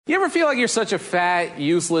You ever feel like you're such a fat,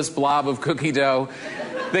 useless blob of cookie dough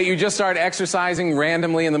that you just start exercising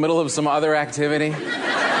randomly in the middle of some other activity?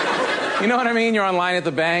 You know what I mean? You're online at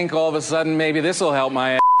the bank, all of a sudden, maybe this will help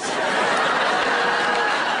my ass.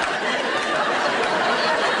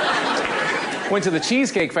 Went to the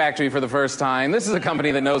Cheesecake Factory for the first time. This is a company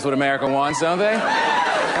that knows what America wants, don't they?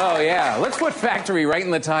 Oh, yeah. Let's put factory right in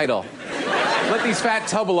the title. Let these fat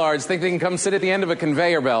tubelards think they can come sit at the end of a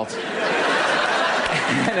conveyor belt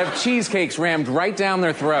and have cheesecakes rammed right down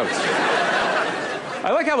their throats.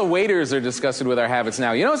 I like how the waiters are disgusted with our habits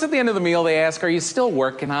now. You notice at the end of the meal they ask, are you still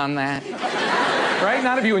working on that? Right?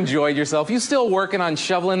 Not if you enjoyed yourself. You still working on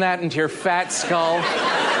shoveling that into your fat skull?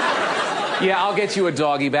 Yeah, I'll get you a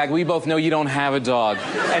doggy bag. We both know you don't have a dog.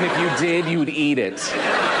 And if you did, you'd eat it.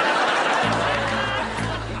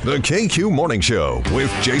 The KQ Morning Show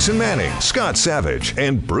with Jason Manning, Scott Savage,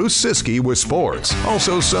 and Bruce Siskey with sports.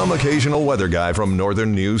 Also some occasional weather guy from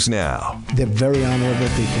Northern News Now. They're very honorable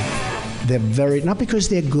people. They're very, not because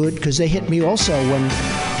they're good, because they hit me also when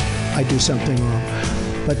I do something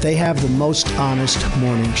wrong, but they have the most honest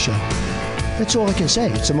morning show. That's all I can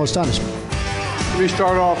say. It's the most honest. Let me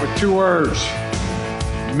start off with 2 words.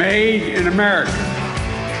 Made in America.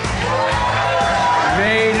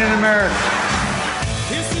 Made in America.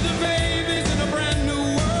 Here's to the babies in a brand new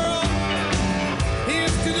world.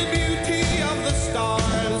 Here's to the beauty of the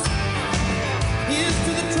stars. Here's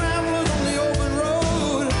to the travelers on the open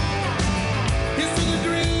road. Here's to the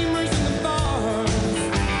dreamers in the bars.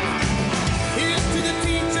 Here's to the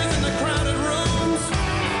teachers in the crowded rooms.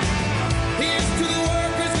 Here's to the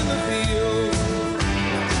workers in the fields.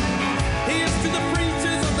 Here's to the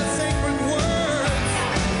preachers of the sacred words.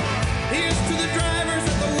 Here's to the drivers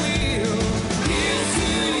at the wheel. Here's to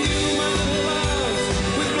you, my little loves,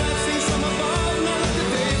 with blessings from above. Now let the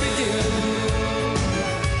day begin.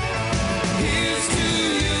 Here's to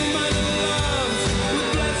you, my little loves, with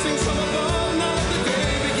blessings from above. Now let the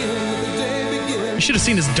day begin. Let the day begin. You should have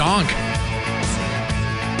seen his donk.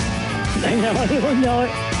 I know, I don't know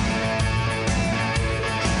it.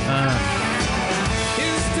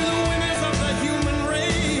 Here's to the winners of the human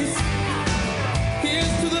race.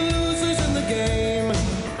 Here's to the losers in the game.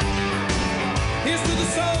 Here's to the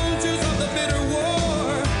soldiers of the bitter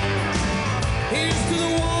war. Here's to the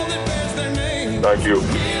wall that bears their name. Thank you.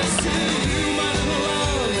 Here's to you, my little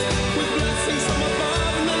loves, with blessings from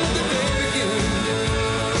above. Now let the day begin.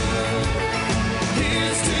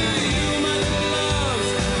 Here's to you, my little loves,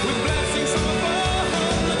 with blessings from above.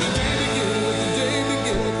 Let the day begin. Let the day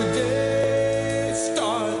begin. Let the day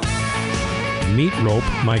start. Meat Rope,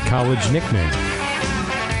 my college nickname.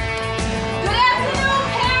 Good afternoon,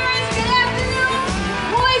 parents. Good afternoon,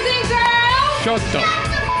 boys and girls. Shut up.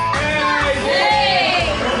 Hey.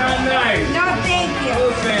 Not nice. No, thank you.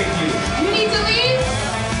 Oh, thank you. You need to leave?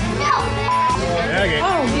 No. Okay.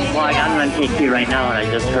 Oh, man. Well, I'm on KQ right now, and I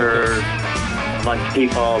just heard a bunch of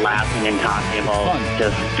people laughing and talking about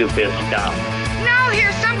just stupid stuff. Now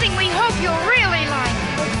here's something we hope you'll really like.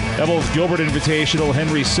 Devils Gilbert Invitational,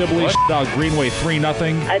 Henry Sibley, out Greenway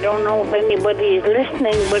 3-0. I don't know if anybody is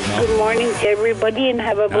listening, but good morning to everybody, and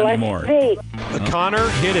have a blessed anymore. day. Connor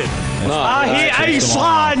hit it.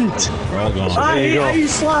 Iceland! We're all gone.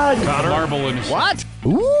 Iceland! Connor. Marble in his... What?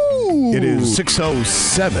 Ooh. It is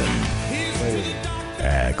 6:07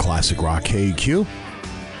 at Classic Rock KQ.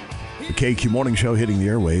 The KQ Morning Show hitting the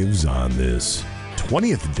airwaves on this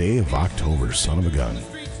 20th day of October, son of a gun,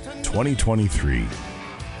 2023.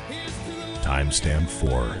 Timestamp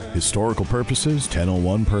for historical purposes,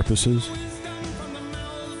 10:01 purposes,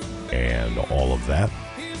 and all of that.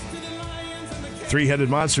 Three-headed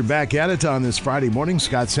monster back at it on this Friday morning.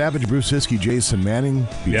 Scott Savage, Bruce Siskey, Jason Manning.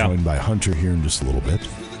 Be joined by Hunter here in just a little bit.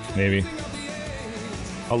 Maybe.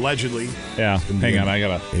 Allegedly. Yeah. Hang on, I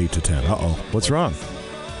gotta. 8 to 10. Uh-oh. What's wrong?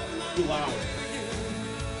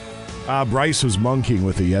 Bryce was monkeying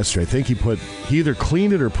with it yesterday. I think he either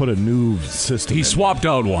cleaned it or put a new system He in. swapped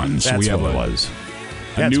out one. So That's we have what it was.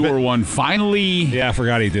 a newer one. Finally. Yeah, I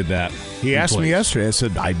forgot he did that. He asked me yesterday. I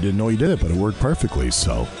said, I didn't know he did it, but it worked perfectly,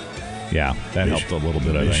 so. Yeah, that helped a little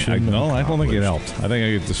bit, I think. No, I don't think it helped. I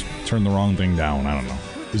think I just turned the wrong thing down. I don't know.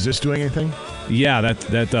 Is this doing anything? Yeah,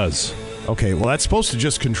 that does. Okay, well, that's supposed to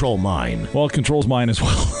just control mine. Well, it controls mine as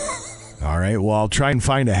well. All right, well, I'll try and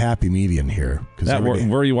find a happy median here.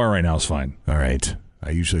 Where you are right now is fine. All right. I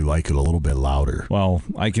usually like it a little bit louder. Well,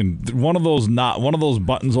 I can. One of those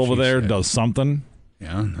buttons over there does something.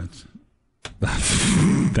 Yeah, that's...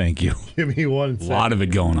 Thank you. Give me one second. A lot of it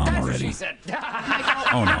going on already.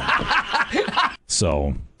 Oh, no.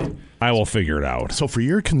 So, I will figure it out. So, for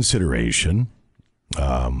your consideration,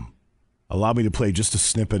 Allow me to play just a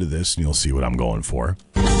snippet of this, and you'll see what I'm going for.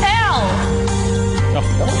 L. L.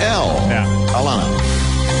 Yeah. Alana.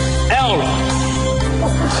 L.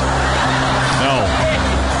 No.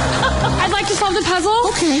 I'd like to solve the puzzle.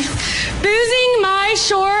 Okay. Boozing my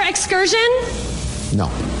shore excursion. No.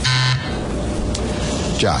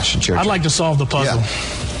 Josh, it's your I'd turn. like to solve the puzzle. Yeah.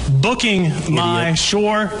 Booking my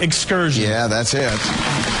shore excursion. Yeah, that's it.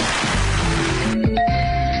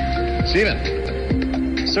 Steven.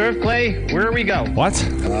 Serve, play, where we go? What?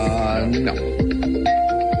 No.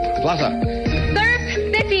 Plaza. Surf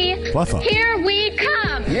City. Plaza. Here we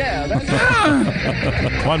come. Yeah, that's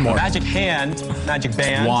One more. Magic hand, magic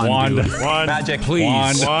band. Wand. Magic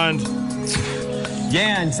Please. Wand.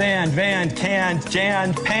 Yan, sand, van, can,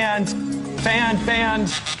 jan, panned, fan,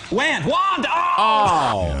 wand.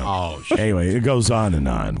 Oh. Anyway, it goes on and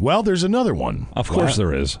on. Well, there's another one. Of course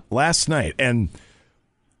there is. Last night. And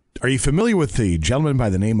are you familiar with the gentleman by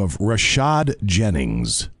the name of Rashad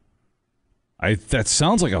Jennings? That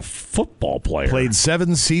sounds like a football player. Played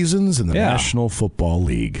 7 seasons in the Yeah. National Football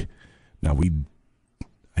League. Now,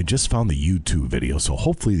 I just found the YouTube video, so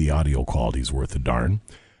hopefully the audio quality's worth a darn.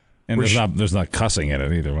 And there's not cussing in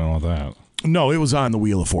it either. We don't want that. No, it was on the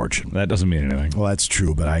Wheel of Fortune. That doesn't mean anything. Well, that's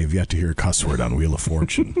true, but I have yet to hear a cuss word on Wheel of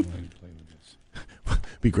Fortune.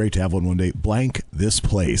 Be great to have one day. Blank this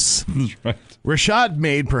place. Right. Rashad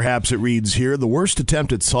made, perhaps it reads here, the worst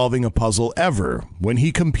attempt at solving a puzzle ever when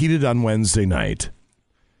he competed on Wednesday night.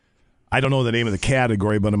 I don't know the name of the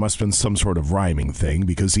category, but it must have been some sort of rhyming thing,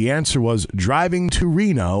 because the answer was driving to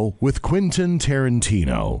Reno with Quentin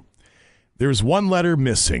Tarantino. There's one letter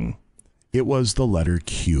missing. It was the letter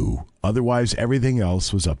Q. Otherwise, everything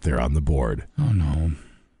else was up there on the board. Oh, no.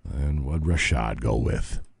 And what'd Rashad go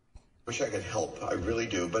with? Wish I could help. I really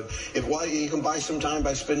do. But if you can buy some time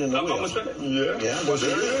by spinning the wheel. Yeah.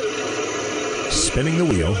 Spinning the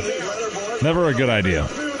wheel. Never a good idea.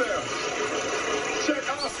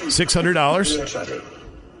 $600.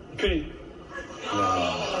 P.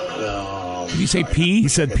 No. Did you say P? He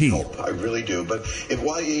said P. I really do. But if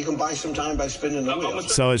you can buy some time by spinning the wheel.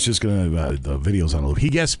 So it's just going to, the video's on a loop. He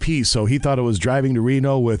guessed P, so he thought it was driving to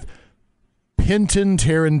Reno with Quentin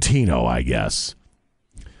Tarantino, I guess.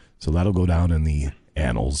 So that'll go down in the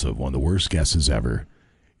annals of one of the worst guesses ever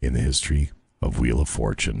in the history of Wheel of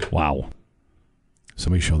Fortune. Wow.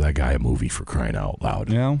 Somebody show that guy a movie, for crying out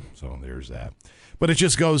loud. Yeah. So there's that. But it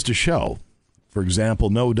just goes to show, for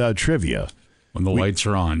example, No Duh Trivia. When the lights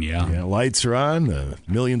are on, yeah. Yeah, lights are on,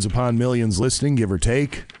 millions upon millions listening, give or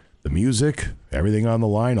take. The music, everything on the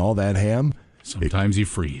line, all that ham. Sometimes you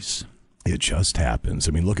freeze. It just happens.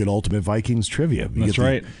 I mean, look at Ultimate Vikings Trivia. That's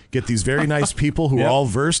right. Get these very nice people who are all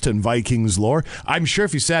versed in Vikings lore. I'm sure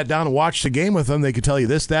if you sat down and watched the game with them, they could tell you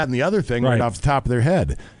this, that, and the other thing right off the top of their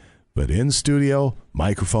head. But in studio,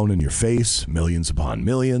 microphone in your face, millions upon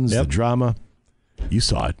millions, the drama. You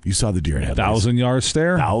saw it. You saw the deer in headlights. 1,000-yard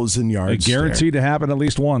stare. 1,000-yard stare. Guaranteed to happen at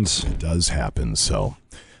least once. It does happen. So,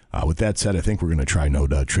 with that said, I think we're going to try No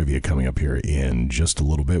Duh Trivia coming up here in just a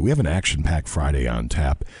little bit. We have an action-packed Friday on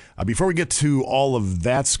tap. Before we get to all of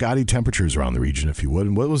that, Scotty, temperatures around the region, if you would.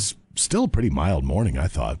 And what was still a pretty mild morning, I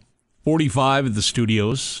thought. 45 at the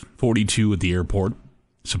studios, 42 at the airport,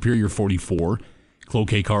 Superior 44,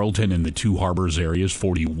 Cloquet Carlton and the Two Harbors areas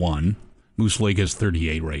 41, Moose Lake has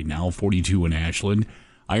 38 right now, 42 in Ashland,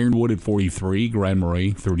 Ironwood at 43, Grand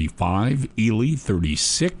Marais 35, Ely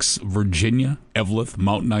 36, Virginia, Eveleth,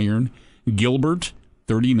 Mountain Iron, Gilbert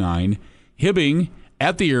 39, Hibbing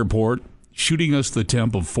at the airport shooting us the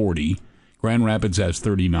temp of 40, Grand Rapids has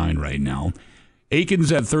 39 right now,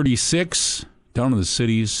 Aikens at 36, down in the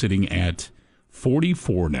cities sitting at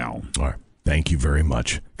 44 now. All right. Thank you very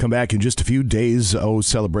much. Come back in just a few days.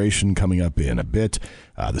 Celebration coming up in a bit.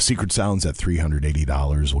 The Secret Sounds at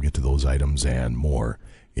 $380. We'll get to those items and more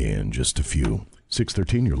in just a few.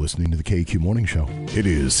 6:13, you're listening to the KQ Morning Show. It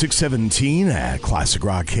is 6:17 at Classic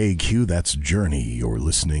Rock KQ. That's Journey. You're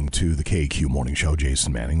listening to the KQ Morning Show.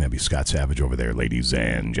 Jason Manning, that'd be Scott Savage over there, ladies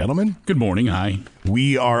and gentlemen. Good morning. Hi.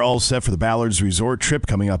 We are all set for the Ballards Resort trip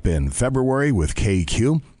coming up in February with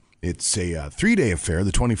KQ. It's a 3-day affair,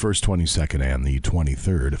 the 21st, 22nd, and the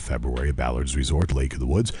 23rd of February at Ballards Resort, Lake of the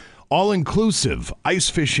Woods. All-inclusive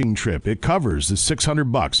ice fishing trip. It covers the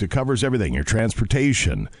 $600. It covers everything, your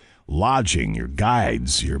transportation, lodging, your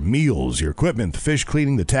guides, your meals, your equipment, the fish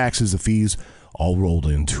cleaning, the taxes, the fees, all rolled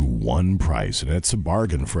into one price. And it's a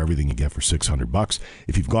bargain for everything you get for $600.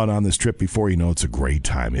 If you've gone on this trip before, you know it's a great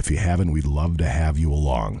time. If you haven't, we'd love to have you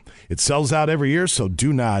along. It sells out every year, so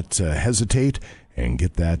do not hesitate and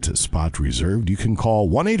get that spot reserved. You can call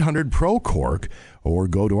 1-800-PRO-CORK or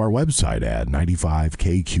go to our website at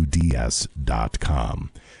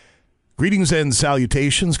 95kqds.com. Greetings and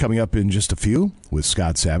salutations coming up in just a few with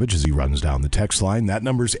Scott Savage as he runs down the text line. That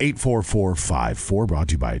number's 84454, brought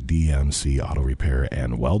to you by DMC Auto Repair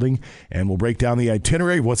and Welding. And we'll break down the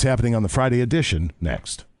itinerary of what's happening on the Friday edition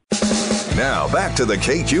next. Now back to the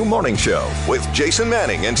KQ Morning Show with Jason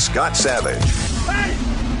Manning and Scott Savage. Hey,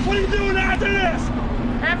 what are you doing after this?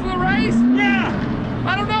 After the race? Yeah.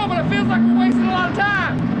 I don't know, but it feels like we're wasting a lot of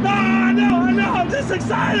time. No, I know. I'm just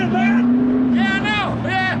excited, man. Yeah, I know.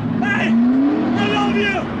 Yeah. Hey, I love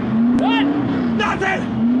you. What? Nothing.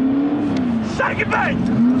 Shake it back.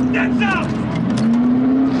 Get some.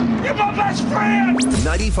 You're my best friend.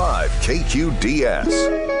 95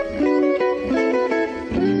 KQDS.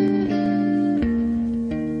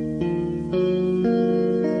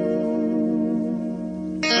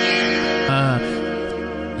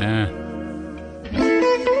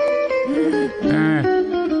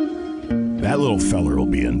 That little feller will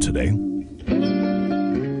be in today.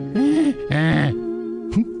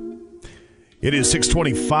 It is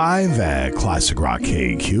 6:25 at Classic Rock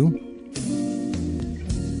KQ.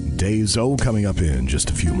 Days O coming up in just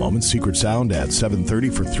a few moments. Secret Sound at 7:30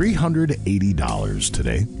 for $380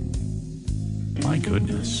 today. My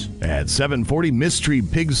goodness. At 7:40, Mystery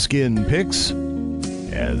Pigskin Picks.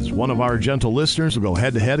 As one of our gentle listeners will go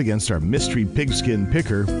head-to-head against our Mystery Pigskin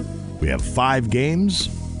Picker. We have 5 games,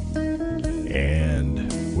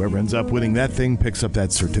 and whoever ends up winning that thing picks up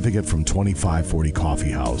that certificate from 2540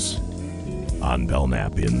 Coffee House on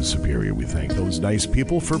Belknap in Superior. We thank those nice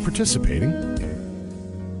people for participating.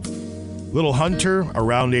 Little Hunter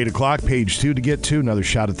around 8 o'clock, page 2 to get to. Another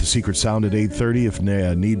shot at the Secret Sound at 8:30 if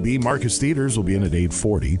need be. Marcus Theaters will be in at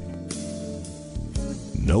 8:40.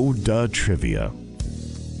 No Duh Trivia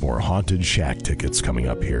for Haunted Shack tickets coming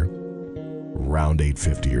up here. Around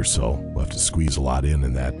 8:50 or so. We'll have to squeeze a lot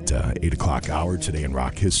in that 8 o'clock hour today in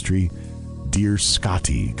rock history. Dear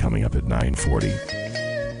Scotty coming up at 9:40.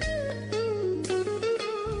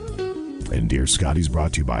 And Dear Scotty's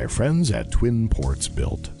brought to you by our friends at Twin Ports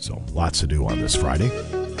Built. So lots to do on this Friday.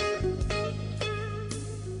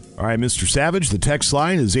 All right, Mr. Savage, the text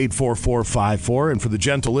line is 84454. And for the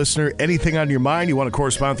gentle listener, anything on your mind, you want to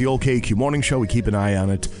correspond with the old KQ Morning Show, we keep an eye on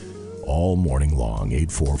it all morning long.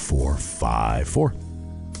 84454.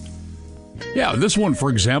 Yeah, this one, for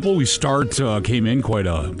example, came in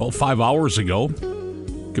about 5 hours ago.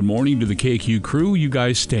 Good morning to the KQ crew. You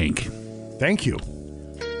guys stink. Thank you.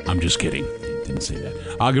 I'm just kidding. Didn't say that.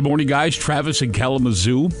 Good morning, guys. Travis in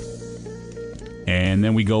Kalamazoo. And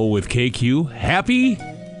then we go with KQ. Happy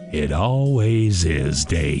It Always Is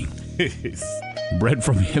Day. Brett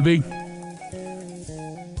from Hibbing.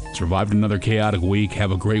 Survived another chaotic week.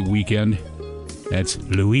 Have a great weekend. That's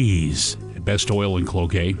Louise at Best Oil in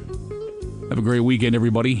Cloquet. Have a great weekend,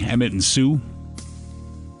 everybody. Emmett and Sue.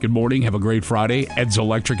 Good morning. Have a great Friday. Ed's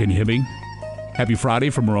Electric in Hibbing. Happy Friday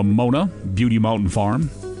from Ramona, Beauty Mountain Farm.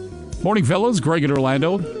 Morning, fellas. Greg in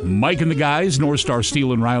Orlando. Mike and the guys, North Star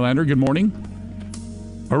Steel in Rylander. Good morning.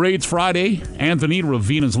 Hooray, it's Friday. Anthony,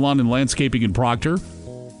 Ravina's Lawn and Landscaping in Proctor.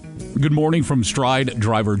 Good morning from Stride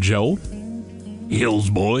driver Joe. Hills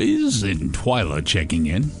Boys and Twyla checking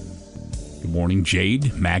in. Good morning,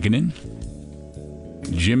 Jade, Maganin.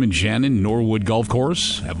 Jim and Shannon, Norwood Golf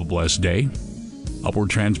Course. Have a blessed day. Upward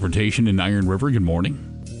Transportation in Iron River. Good morning.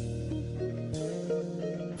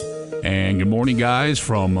 And good morning, guys,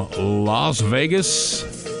 from Las Vegas,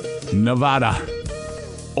 Nevada.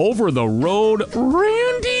 Over the road,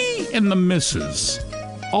 Randy and the missus.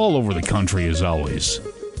 All over the country, as always.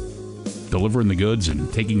 Delivering the goods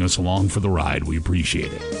and taking us along for the ride. We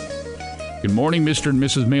appreciate it. Good morning, Mr. and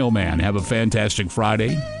Mrs. Mailman. Have a fantastic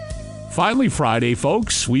Friday. Finally Friday,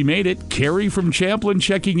 folks. We made it. Carrie from Champlin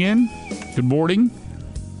checking in. Good morning.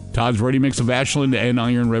 Todd's Ready Mix of Ashland and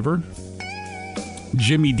Iron River.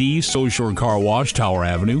 Jimmy D, So Shore Car Wash, Tower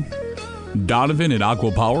Avenue. Donovan at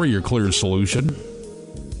Aqua Power, your clear solution.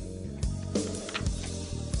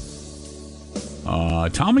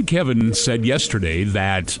 Tom and Kevin said yesterday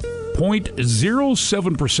that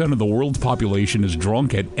 0.07% of the world's population is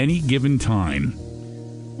drunk at any given time.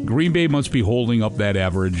 Green Bay must be holding up that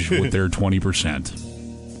average with their 20%.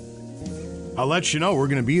 I'll let you know we're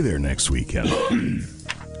going to be there next weekend.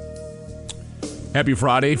 Happy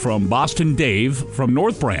Friday from Boston Dave from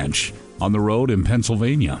North Branch on the road in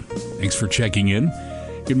Pennsylvania. Thanks for checking in.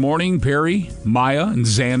 Good morning, Perry, Maya, and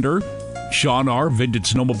Xander. Sean R.,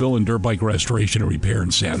 Vintage Snowmobile and Dirt Bike Restoration and Repair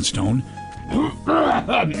in Sandstone.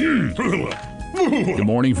 Good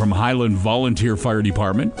morning from Highland Volunteer Fire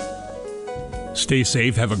Department. Stay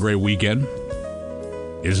safe. Have a great weekend.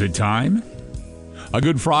 Is it time? A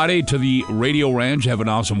good Friday to the Radio Ranch. Have an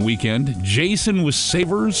awesome weekend. Jason with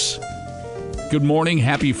Savers. Good morning.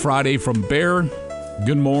 Happy Friday from Bear.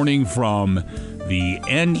 Good morning from the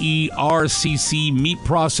NERCC Meat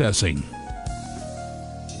Processing.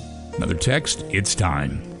 Another text. It's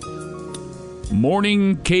time.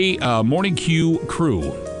 Morning Q crew.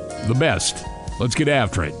 The best. Let's get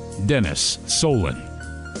after it. Dennis Solon.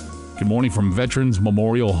 Good morning from Veterans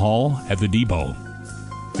Memorial Hall at the Depot.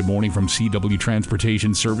 Good morning from CW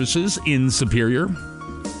Transportation Services in Superior.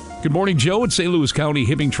 Good morning, Joe, at St. Louis County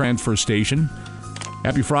Hibbing Transfer Station.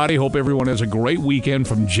 Happy Friday. Hope everyone has a great weekend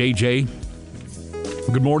from JJ.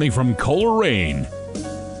 Good morning from Coleraine.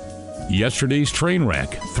 Yesterday's train wreck.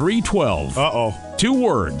 312. Uh-oh. 2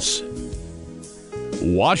 words.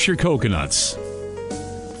 Wash your coconuts.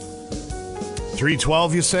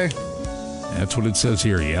 312, you say? That's what it says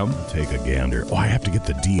here, yeah. Take a gander. Oh, I have to get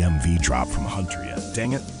the DMV drop from Hunter yet.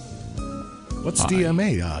 Dang it. What's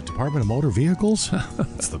DMA? Department of Motor Vehicles?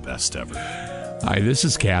 That's the best ever. Hi, this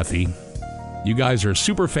is Kathy. You guys are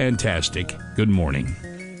super fantastic. Good morning.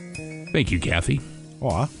 Thank you, Kathy.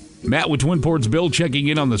 Aw. Matt with Twin Ports Bill checking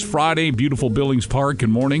in on this Friday. Beautiful Billings Park.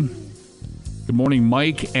 Good morning. Good morning,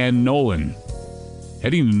 Mike and Nolan.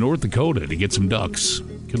 Heading to North Dakota to get some ducks.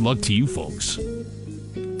 Good luck to you folks.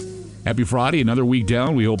 Happy Friday, another week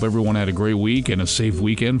down. We hope everyone had a great week and a safe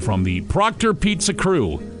weekend from the Proctor Pizza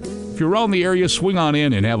crew. If you're around the area, swing on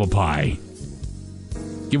in and have a pie.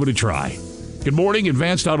 Give it a try. Good morning,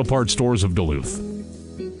 Advanced Auto Parts Stores of Duluth.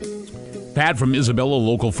 Pat from Isabella,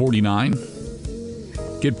 Local 49.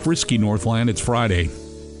 Get frisky, Northland. It's Friday.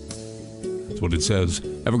 That's what it says.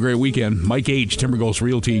 Have a great weekend. Mike H., Timber Ghost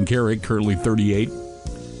Realty in Carrick, currently 38.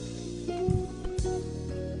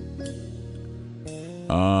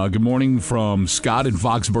 Good morning from Scott in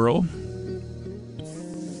Foxborough.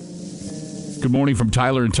 Good morning from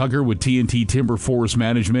Tyler and Tucker with TNT Timber Forest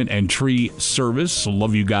Management and Tree Service.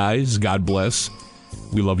 Love you guys. God bless.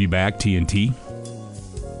 We love you back, TNT.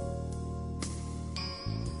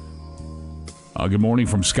 Good morning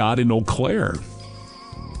from Scott in Eau Claire.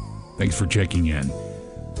 Thanks for checking in.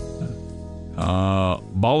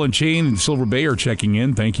 Ball and Chain and Silver Bay are checking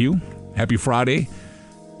in. Thank you. Happy Friday.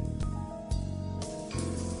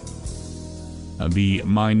 The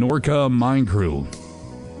Minorca Mine Crew.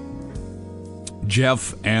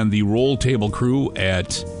 Jeff and the Roll Table crew at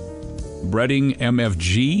Breading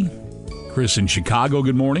MFG. Chris in Chicago,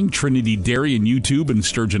 good morning. Trinity Dairy and YouTube in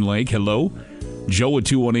Sturgeon Lake, hello. Joe at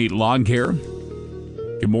 218 Lawn Care.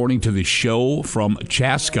 Good morning to the show from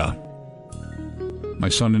Chaska. My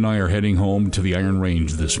son and I are heading home to the Iron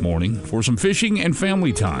Range this morning for some fishing and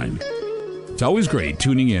family time. It's always great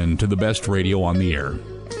tuning in to the best radio on the air.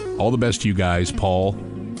 All the best to you guys, Paul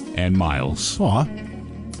and Miles. Aw.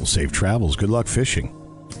 Well, safe travels. Good luck fishing.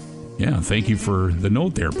 Yeah, thank you for the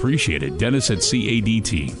note there. Appreciate it. Dennis at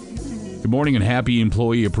CADT. Good morning and happy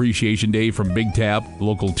Employee Appreciation Day from Big Tap,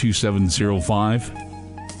 Local 2705.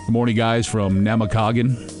 Good morning, guys, from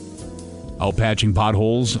Namakogan. Out patching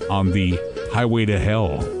potholes on the highway to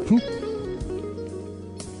hell.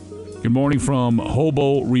 Good morning from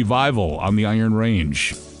Hobo Revival on the Iron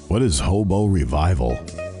Range. What is Hobo Revival?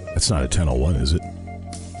 That's not a 1001, is it?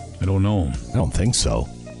 I don't know. I don't think so.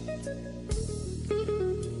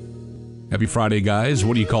 Happy Friday, guys.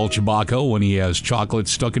 What do you call Chewbacca when he has chocolate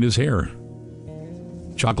stuck in his hair?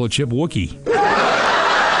 Chocolate chip Wookie.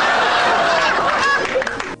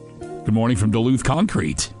 Good morning from Duluth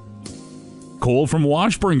Concrete. Cole from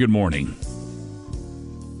Washburn, good morning.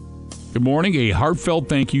 Good morning. A heartfelt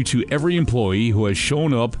thank you to every employee who has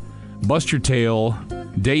shown up, bust your tail,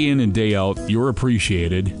 day in and day out. You're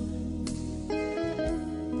appreciated.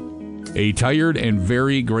 A tired and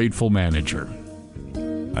very grateful manager.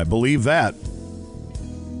 I believe that.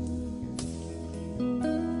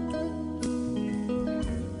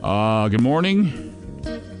 Good morning.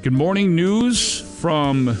 Good morning news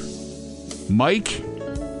from Mike,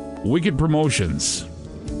 Wicked Promotions.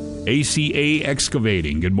 ACA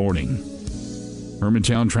Excavating, good morning.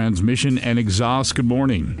 Hermantown Transmission and Exhaust, good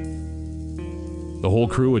morning. The whole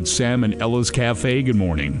crew at Sam and Ella's Cafe, good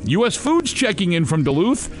morning. U.S. Foods checking in from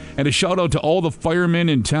Duluth, and a shout out to all the firemen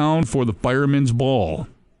in town for the Firemen's Ball.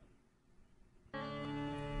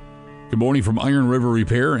 Good morning from Iron River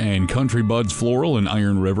Repair and Country Buds Floral in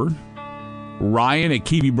Iron River. Ryan at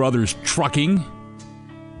Keevy Brothers Trucking.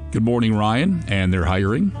 Good morning, Ryan, and they're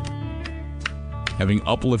hiring. Having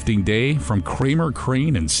uplifting day from Kramer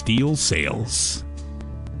Crane and Steel Sales.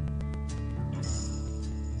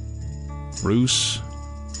 Bruce,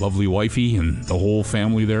 lovely wifey, and the whole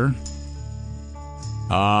family there.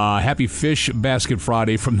 Happy Fish Basket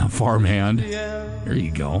Friday from the Farmhand. There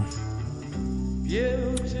you go.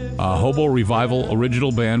 Hobo Revival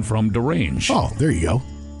original band from Derange. Oh, there you go.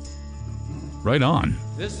 Right on.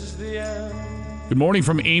 This is the end. Good morning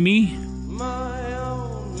from Amy.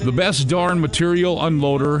 The best darn material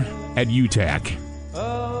unloader at UTAC.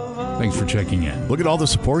 Thanks for checking in. Look at all the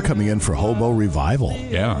support coming in for Hobo Revival.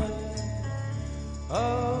 Yeah.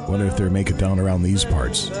 Wonder if they make it down around these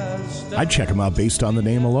parts. I'd check them out based on the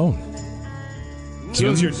name alone. As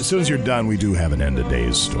soon as you're done, we do have an end of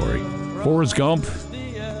days story. Forrest Gump.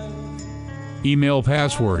 Email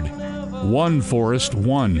password.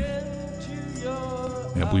 OneForrest1.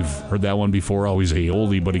 Yep, we've heard that one before. Always a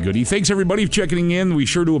oldie but a goodie. Thanks, everybody, for checking in. We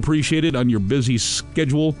sure do appreciate it on your busy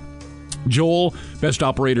schedule. Joel, best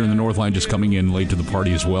operator in the Northline, just coming in late to the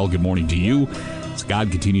party as well. Good morning to you. As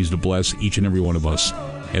God continues to bless each and every one of us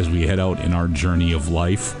as we head out in our journey of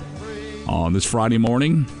life. On this Friday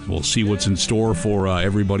morning, we'll see what's in store for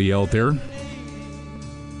everybody out there.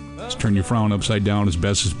 Let's turn your frown upside down as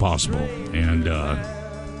best as possible and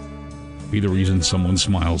be the reason someone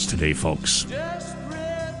smiles today, folks.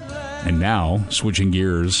 And now, switching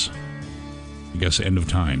gears, I guess end of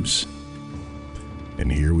times.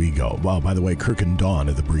 And here we go. Well, by the way, Kirk and Dawn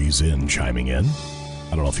at the Breeze Inn chiming in.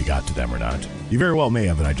 I don't know if you got to them or not. You very well may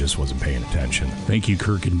have, and I just wasn't paying attention. Thank you,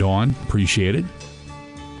 Kirk and Dawn. Appreciate it.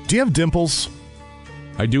 Do you have dimples?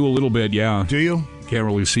 I do a little bit, yeah. Do you? Can't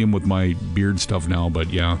really see them with my beard stuff now, but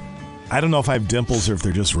yeah. I don't know if I have dimples or if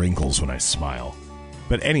they're just wrinkles when I smile.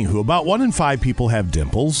 But anywho, about 1 in 5 people have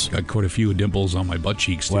dimples. Got quite a few dimples on my butt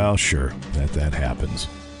cheeks, too. Well, sure. That happens.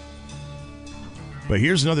 But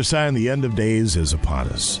here's another sign the end of days is upon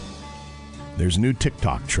us. There's a new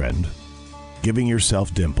TikTok trend. Giving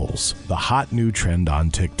yourself dimples. The hot new trend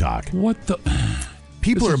on TikTok. What the...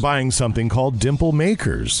 People are buying something called dimple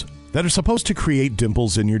makers that are supposed to create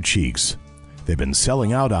dimples in your cheeks. They've been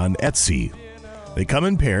selling out on Etsy. They come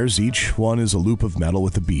in pairs. Each one is a loop of metal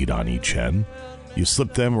with a bead on each end. You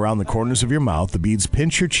slip them around the corners of your mouth. The beads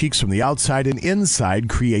pinch your cheeks from the outside and inside,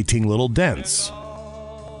 creating little dents.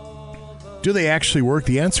 Do they actually work?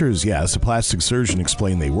 The answer is yes. A plastic surgeon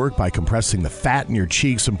explained they work by compressing the fat in your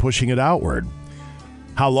cheeks and pushing it outward.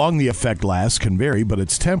 How long the effect lasts can vary, but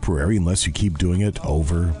it's temporary unless you keep doing it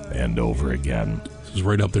over and over again. This is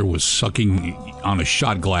right up there with sucking on a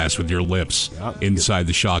shot glass with your lips inside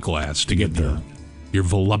the shot glass to get your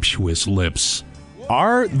voluptuous lips.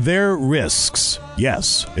 Are there risks?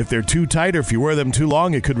 Yes. If they're too tight or if you wear them too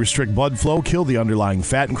long, it could restrict blood flow, kill the underlying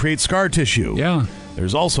fat, and create scar tissue. Yeah.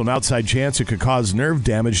 There's also an outside chance it could cause nerve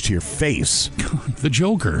damage to your face. The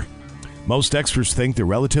Joker. Most experts think they're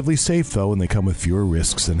relatively safe, though, and they come with fewer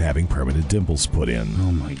risks than having permanent dimples put in.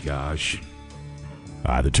 Oh, my gosh.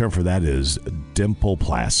 The term for that is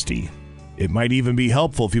dimpleplasty. It might even be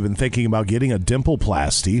helpful if you've been thinking about getting a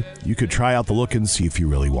dimpleplasty. You could try out the look and see if you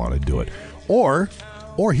really want to do it. Or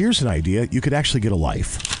here's an idea. You could actually get a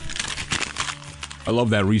life. I love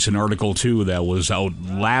that recent article, too, that was out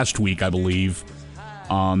last week, I believe,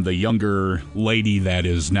 on the younger lady that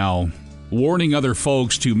is now warning other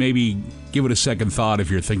folks to maybe give it a second thought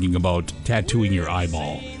if you're thinking about tattooing your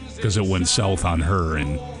eyeball, because it went south on her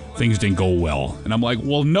and things didn't go well. And I'm like,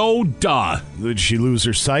 well, no, duh. Did she lose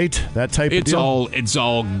her sight? That type of deal? It's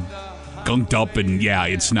all gunked up, and yeah,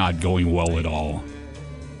 it's not going well at all.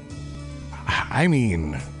 I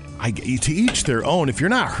mean, to each their own. If you're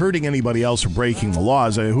not hurting anybody else or breaking the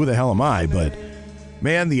laws, who the hell am I? But,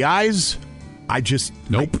 man, the eyes,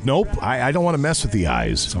 Nope. I don't want to mess with the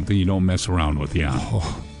eyes. Something you don't mess around with, yeah.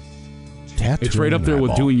 Oh. It's right up there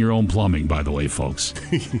with doing your own plumbing, by the way, folks.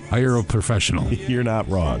 Hire a professional. You're not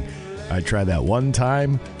wrong. I tried that one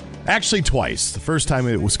time. Actually, twice. The first time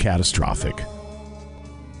it was catastrophic.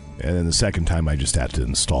 And then the second time I just had to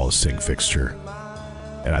install a sink fixture.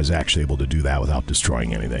 And I was actually able to do that without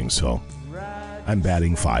destroying anything, so I'm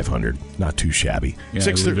batting 500. Not too shabby. Yeah,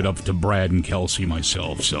 I leave it up to Brad and Kelsey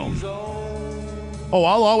myself, so. Oh,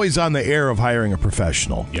 I'll always on the air of hiring a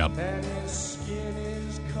professional. Yep.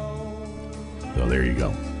 So there you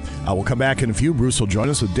go. We'll come back in a few. Bruce will join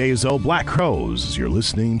us with Days O Black Crows. You're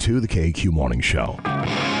listening to the KQ Morning Show.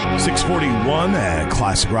 641 at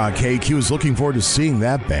Classic Rock. KQ is looking forward to seeing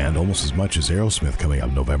that band almost as much as Aerosmith coming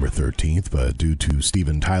up November 13th, but due to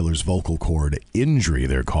Steven Tyler's vocal cord injury,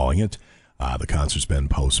 they're calling it, the concert's been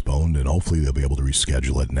postponed, and hopefully they'll be able to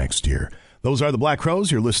reschedule it next year. Those are the Black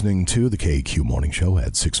Crows. You're listening to the KQ Morning Show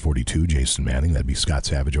at 642. Jason Manning. That'd be Scott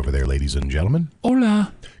Savage over there, ladies and gentlemen.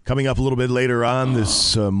 Hola. Coming up a little bit later on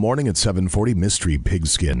this morning at 7:40, Mystery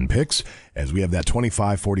Pigskin Picks, as we have that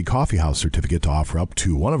 2540 Coffee House certificate to offer up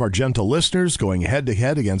to one of our gentle listeners going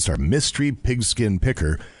head-to-head against our Mystery Pigskin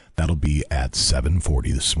Picker. That'll be at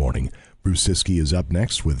 7:40 this morning. Bruce Siskey is up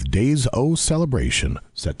next with Days O Celebration,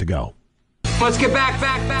 set to go. Let's get back.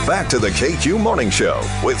 Back to the KQ Morning Show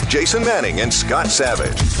with Jason Manning and Scott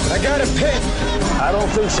Savage. I got a pit. I don't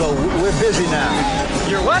think so. We're busy now.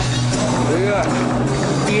 You're what?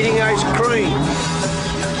 Eating ice cream.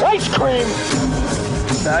 Ice cream?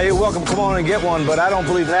 Now, you're welcome. Come on and get one, but I don't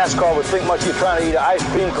believe NASCAR would think much you're trying to eat an ice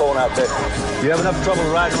cream cone out there. You have enough trouble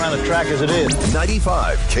riding around the track as it is.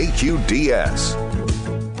 95 KQDS.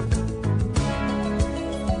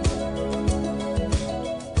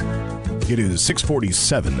 Getting to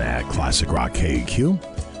 647 at Classic Rock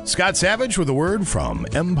KQ. Scott Savage with a word from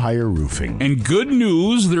Empire Roofing. And good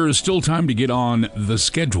news, there is still time to get on the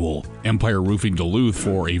schedule. Empire Roofing Duluth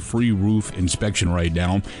for a free roof inspection right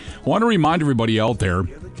now. I want to remind everybody out there,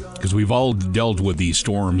 because we've all dealt with these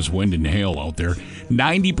storms, wind and hail out there,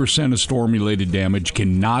 90% of storm-related damage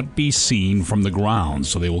cannot be seen from the ground,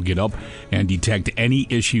 so they will get up and detect any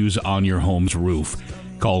issues on your home's roof.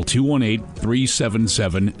 Call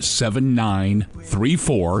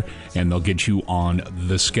 218-377-7934, and they'll get you on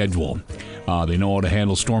the schedule. They know how to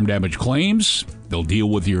handle storm damage claims. They'll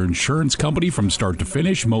deal with your insurance company from start to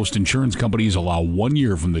finish. Most insurance companies allow 1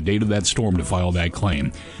 year from the date of that storm to file that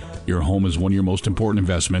claim. Your home is one of your most important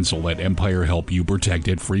investments, so let Empire help you protect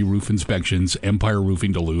it. Free roof inspections, Empire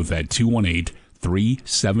Roofing Duluth at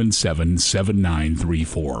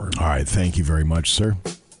 218-377-7934. All right, thank you very much, sir.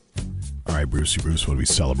 All right, Bruce, what are we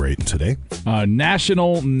celebrating today?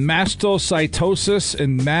 National Mastocytosis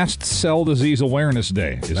and Mast Cell Disease Awareness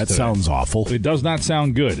Day. That sounds awful. It does not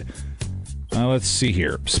sound good. Let's see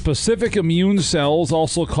here. Specific immune cells,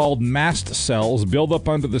 also called mast cells, build up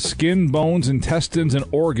under the skin, bones, intestines, and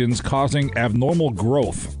organs, causing abnormal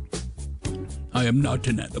growth. I am not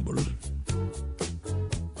an edible.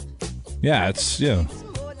 Yeah.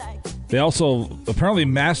 They also, apparently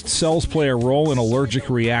mast cells play a role in allergic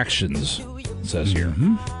reactions, it says here.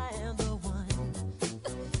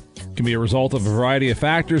 Can be a result of a variety of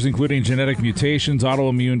factors, including genetic mutations,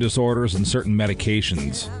 autoimmune disorders, and certain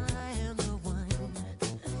medications.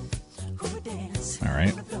 All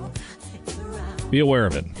right. Be aware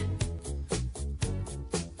of it.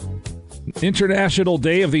 International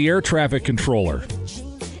Day of the Air Traffic Controller.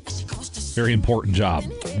 Very important job.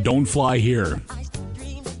 Don't fly here.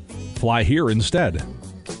 Fly here instead.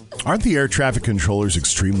 Aren't the air traffic controllers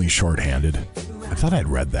extremely short-handed? I thought I'd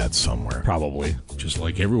read that somewhere. Probably. Just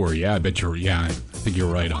like everywhere. Yeah, I think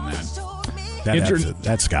you're right on that.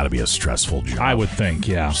 That's got to be a stressful job. I would think,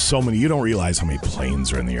 yeah. So many. You don't realize how many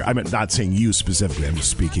planes are in the air. I'm not saying you specifically. I'm just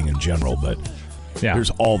speaking in general, but yeah, there's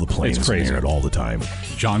all the planes in the air all the time.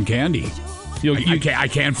 John Candy. I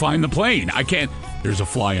can't find the plane. I can't. There's a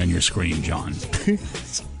fly on your screen, John.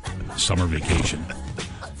 Summer vacation.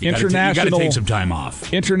 You got to take some time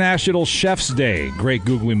off. International Chef's Day. Great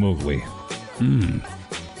googly moogly.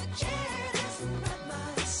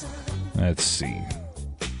 Let's see.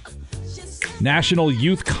 National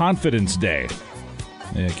Youth Confidence Day.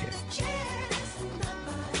 Okay.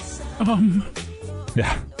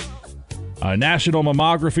 Yeah. National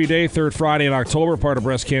Mammography Day, third Friday in October, part of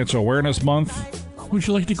Breast Cancer Awareness Month. Would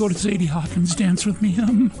you like to go to Sadie Hawkins' dance with me?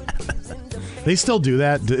 They still do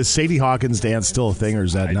that? Is Sadie Hawkins' dance still a thing, or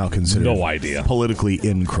is that now considered no idea. Politically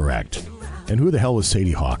incorrect? And who the hell was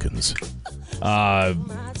Sadie Hawkins? I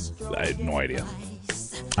had no idea.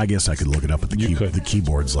 I guess I could look it up, but the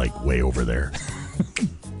keyboard's like way over there.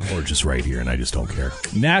 Or just right here, and I just don't care.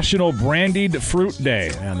 National Brandied Fruit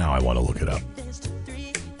Day. And now I want to look it up.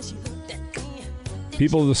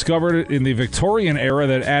 People discovered in the Victorian era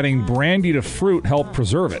that adding brandy to fruit helped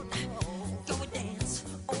preserve it.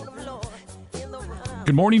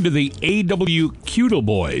 Good morning to the A.W. Cudo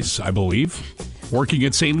boys, I believe, working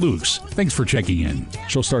at St. Luke's. Thanks for checking in.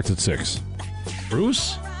 Show starts at 6.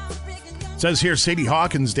 Bruce? It says here, Sadie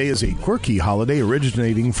Hawkins Day is a quirky holiday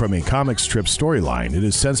originating from a comic strip storyline. It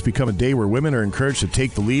has since become a day where women are encouraged to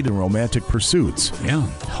take the lead in romantic pursuits. Yeah.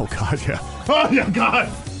 Oh, God, yeah. Oh, yeah, God.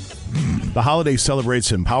 The holiday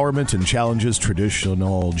celebrates empowerment and challenges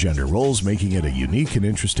traditional gender roles, making it a unique and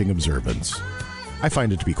interesting observance. I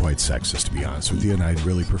find it to be quite sexist, to be honest with you, and I'd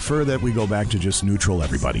really prefer that we go back to just neutral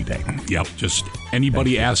everybody day. Yep, just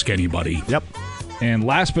anybody ask anybody. Yep. And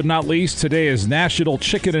last but not least, today is National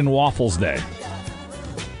Chicken and Waffles Day. I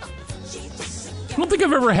don't think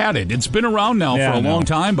I've ever had it. It's been around now for a long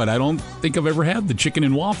time, but I don't think I've ever had the chicken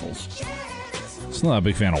and waffles. I'm not a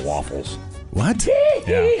big fan of waffles. What?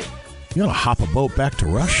 Yeah. You gotta hop a boat back to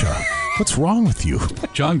Russia. What's wrong with you?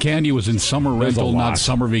 John Candy was in summer rental, not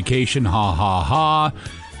summer vacation. Ha, ha, ha.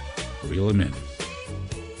 Reel him in.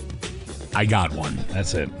 I got one.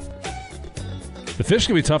 That's it. The fish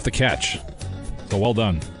can be tough to catch. So well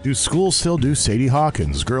done. Do schools still do Sadie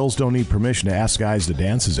Hawkins? Girls don't need permission to ask guys to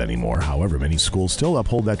dances anymore. However, many schools still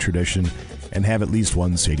uphold that tradition and have at least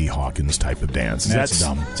one Sadie Hawkins type of dance. That's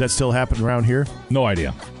dumb. Does that still happen around here? No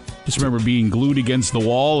idea. Just remember being glued against the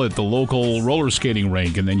wall at the local roller skating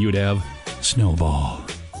rink, and then you'd have Snowball.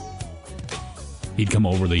 He'd come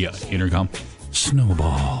over the intercom.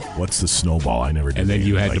 Snowball. What's the snowball? I never did. And then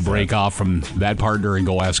you had like to break off from that partner and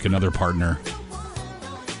go ask another partner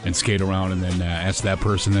and skate around and then ask that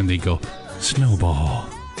person. Then they'd go, Snowball.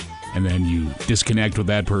 And then you disconnect with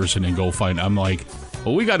that person and go find. I'm like,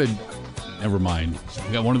 well, we got to. Never mind.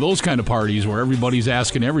 We got one of those kind of parties where everybody's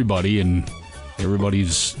asking everybody and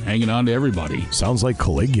everybody's hanging on to everybody. Sounds like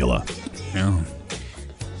Caligula. Yeah.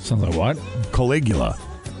 Sounds like what? Caligula.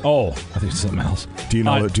 Oh, I think it's something else. Do you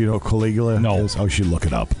know what Caligula is? Oh, you should look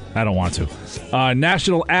it up. I don't want to.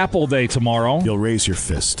 National Apple Day tomorrow. You'll raise your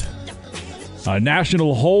fist.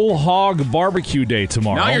 National Whole Hog Barbecue Day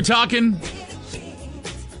tomorrow. Now you're talking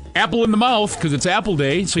apple in the mouth because it's Apple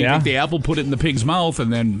Day. So you take the apple, put it in the pig's mouth,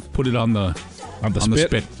 and then put it on the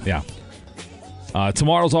spit. Yeah.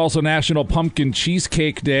 Tomorrow's also National Pumpkin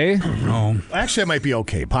Cheesecake Day. Oh. Actually, that might be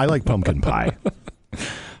okay. I like pumpkin pie.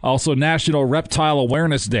 Also National Reptile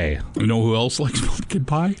Awareness Day. You know who else likes pumpkin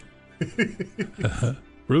pie?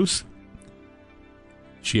 Bruce.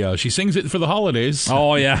 She sings it for the holidays.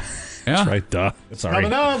 Oh yeah. Yeah. That's right, duh. Sorry.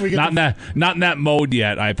 Not in that mode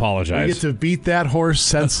yet. I apologize. We get to beat that horse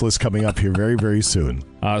senseless coming up here very, very soon.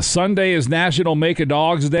 Sunday is National Make a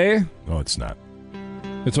Dogs Day. No, it's not.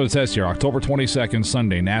 That's what it says here. October 22nd,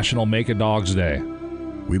 Sunday, National Make a Dogs Day.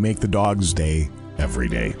 We make the dog's day every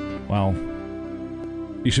day. Well,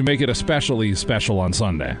 you should make it especially special on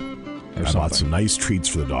Sunday. I bought some nice treats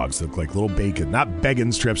for the dogs. They look like little bacon, not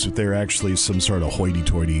bacon strips, but they're actually some sort of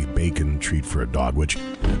hoity-toity bacon treat for a dog, which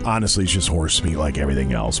honestly is just horse meat like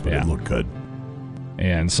everything else, but it looked good.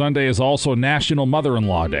 And Sunday is also National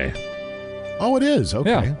Mother-in-Law Day. Oh, it is?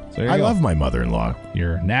 Okay. Yeah, so I love my mother-in-law.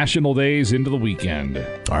 Your national days into the weekend.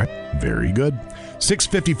 All right, very good.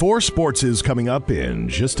 6:54 sports is coming up in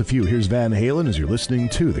just a few. Here's Van Halen as you're listening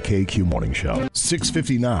to the KQ Morning Show.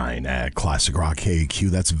 6:59 at Classic Rock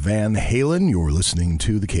KQ. That's Van Halen. You're listening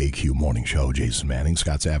to the KQ Morning Show. Jason Manning,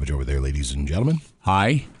 Scott Savage over there, ladies and gentlemen.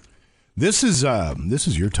 Hi. This is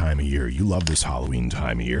your time of year. You love this Halloween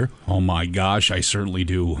time of year. Oh my gosh, I certainly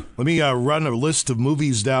do. Let me run a list of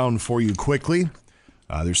movies down for you quickly.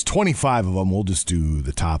 There's 25 of them. We'll just do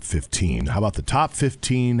the top 15. How about the top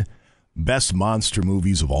 15 best monster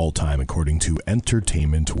movies of all time, according to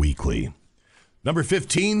Entertainment Weekly? Number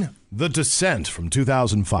 15, The Descent from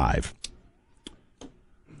 2005.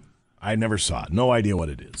 I never saw it. No idea what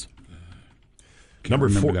it is. Number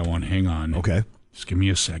 4. That one. Hang on. Okay. Just give me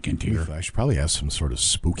a second here. I should probably have some sort of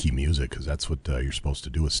spooky music because that's what you're supposed to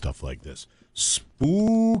do with stuff like this.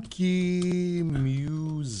 Spooky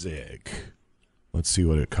music. Let's see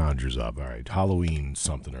what it conjures up. All right. Halloween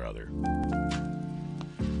something or other.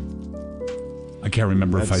 I can't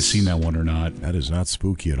remember if I've seen that one or not. That is not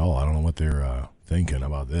spooky at all. I don't know what they're thinking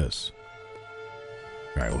about this.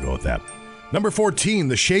 All right, we'll go with that. Number 14,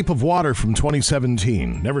 The Shape of Water from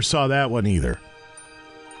 2017. Never saw that one either.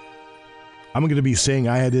 I'm going to be saying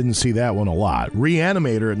I didn't see that one a lot.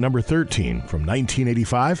 Reanimator at number 13 from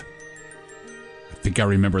 1985. I think I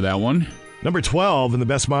remember that one. Number 12 in the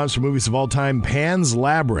best monster movies of all time, Pan's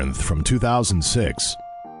Labyrinth from 2006.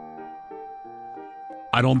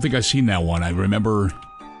 I don't think I've seen that one. I remember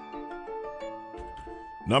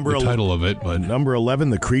the title of it, but number 11,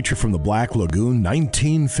 The Creature from the Black Lagoon,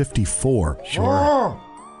 1954. Sure.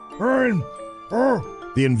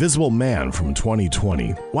 The Invisible Man from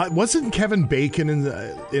 2020. Wasn't Kevin Bacon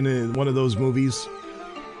in one of those movies?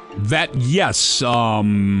 That, yes.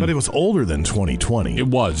 But it was older than 2020. It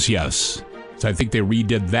was, yes. So I think they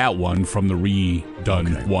redid that one from the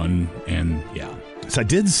redone one, and yeah. So I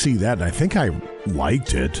did see that, and I think I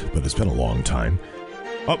liked it, but it's been a long time.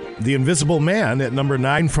 Oh, The Invisible Man at number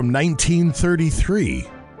 9 from 1933.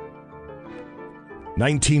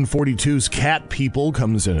 1942's Cat People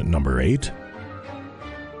comes in at number 8.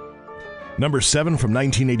 Number 7 from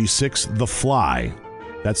 1986, The Fly.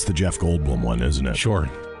 That's the Jeff Goldblum one, isn't it? Sure.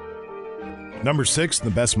 Number 6, the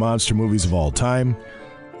best monster movies of all time,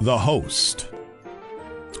 The Host.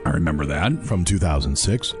 I remember that. From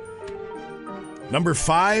 2006. Number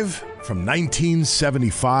 5 from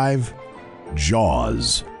 1975,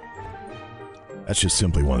 Jaws. That's just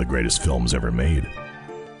simply one of the greatest films ever made.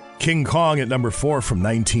 King Kong at number 4 from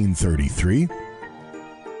 1933.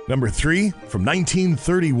 Number 3 from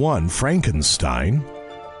 1931, Frankenstein.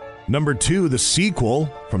 Number 2, the sequel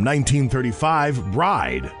from 1935,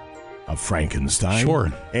 Bride. of Frankenstein.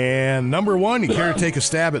 Sure. And number one, you care to take a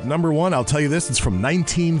stab at number one? I'll tell you this, it's from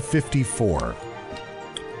 1954.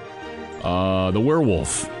 The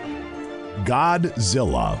werewolf.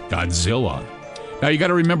 Godzilla. Now, you got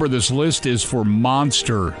to remember this list is for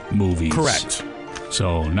monster movies. Correct.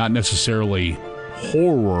 So, not necessarily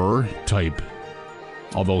horror type,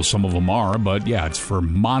 although some of them are, but yeah, it's for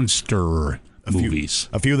monster movies.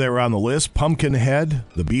 A few that were on the list: Pumpkinhead,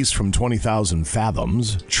 The Beast from 20,000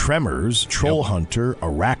 Fathoms, Tremors, Troll Hunter,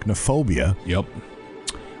 Arachnophobia. Yep.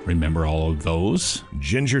 Remember all of those?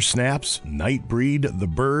 Ginger Snaps, Nightbreed, The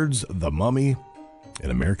Birds, The Mummy,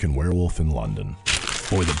 and American Werewolf in London.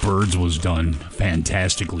 Boy, The Birds was done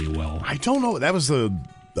fantastically well. I don't know. That was the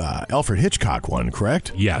Alfred Hitchcock one,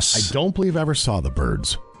 correct? Yes. I don't believe I ever saw The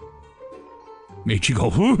Birds. Made you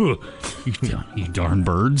go, ooh, you darn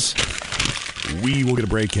birds. We will get a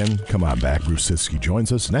break in. Come on back. Bruce Siski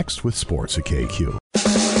joins us next with Sports at KQ.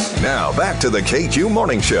 Now back to the KQ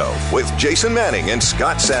Morning Show with Jason Manning and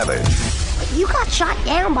Scott Savage. You got shot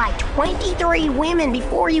down by 23 women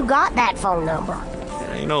before you got that phone number.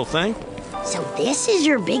 Ain't no thing. So this is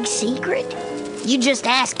your big secret? You just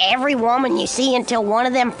ask every woman you see until one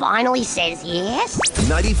of them finally says yes?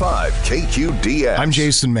 95 KQDS. I'm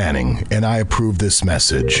Jason Manning, and I approve this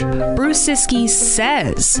message. Bruce Siski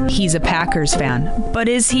says he's a Packers fan, but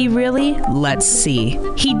is he really? Let's see.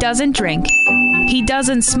 He doesn't drink. He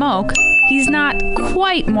doesn't smoke. He's not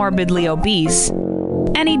quite morbidly obese.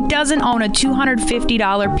 And he doesn't own a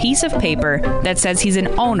 $250 piece of paper that says he's an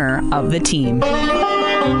owner of the team.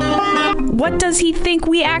 What does he think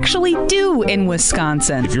we actually do in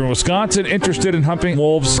Wisconsin? If you're in Wisconsin interested in humping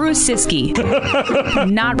wolves, Bruce Siski.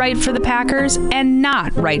 Not right for the Packers and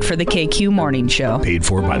not right for the KQ Morning Show. Paid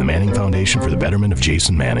for by the Manning Foundation for the betterment of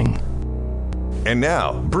Jason Manning. And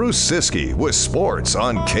now, Bruce Siski with sports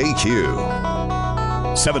on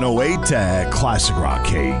KQ. 708 at Classic Rock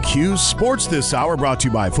KQ. Sports this hour brought to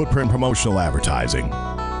you by Footprint Promotional Advertising.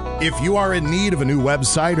 If you are in need of a new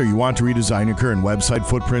website or you want to redesign your current website,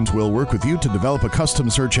 Footprint will work with you to develop a custom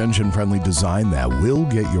search engine-friendly design that will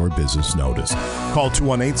get your business noticed. Call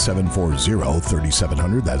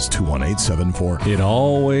 218-740-3700. That's 218-74. It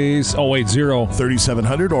always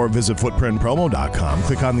 080-3700 or visit footprintpromo.com.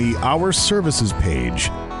 Click on the Our Services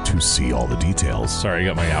page to see all the details. Sorry, I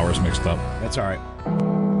got my hours mixed up. That's all right.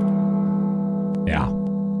 Yeah.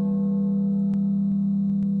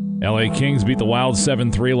 LA Kings beat the Wild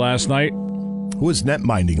 7-3 last night. Who was net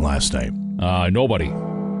minding last night? Nobody.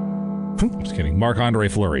 Just kidding. Marc-Andre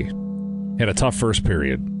Fleury had a tough first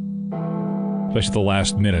period, especially the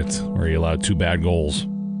last minute where he allowed 2 bad goals.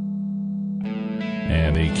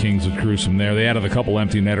 And the Kings would cruise from there. They added a couple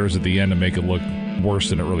empty netters at the end to make it look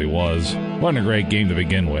worse than it really was. Wasn't a great game to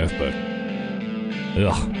begin with, but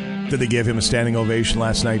ugh. Did they give him a standing ovation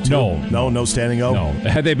last night, too? No standing O? No.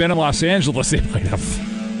 Had they been in Los Angeles, they might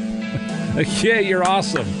have. Yeah, you're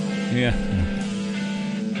awesome. Yeah.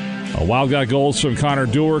 Wild got goals from Connor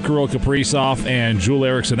Dewar, Kirill Kaprizov, and Joel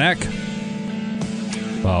Eriksson-Ek.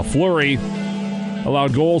 Fleury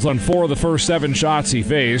allowed goals on 4 of the first 7 shots he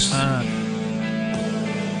faced. That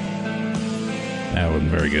wasn't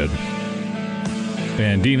very good.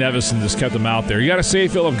 And Dean Evison just kept him out there. You got to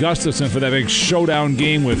save Philip Gustafson for that big showdown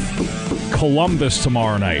game with Columbus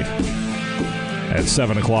tomorrow night at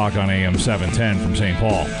 7 o'clock on AM 710 from St.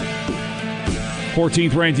 Paul.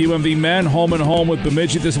 14th ranked UMD men home and home with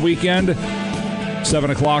Bemidji this weekend. 7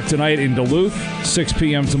 o'clock tonight in Duluth. 6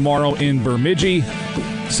 p.m. tomorrow in Bemidji.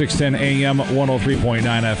 6:10 a.m. 103.9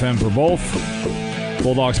 FM for both.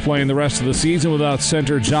 Bulldogs playing the rest of the season without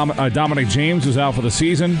center Dominic James, who's out for the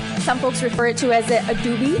season. Some folks refer it to as a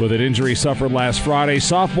doobie. With an injury suffered last Friday.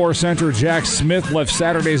 Sophomore center Jack Smith left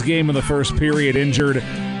Saturday's game in the first period injured,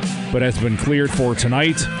 but has been cleared for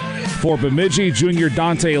tonight. For Bemidji, junior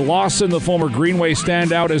Dante Lawson, the former Greenway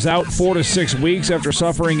standout, is out 4 to 6 weeks after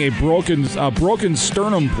suffering a broken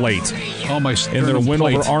sternum plate in their win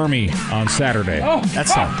over Army on Saturday. Oh,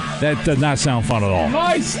 that does not sound fun at all.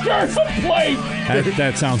 My sternum plate!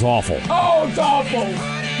 That sounds awful. Oh, it's awful.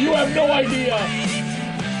 You have no idea.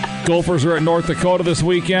 Gophers are at North Dakota this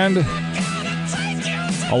weekend.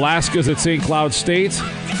 Alaska's at St. Cloud State.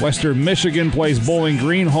 Western Michigan plays Bowling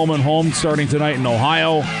Green home and home starting tonight in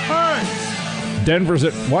Ohio. Denver's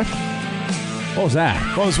at what? What was that?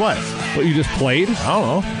 What was what? What you just played? I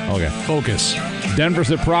don't know. Okay. Focus. Denver's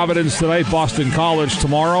at Providence tonight. Boston College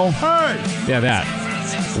tomorrow. Hey! Yeah, that.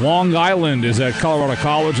 Long Island is at Colorado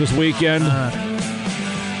College this weekend.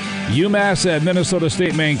 UMass at Minnesota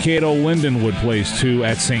State Mankato. Lindenwood plays 2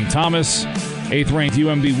 at St. Thomas. 8th ranked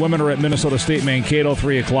UMD women are at Minnesota State Mankato.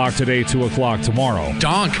 3 o'clock today, 2 o'clock tomorrow.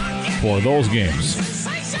 Donk. For those games.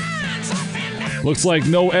 Looks like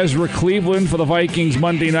no Ezra Cleveland for the Vikings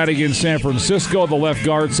Monday night against San Francisco. The left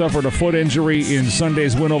guard suffered a foot injury in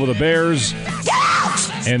Sunday's win over the Bears.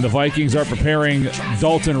 And the Vikings are preparing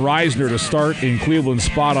Dalton Reisner to start in Cleveland's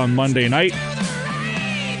spot on Monday night.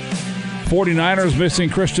 49ers missing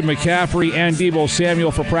Christian McCaffrey and Deebo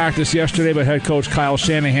Samuel for practice yesterday, but head coach Kyle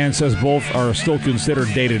Shanahan says both are still considered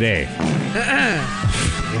day-to-day.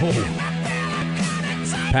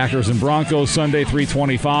 Packers and Broncos Sunday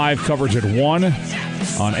 3:25, coverage at 1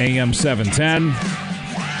 on AM 710.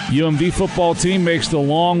 UMD football team makes the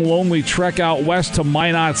long, lonely trek out west to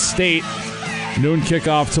Minot State. Noon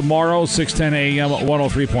kickoff tomorrow, 6:10 a.m. at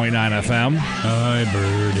 103.9 FM. Hi,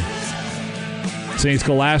 bird. St.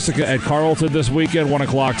 Scholastica at Carleton this weekend, 1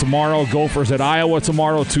 o'clock tomorrow. Gophers at Iowa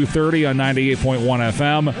tomorrow, 2:30 on 98.1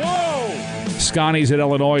 FM. Whoa! Scotties at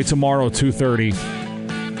Illinois tomorrow, 2:30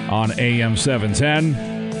 on AM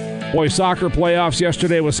 710. Boys soccer playoffs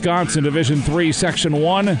yesterday, Wisconsin Division III Section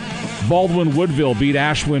 1. Baldwin Woodville beat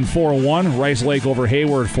Ashwin 4-1. Rice Lake over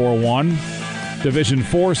Hayward 4-1. Division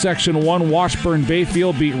IV Section 1, Washburn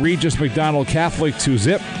Bayfield beat Regis McDonald Catholic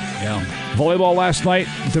 2-0. Yeah. Volleyball last night,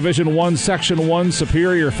 Division I Section 1,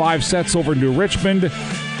 Superior 5 sets over New Richmond.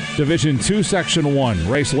 Division II Section 1,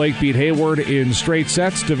 Rice Lake beat Hayward in straight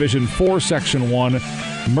sets. Division IV Section 1,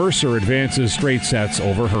 Mercer advances straight sets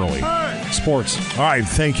over Hurley. Sports. All right,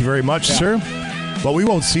 thank you very much, sir. Well, we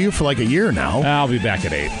won't see you for like a year now. I'll be back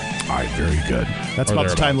at 8. All right, very good. That's about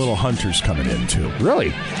the time little Hunter's coming in, too.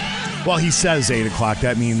 Really? Well, he says 8 o'clock.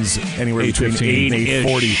 That means anywhere between 8 and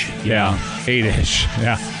 8:40. Yeah, 8-ish.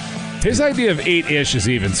 Yeah. His idea of 8-ish is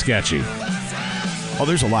even sketchy. Oh,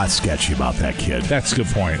 there's a lot sketchy about that kid. That's a good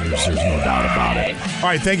point. There's no doubt about it. All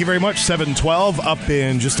right, thank you very much. 7:12, up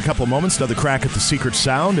in just a couple of moments. Another crack at the secret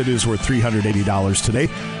sound. It is worth $380 today.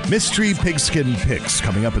 Mystery Pigskin Picks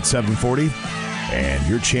coming up at 7:40. And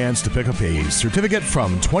your chance to pick up a certificate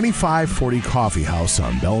from 2540 Coffee House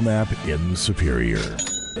on Belknap in Superior.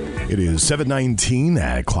 It is 7:19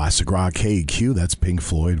 at Classic Rock KQ. That's Pink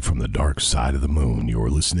Floyd from the Dark Side of the Moon. You're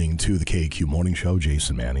listening to the KQ Morning Show.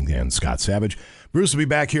 Jason Manning and Scott Savage. Bruce will be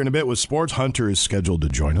back here in a bit with sports. Hunter is scheduled to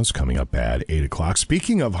join us coming up at 8 o'clock.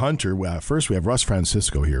 Speaking of Hunter, first we have Russ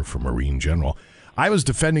Francisco here from Marine General. I was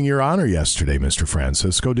defending your honor yesterday, Mr.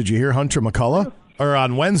 Francisco. Did you hear Hunter McCullough? Or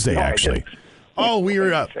on Wednesday, actually. Oh, we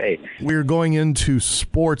were going into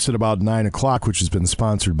sports at about 9 o'clock, which has been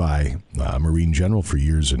sponsored by Marine General for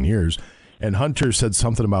years and years. And Hunter said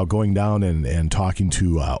something about going down and talking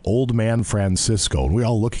to old man Francisco. And we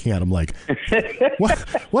all looking at him like,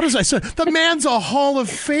 what does I say? The man's a Hall of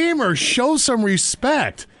Famer. Show some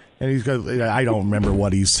respect. And he's got, I don't remember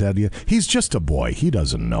what he said. He's just a boy. He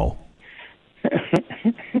doesn't know.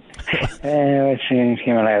 Let's see,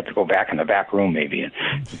 him and I have to go back in the back room maybe and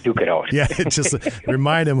duke it out. Yeah, just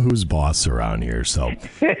remind him who's boss around here. So,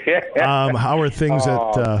 how are things at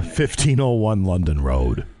 1501 London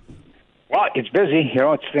Road? Well, it's busy. You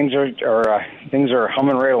know, things are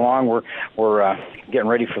humming right along. We're getting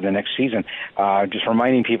ready for the next season. Just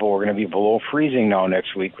reminding people we're going to be below freezing now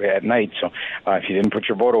next week at night. So if you didn't put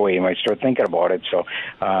your boat away, you might start thinking about it. So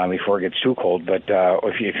before it gets too cold. But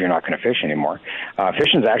if you're not going to fish anymore,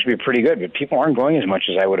 fishing's actually pretty good. But people aren't going as much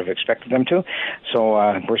as I would have expected them to.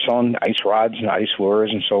 So we're selling ice rods and ice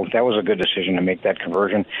lures, and so that was a good decision to make that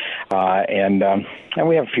conversion. And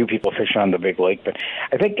we have a few people fishing on the big lake. But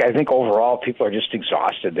I think overall people are just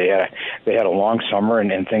exhausted. They had a long summer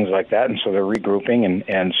and things like that, and so they're regrouping.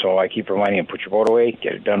 And so I keep reminding them, put your boat away,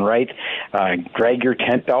 get it done right, drag your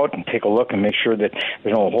tent out and take a look and make sure that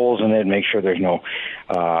there's no holes in it, make sure there's no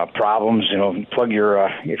problems. You know, plug your,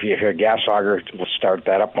 if you have a gas auger, we'll start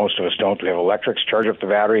that up. Most of us don't. We have electrics, charge up the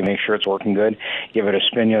battery, make sure it's working good, give it a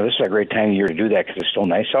spin. You know, this is a great time of year to do that because it's still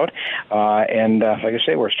nice out. And like I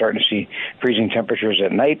say, we're starting to see freezing temperatures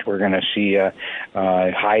at night. We're going to see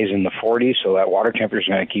highs in the 40s, so that water temperature is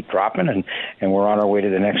going to keep dropping, and we're on our way to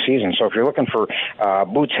the next season. So if you're looking for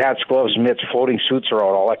boots, hats, gloves, mitts, floating suits are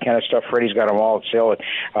out, all that kind of stuff, Freddie's got them all at sale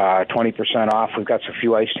at 20% off. We've got a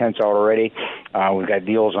few ice tents out already. We've got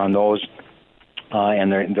deals on those.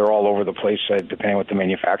 And they're all over the place, depending on what the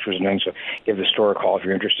manufacturer's doing. So give the store a call if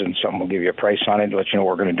you're interested in something. We'll give you a price on it, let you know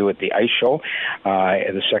what we're going to do at the ice show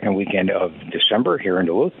the second weekend of December here in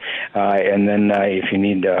Duluth. And then if you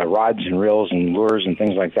need rods and reels and lures and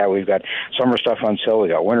things like that, we've got summer stuff on sale. We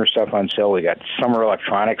got winter stuff on sale. We got summer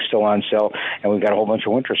electronics still on sale, and we've got a whole bunch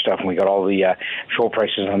of winter stuff. And we got all the show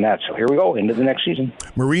prices on that. So here we go into the next season.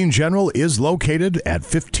 Marine General is located at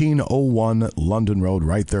 1501 London Road,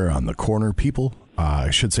 right there on the corner. People.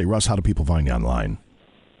 I should say, Russ, how do people find you online?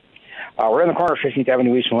 We're in the corner of 15th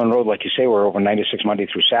Avenue East Millen Road. Like you say, we're open 9 to 6 Monday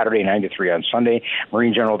through Saturday, 9 to 3 on Sunday.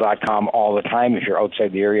 MarineGeneral.com all the time. If you're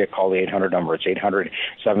outside the area, call the 800 number. It's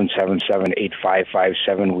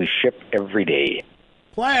 800-777-8557. We ship every day.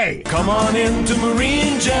 Play! Come on into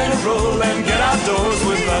Marine General and get outdoors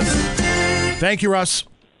with us. Thank you, Russ.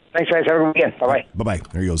 Thanks, guys. Have a good weekend. Bye-bye. Bye-bye.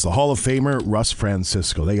 There he goes. The Hall of Famer, Russ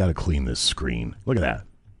Francisco. They got to clean this screen. Look at that.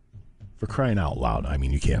 For crying out loud. I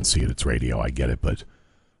mean, you can't see it. It's radio. I get it, but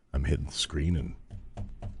I'm hitting the screen and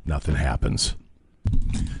nothing happens.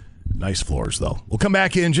 Nice floors, though. We'll come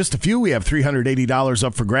back in just a few. We have $380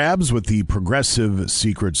 up for grabs with the Progressive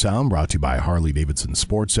Secret Sound, brought to you by Harley-Davidson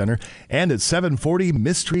Sports Center. And at 7:40,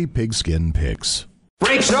 Mystery Pigskin Picks.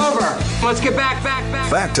 Break's over. Let's get back.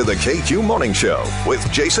 Back to the KQ Morning Show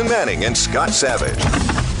with Jason Manning and Scott Savage.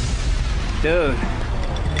 Dude.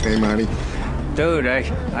 Hey, Marty. Dude, I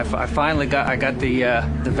finally got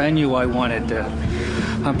the venue I wanted.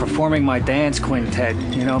 I'm performing my dance quintet.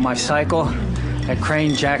 You know, my cycle at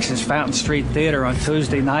Crane Jackson's Fountain Street Theater on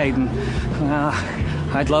Tuesday night, and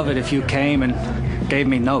I'd love it if you came and gave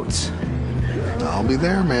me notes. I'll be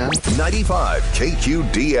there, man. 95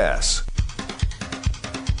 KQDS.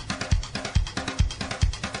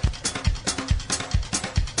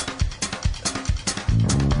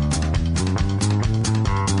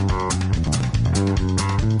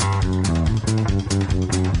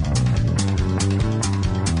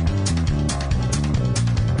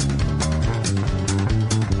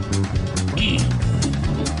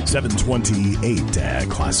 $7:28 at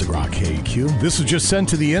Classic Rock KQ. This was just sent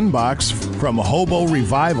to the inbox from Hobo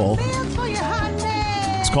Revival.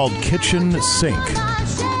 It's called Kitchen Sink.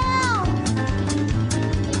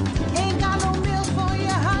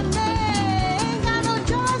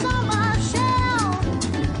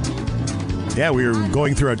 Yeah, we were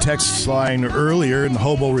going through our text line earlier, and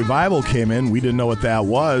Hobo Revival came in. We didn't know what that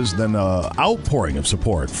was. Then an outpouring of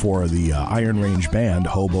support for the Iron Range band,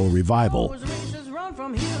 Hobo Revival.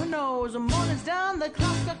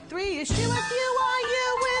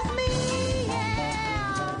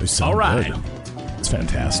 They sound good. It's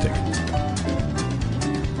fantastic.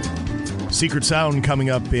 Secret Sound coming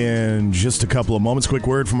up in just a couple of moments. Quick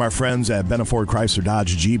word from our friends at Benna Ford Chrysler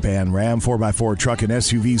Dodge Jeep and Ram. 4x4 truck and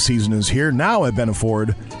SUV season is here now at Benna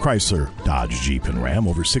Ford Chrysler Dodge Jeep and Ram.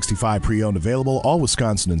 Over 65 pre-owned available, all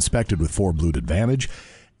Wisconsin inspected with 4 Blue Advantage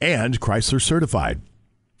and Chrysler certified.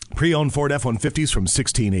 Pre-owned Ford F-150s from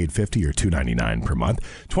 $16,850 or $299 per month.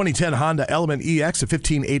 2010 Honda Element EX at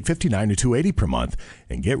 $15,859 to $280 per month.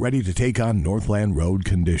 And get ready to take on Northland road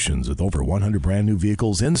conditions with over 100 brand new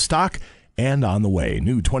vehicles in stock and on the way.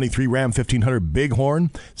 New 23 Ram 1500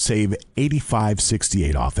 Bighorn, save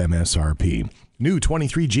 $85.68 off MSRP. New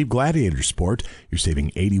 23 Jeep Gladiator Sport, you're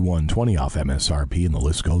saving $81.20 off MSRP, and the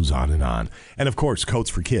list goes on and on. And of course, Coats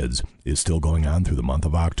for Kids is still going on through the month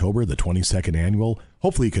of October, the 22nd annual.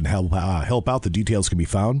 Hopefully you can help out. The details can be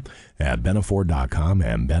found at BennaFord.com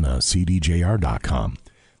and BennaCDJR.com.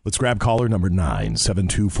 Let's grab caller number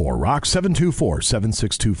 9724-ROCK,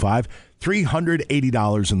 724-7625.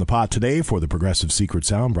 $380 in the pot today for the Progressive Secret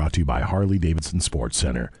Sound, brought to you by Harley-Davidson Sports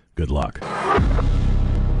Center. Good luck.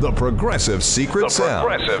 The Progressive Secret Sound.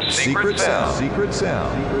 Progressive Secret Sound. Secret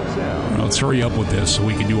Sound. Let's hurry up with this so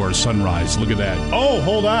we can do our sunrise. Look at that. Oh,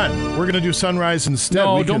 hold on. We're going to do sunrise instead.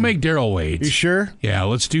 No, don't make Daryl wait. You sure? Yeah,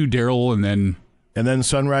 let's do Daryl and then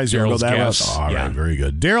sunrise. Daryl's guess. All right, very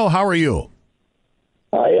good. Daryl, how are you?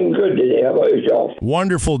 I am good today. How about yourself?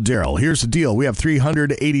 Wonderful, Daryl. Here's the deal. We have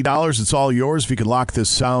 $380. It's all yours. If you could lock this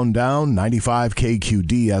sound down,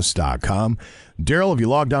 95KQDS.com. Daryl, have you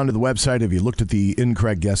logged on to the website? Have you looked at the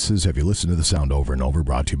incorrect guesses? Have you listened to the sound over and over?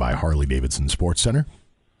 Brought to you by Harley-Davidson Sports Center.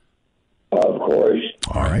 Of course.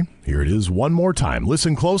 All right. Here it is one more time.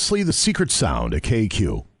 Listen closely. The secret sound at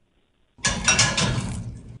KQ.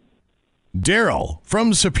 Daryl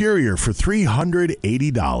from Superior for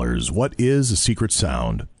 $380. What is a secret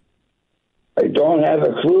sound? I don't have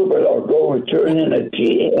a clue, but I'll go with turning a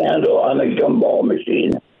T handle on a gumball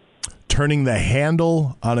machine. Turning the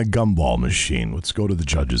handle on a gumball machine. Let's go to the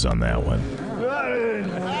judges on that one.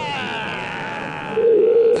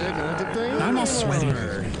 I'm a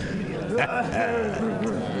sweater.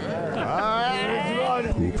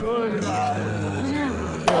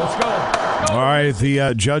 Let's go. All right,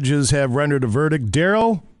 the judges have rendered a verdict.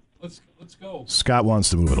 Daryl? Let's go. Scott wants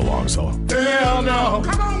to move it along, so. Hell no.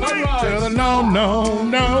 Come on,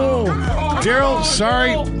 No. Daryl,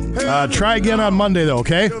 sorry. Try again on Monday, though,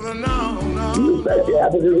 okay? You betcha.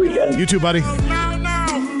 Have a good weekend. You too, buddy. All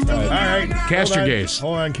right. Cast your gaze.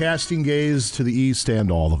 Hold on. Casting gaze to the east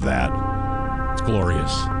and all of that. It's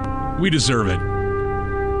glorious. We deserve it.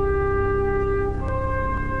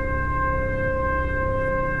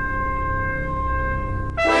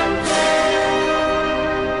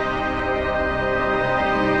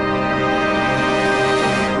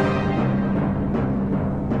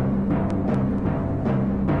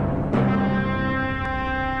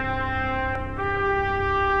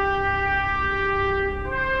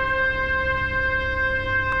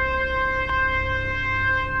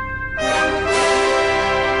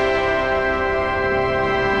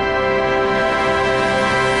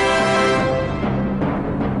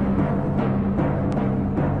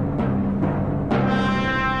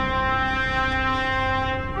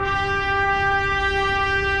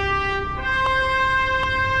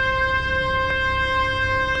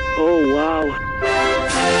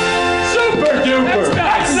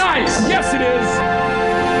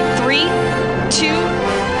 2,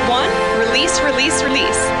 1. Release, release,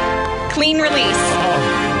 release. Clean release.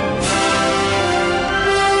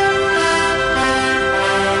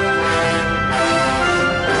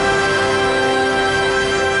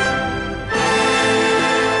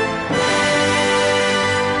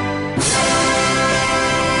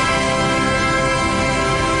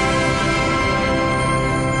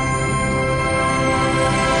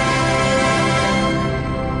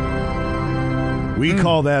 We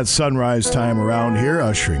call that sunrise time around here,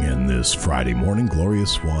 ushering in this Friday morning.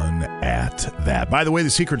 Glorious one at that. By the way, the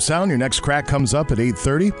secret sound, your next crack comes up at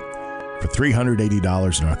 8:30 for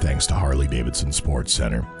 $380, and our thanks to Harley-Davidson Sports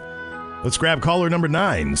Center. Let's grab caller number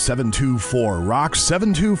 9, 724-ROCK,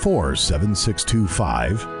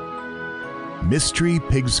 724-7625. Mystery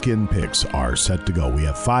Pigskin Picks are set to go. We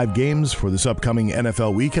have 5 games for this upcoming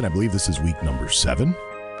NFL weekend. I believe this is week number 7.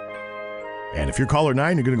 And if you're caller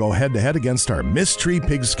 9, you're going to go head-to-head against our Mystery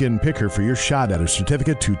Pigskin Picker for your shot at a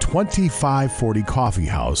certificate to 2540 Coffee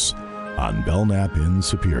House on Belknap in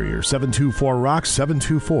Superior. 724-ROCK,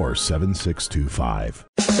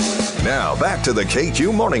 724-7625. Now back to the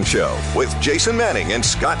KQ Morning Show with Jason Manning and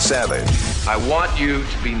Scott Savage. I want you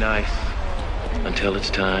to be nice until it's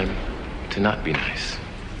time to not be nice.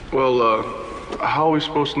 Well, how are we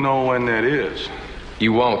supposed to know when that is?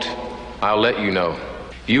 You won't. I'll let you know.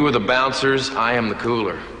 You are the bouncers, I am the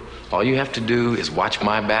cooler. All you have to do is watch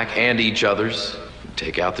my back and each other's.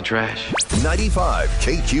 Take out the trash. 95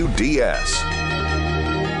 KQDS.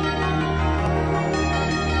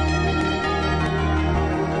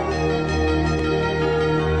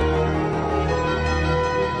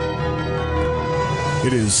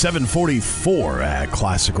 It is 7:44 at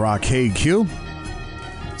Classic Rock KQ.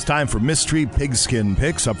 It's time for Mystery Pigskin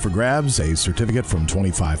Picks. Up for grabs, a certificate from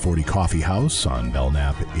 2540 Coffee House on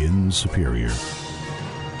Belknap in Superior.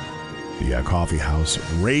 The Coffee House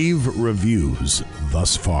rave reviews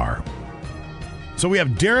thus far. So we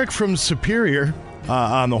have Derek from Superior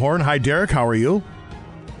on the horn. Hi, Derek. How are you?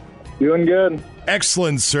 Doing good.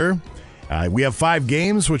 Excellent, sir. We have 5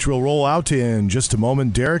 games, which we'll roll out in just a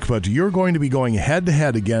moment, Derek, but you're going to be going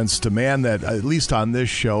head-to-head against a man that, at least on this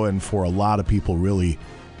show and for a lot of people, really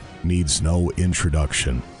needs no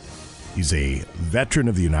introduction. He's a veteran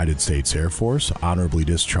of the United States Air Force, honorably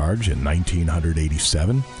discharged in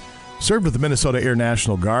 1987, served with the Minnesota Air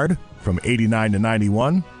National Guard from 89 to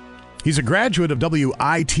 91. He's a graduate of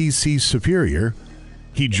WITC Superior.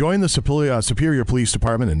 He joined the Superior Police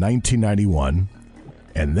Department in 1991,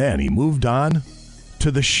 and then he moved on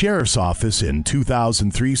to the Sheriff's Office in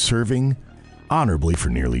 2003, serving honorably for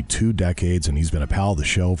nearly 2 decades, and he's been a pal of the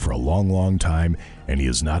show for a long, long time, and he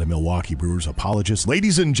is not a Milwaukee Brewers apologist.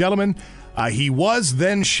 Ladies and gentlemen, he was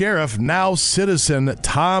then sheriff, now citizen,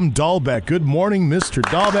 Tom Dahlbeck. Good morning, Mr.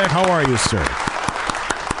 Dahlbeck. How are you, sir?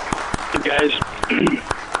 Hey, guys.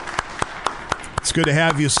 It's good to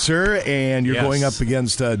have you, sir, and you're Yes. going up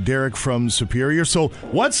against Derek from Superior. So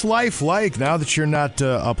what's life like now that you're not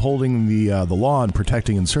upholding the law and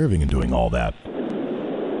protecting and serving and doing all that?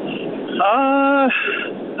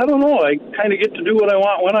 I don't know. I kind of get to do what I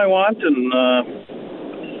want when I want, and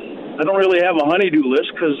I don't really have a honey-do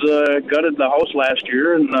list because I gutted the house last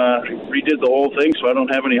year and redid the whole thing, so I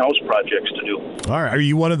don't have any house projects to do. All right. Are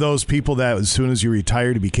you one of those people that as soon as you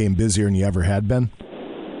retired, you became busier than you ever had been?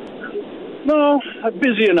 No, I'm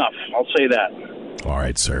busy enough. I'll say that. All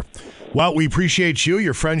right, sir. Well, we appreciate you,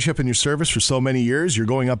 your friendship, and your service for so many years. You're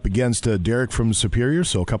going up against Derek from Superior,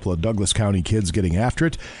 so a couple of Douglas County kids getting after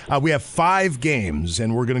it. We have 5 games,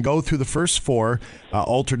 and we're going to go through the first 4,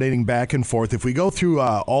 alternating back and forth. If we go through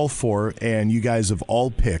all 4 and you guys have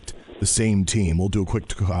all picked the same team, we'll do a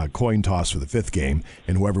quick coin toss for the 5th game,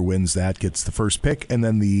 and whoever wins that gets the first pick, and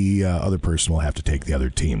then the other person will have to take the other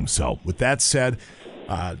team. So with that said,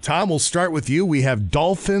 Tom, we'll start with you. We have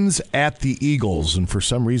Dolphins at the Eagles, and for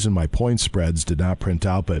some reason my point spreads did not print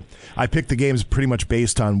out, but I picked the games pretty much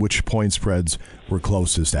based on which point spreads were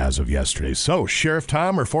closest as of yesterday. So, Sheriff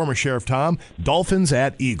Tom or former Sheriff Tom, Dolphins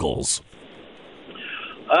at Eagles.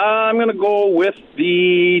 I'm going to go with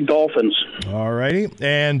the Dolphins. All righty.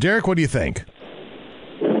 And Derek, what do you think?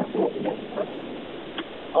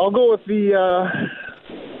 I'll go with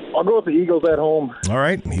the Eagles at home. All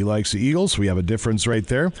right. He likes the Eagles. We have a difference right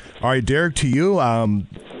there. All right, Derek, to you.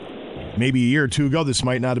 Maybe a year or two ago, this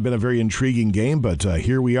might not have been a very intriguing game, but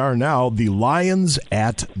here we are now. The Lions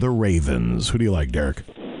at the Ravens. Who do you like, Derek?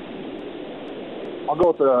 I'll go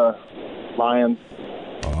with the Lions.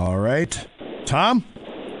 All right. Tom?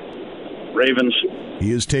 Ravens.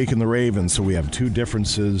 He is taking the Ravens, so we have 2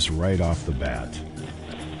 differences right off the bat.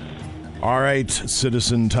 All right,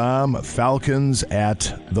 Citizen Tom, Falcons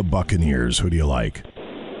at the Buccaneers. Who do you like?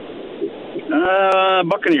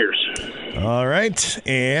 Buccaneers. All right.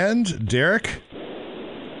 And Derek?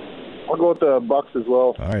 I'll go with the Bucs as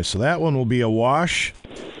well. All right, so that one will be a wash.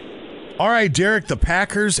 All right, Derek, the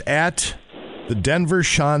Packers at the Denver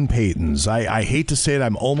Sean Paytons. I hate to say it,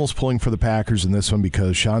 I'm almost pulling for the Packers in this one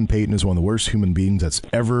because Sean Payton is one of the worst human beings that's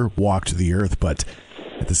ever walked the earth, but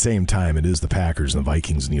at the same time, it is the Packers, and the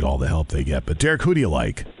Vikings need all the help they get. But, Derek, who do you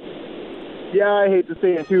like? Yeah, I hate to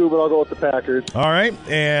say it too, but I'll go with the Packers. All right,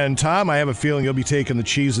 and Tom, I have a feeling you'll be taking the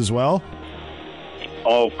cheese as well.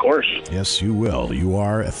 Oh, of course. Yes, you will. You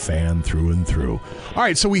are a fan through and through. All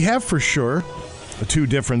right, so we have for sure two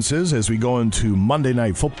differences as we go into Monday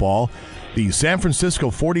Night Football. The San Francisco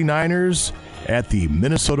 49ers at the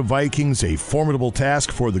Minnesota Vikings, a formidable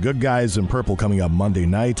task for the good guys in purple coming up Monday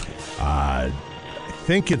night. I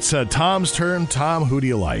think it's Tom's turn. Tom, who do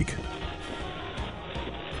you like?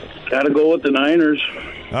 Got to go with the Niners.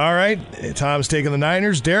 All right, Tom's taking the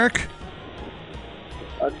Niners. Derek?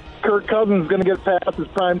 Kirk Cousins is going to get past his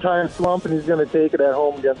primetime slump, and he's going to take it at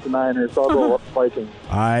home against the Niners. So I'll go with the Vikings.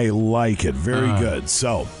 I like it. Very good.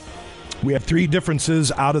 So we have three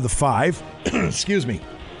differences out of the five. Excuse me.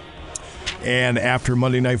 And after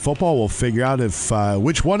Monday Night Football, we'll figure out if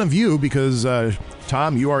which one of you, because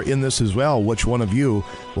Tom, you are in this as well, which one of you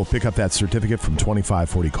will pick up that certificate from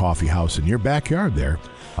 2540 Coffee House in your backyard there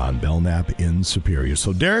on Belknap in Superior.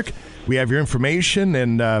 So, Derek, we have your information,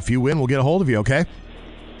 and if you win, we'll get a hold of you, okay?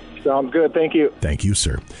 Sounds good. Thank you. Thank you,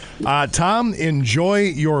 sir. Tom, enjoy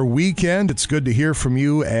your weekend. It's good to hear from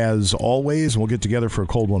you as always. We'll get together for a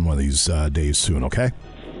cold one of these days soon, okay?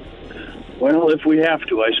 Well, if we have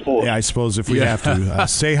to, I suppose. Yeah, I suppose if we have to.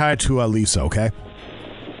 Say hi to Lisa, okay?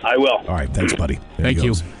 I will. All right. Thanks, buddy. There Thank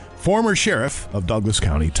you. Former Sheriff of Douglas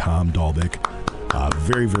County, Tom Dalbeck.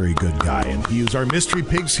 Very, very good guy. And he is our mystery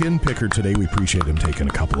pigskin picker today. We appreciate him taking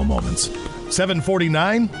a couple of moments.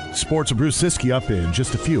 7:49, Sports with Bruce Siskey up in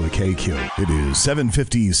just a few at KQ. It is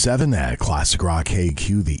 7:57 at Classic Rock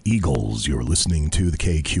KQ, the Eagles. You're listening to the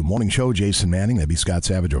KQ Morning Show. Jason Manning, that'd be Scott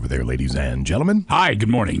Savage over there, ladies and gentlemen. Hi, good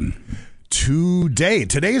morning. Today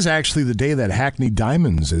is actually the day that Hackney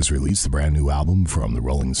Diamonds has released the brand new album from the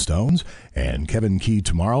Rolling Stones. And Kevin Key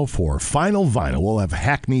tomorrow for Final Vinyl. We'll have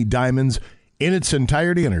Hackney Diamonds in its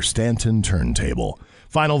entirety on our Stanton turntable.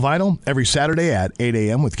 Final Vinyl, every Saturday at 8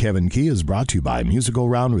 a.m. with Kevin Key is brought to you by Musical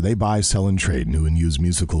Round, where they buy, sell, and trade new and used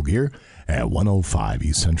musical gear at 105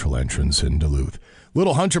 East Central Entrance in Duluth.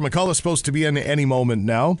 Little Hunter McCullough is supposed to be in any moment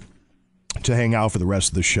now to hang out for the rest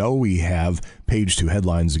of the show. We have page 2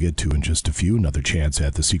 headlines to get to in just a few. Another chance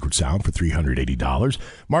at the Secret Sound for $380.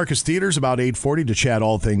 Marcus Theaters about 8:40 to chat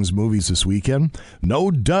all things movies this weekend.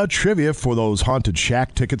 No duh trivia for those Haunted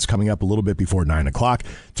Shack tickets coming up a little bit before 9 o'clock.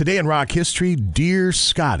 Today in rock history, Dear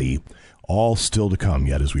Scotty. All still to come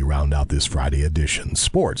yet as we round out this Friday edition.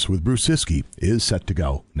 Sports with Bruce Siskey is set to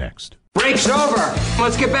go next. Break's over.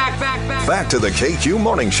 Let's get back. Back to the KQ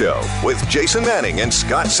Morning Show with Jason Manning and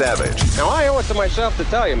Scott Savage. Now, I owe it to myself to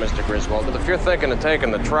tell you, Mr. Griswold, that if you're thinking of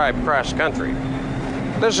taking the tribe cross country,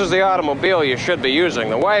 this is the automobile you should be using,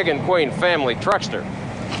 the Wagon Queen family truckster.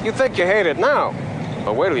 You think you hate it now,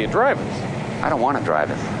 but wait till you drive it. I don't want to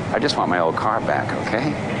drive it. I just want my old car back,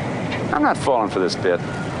 okay? I'm not falling for this bit.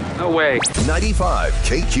 No way. 95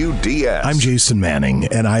 KQDS. I'm Jason Manning,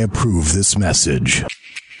 and I approve this message.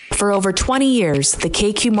 For over 20 years, the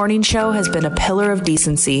KQ Morning Show has been a pillar of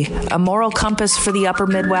decency, a moral compass for the upper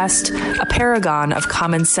Midwest, a paragon of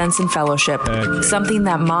common sense and fellowship, something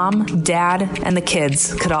that Mom, Dad, and the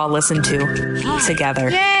kids could all listen to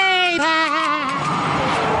together.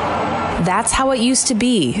 That's how it used to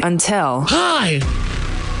be until... Hi!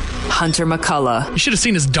 Hunter McCullough. You should have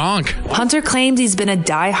seen his donk. Hunter claims he's been a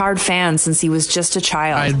die-hard fan since he was just a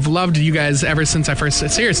child. I've loved you guys ever since I first...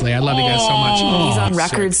 Seriously, I love you guys so much. He's on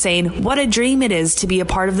record saying what a dream it is to be a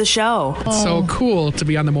part of the show. It's so cool to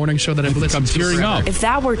be on the morning show that I've listened to. Tearing up. If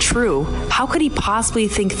that were true, how could he possibly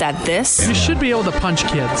think that this... You should be able to punch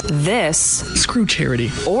kids. This... Screw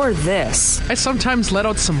charity. Or this... I sometimes let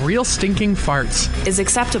out some real stinking farts. ...is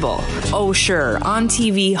acceptable. Oh, sure. On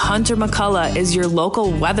TV, Hunter McCullough is your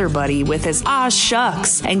local weather buddy with his "ah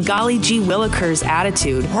shucks" and golly gee willikers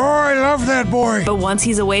attitude. Oh, I love that boy. But once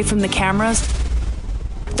he's away from the cameras,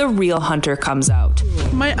 the real Hunter comes out.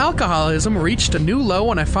 My alcoholism reached a new low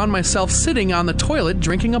when I found myself sitting on the toilet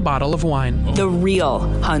drinking a bottle of wine. The real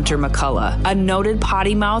Hunter McCullough, a noted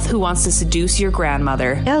potty mouth who wants to seduce your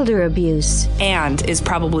grandmother. Elder abuse. And is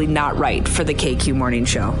probably not right for the KQ Morning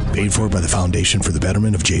Show. Paid for by the Foundation for the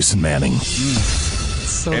Betterment of Jason Manning.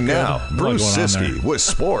 So and good. Now, Bruce Siskey with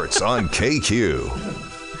sports on KQ.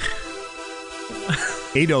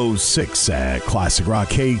 8:06 at Classic Rock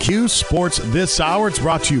KQ Sports this hour. It's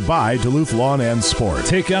brought to you by Duluth Lawn and Sport.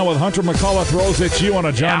 Take on with Hunter McCullough throws at you on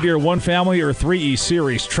a John Deere 1 Family or 3E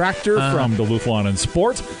Series tractor from Duluth Lawn and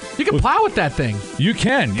Sport. You can plow with that thing. You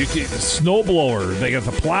can. You can. Snowblower. They got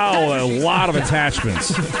the plow. A lot of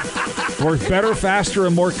attachments. Work better, faster,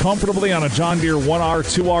 and more comfortably on a John Deere 1R,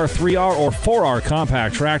 2R, 3R, or 4R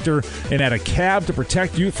compact tractor, and add a cab to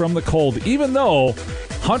protect you from the cold. Even though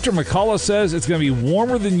Hunter McCullough says it's going to be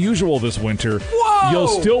warmer than usual this winter, you'll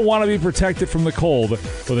still want to be protected from the cold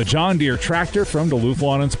with a John Deere tractor from Duluth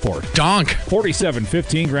Lawn and Sport. Donk.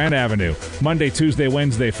 4715 Grand Avenue. Monday, Tuesday,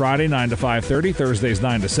 Wednesday, Friday, 9 to 5:30. Thursdays,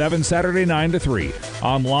 9 to 7. Saturday, 9 to 3.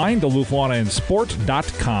 Online,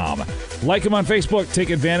 DuluthLawnandSport.com. Like them on Facebook.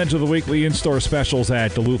 Take advantage of the weekly in-store specials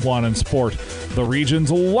at Duluth Lawn and Sport, the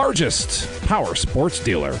region's largest power sports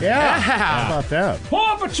dealer. Yeah. How about that? Pull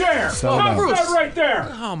up a chair. Sound Bruce. nice. Right there.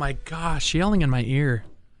 Oh, my gosh. Yelling in my ear.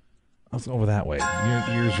 Let's go over that way. Your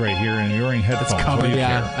ear's right here, and you're wearing headphones. It's covered, What do you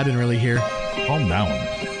yeah. care? I didn't really hear. Calm down.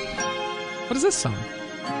 What is this song?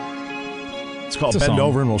 It's called It's a Bend song.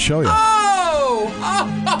 Over and We'll Show You. Oh,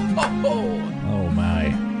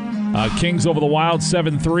 my. Kings over the Wild,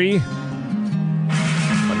 7-3.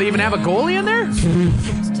 What, they even have a goalie in there?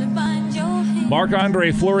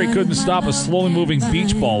 Marc-Andre Fleury couldn't stop a slowly moving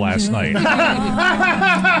beach ball last night.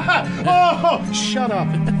 Oh, shut up.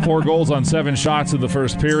 4 goals on 7 shots in the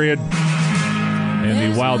first period.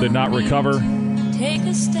 And the Wild did not recover.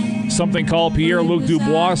 Something called Pierre-Luc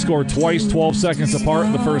Dubois scored twice, 12 seconds apart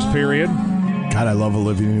in the first period. God, I love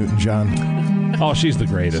Olivia Newton-John. Oh, she's the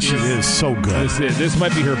greatest. She is so good. This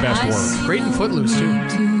might be her best work. Great in Footloose, too.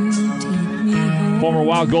 Former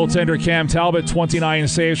Wild goaltender Cam Talbot, 29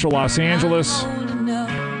 saves for Los Angeles.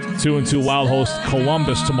 2-2 Wild host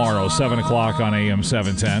Columbus tomorrow, 7 o'clock on AM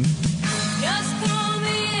 710.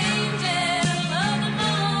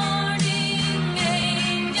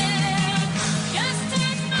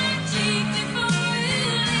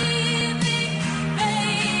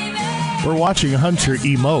 We're watching Hunter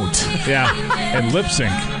emote. Yeah, and lip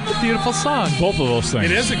sync. Beautiful song. Both of those things.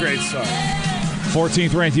 It is a great song.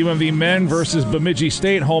 14th ranked UMD men versus Bemidji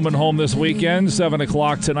State, home and home this weekend. 7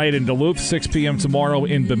 o'clock tonight in Duluth, 6 p.m. tomorrow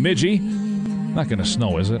in Bemidji. Not going to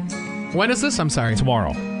snow, is it? When is this? I'm sorry.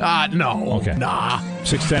 Tomorrow. No. Okay. Nah.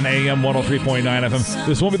 6:10 a.m., 103.9 FM.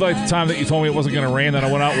 This won't be like the time that you told me it wasn't going to rain, then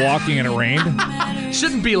I went out walking and it rained.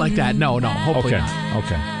 Shouldn't be like that. No. Hopefully not.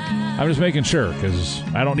 Okay. I'm just making sure, because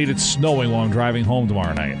I don't need it snowing while I'm driving home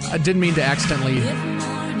tomorrow night. I didn't mean to accidentally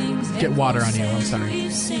get water on you. I'm sorry.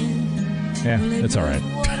 Yeah, it's all right.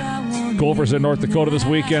 Gophers at North Dakota this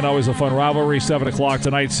weekend. Always a fun rivalry. 7 o'clock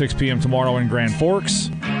tonight, 6 p.m. tomorrow in Grand Forks.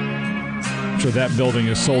 I'm sure that building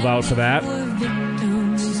is sold out for that.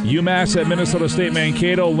 UMass at Minnesota State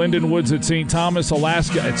Mankato. Linden Woods at St. Thomas.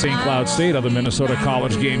 Alaska at St. Cloud State. Other Minnesota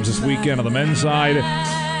college games this weekend on the men's side.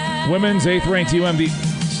 Women's 8th-ranked UMD.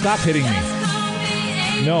 Stop hitting me.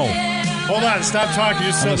 No. Hold on. Stop talking.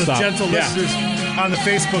 Just so the gentle listeners on the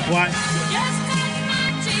Facebook Live.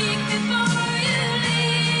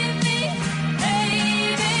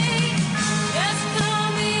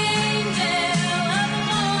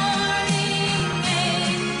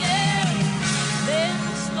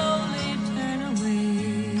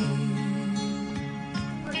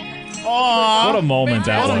 What a moment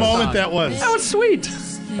that was. What a moment that was. That was sweet.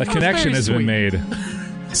 A connection has been made.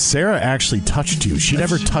 Sarah actually touched you. She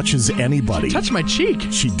never touches anybody. Touched my cheek.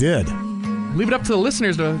 She did. Leave it up to the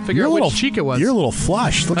listeners to figure out which cheek it was. You're a little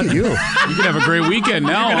flushed. Look at you. You can have a great weekend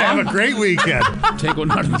now. You're going to have a great weekend. Take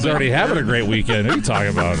one out of He's already having a great weekend. What are you talking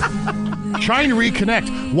about? Trying to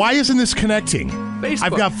reconnect. Why isn't this connecting? Facebook.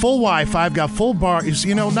 I've got full Wi-Fi. I've got full bars.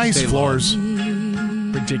 You know, nice floors.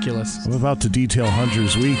 Ridiculous. I'm about to detail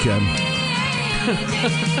Hunter's weekend.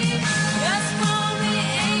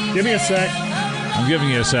 Give me a sec. I'm giving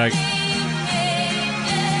you a sec.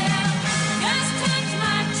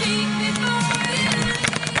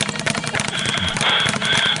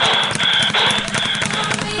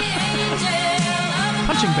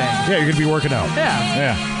 Punching bag. Yeah, you're going to be working out.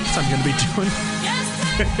 Yeah. That's what I'm going to be doing.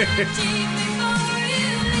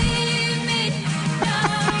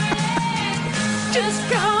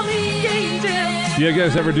 Just call me Angel. Do you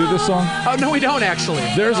guys ever do this song? Oh, no, we don't actually.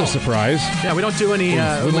 There's a surprise. Yeah, we don't do any.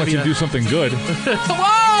 We'll let you do something good.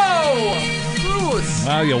 Whoa! Bruce!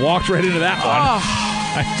 Well, you walked right into that one. Oh,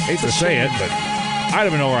 I hate to say it, but I don't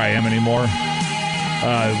even know where I am anymore.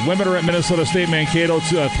 Women are at Minnesota State Mankato,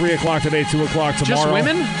 3 o'clock today, 2 o'clock tomorrow. just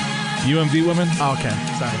women? UMD women. Oh, okay,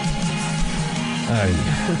 sorry.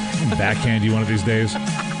 Backhand you one of these days.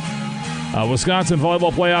 Wisconsin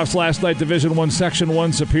volleyball playoffs last night. Division I, Section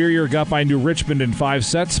 1, Superior got by New Richmond in 5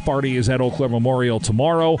 sets. Sparty is at Eau Claire Memorial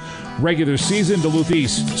tomorrow. Regular season, Duluth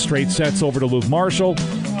East, straight sets over Duluth Marshall.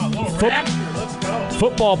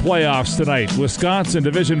 Football playoffs tonight. Wisconsin,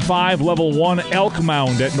 Division 5, Level 1, Elk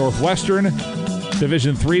Mound at Northwestern.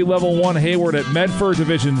 Division 3, Level 1, Hayward at Medford.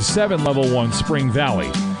 Division 7, Level 1, Spring Valley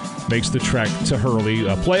makes the trek to Hurley.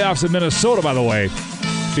 Playoffs in Minnesota, by the way,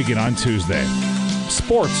 begin on Tuesday.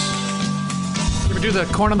 Sports. You ever do the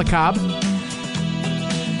corn on the cob?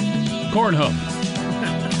 Corn Hub.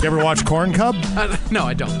 You ever watch Corn Cub? No,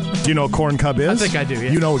 I don't. Do you know what Corn Cub is? I think I do,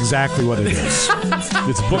 yeah. You know exactly what it is.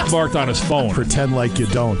 It's bookmarked on his phone. Pretend like you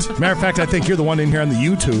don't. Matter of fact, I think you're the one in here on the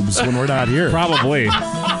YouTubes when we're not here. Probably. All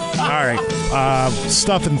right.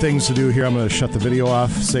 Stuff and things to do here. I'm going to shut the video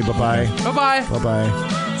off. Say bye-bye. Bye-bye.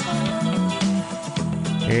 Bye-bye.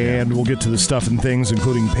 And we'll get to the stuff and things,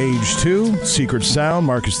 including Page 2, Secret Sound,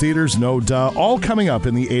 Marcus Theaters, No Duh, all coming up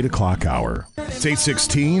in the 8 o'clock hour. It's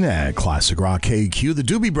 8:16 at Classic Rock KQ. The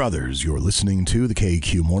Doobie Brothers. You're listening to the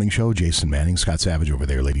KQ Morning Show. Jason Manning, Scott Savage over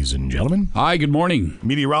there, ladies and gentlemen. Hi, good morning.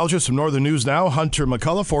 Meteorologist from Northern News Now, Hunter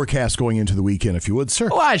McCullough. Forecast going into the weekend, if you would, sir.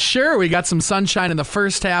 Well, sure. We got some sunshine in the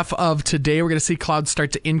first half of today. We're going to see clouds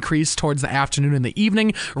start to increase towards the afternoon and the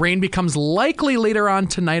evening. Rain becomes likely later on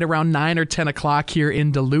tonight around 9 or 10 o'clock here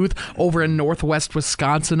in Duluth, over in northwest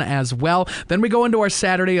Wisconsin as well. Then we go into our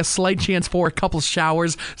Saturday, a slight chance for a couple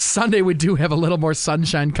showers. Sunday, we do have a little more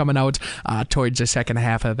sunshine coming out towards the second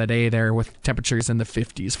half of the day there, with temperatures in the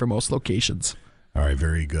 50s for most locations. All right,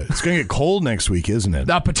 very good. It's going to get cold next week, isn't it?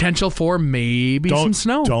 The potential for maybe some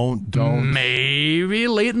snow. Don't. Maybe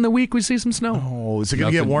late in the week we see some snow. Oh, is it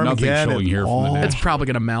going to get warm again? Showing here from the It's probably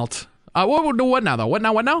going to melt. What now, though? What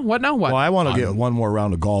now? Well, I want to get one more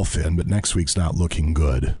round of golf in, but next week's not looking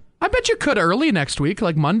good. I bet you could early next week,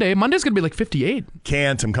 like Monday. Monday's going to be like 58.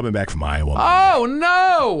 Can't. I'm coming back from Iowa. Oh,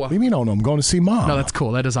 no. What do you mean, oh, no? I'm going to see Mom. No, that's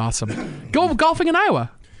cool. That is awesome. Go golfing in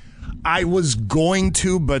Iowa. I was going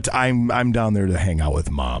to, but I'm down there to hang out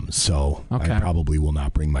with Mom, so okay. I probably will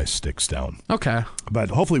not bring my sticks down. Okay. But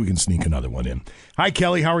hopefully we can sneak another one in. Hi,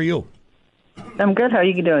 Kelly. How are you? I'm good. How are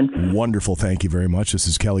you doing? Wonderful. Thank you very much. This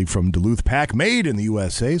is Kelly from Duluth Pack, made in the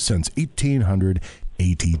USA since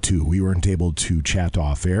 1882. We weren't able to chat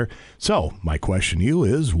off air. So my question to you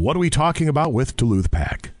is, what are we talking about with Duluth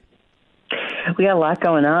Pack? We got a lot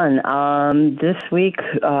going on this week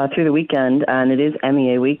through the weekend, and it is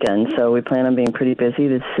MEA weekend, so we plan on being pretty busy.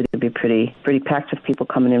 The city will be pretty packed with people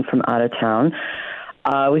coming in from out of town.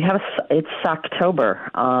 It's Socktober,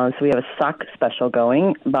 so we have a sock special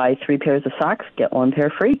going. Buy 3 pairs of socks, get 1 pair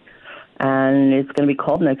free. And it's going to be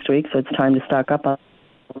cold next week, so it's time to stock up on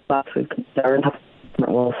socks. We've got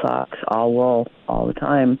wool socks, all wool, all the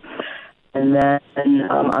time. And then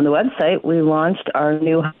on the website, we launched our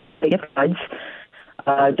new gift guides.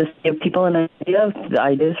 Just to give people an idea of the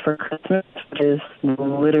ideas for Christmas, which is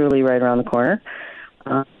literally right around the corner.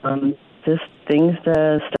 Just things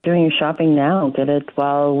to start doing your shopping now. Get it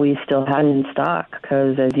while we still have it in stock,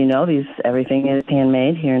 because as you know, everything is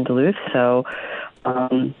handmade here in Duluth. So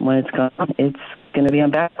when it's gone, it's going to be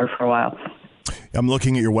on back order for a while. I'm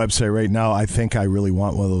looking at your website right now. I think I really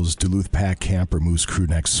want one of those Duluth Pack Camper Moose Crew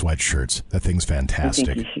Neck sweatshirts. That thing's fantastic.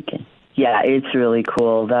 I think you should get. Yeah, it's really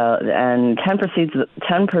cool. And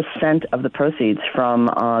 10% of the proceeds from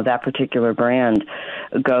that particular brand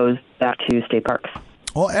goes back to state parks.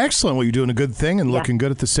 Well, excellent. Well, you're doing a good thing and looking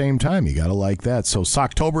good at the same time. You got to like that. So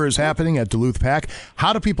Socktober is happening at Duluth Pack.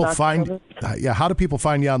 How do people find? How do people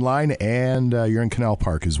find you online? And you're in Canal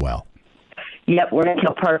Park as well. Yep, we're in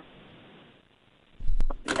Canal Park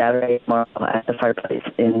Saturday tomorrow at the Fireplace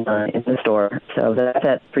in the store. So that's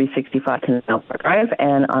at 365 Canal Park Drive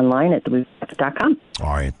and online at duluthpack.com.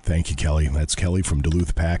 All right. Thank you, Kelly. That's Kelly from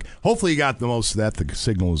Duluth Pack. Hopefully you got the most of that. The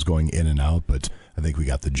signal was going in and out, but I think we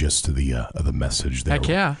got the gist of the message there. Heck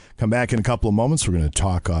yeah. Come back in a couple of moments. We're going to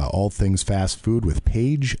talk all things fast food with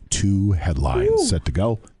Page 2 headlines. Ooh. Set to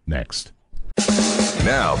go next.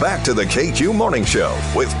 Now, back to the KQ Morning Show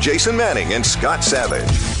with Jason Manning and Scott Savage.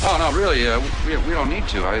 Oh, no, really, we don't need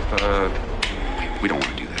to. We don't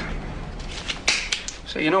want to do that.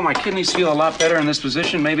 Say, my kidneys feel a lot better in this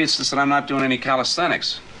position. Maybe it's just that I'm not doing any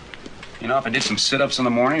calisthenics. If I did some sit-ups in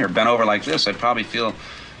the morning or bent over like this, I'd probably feel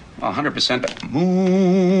 100% better.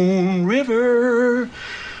 Moon River.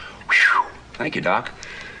 Whew. Thank you, Doc.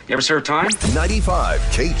 You ever serve time? 95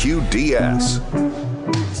 KQDS.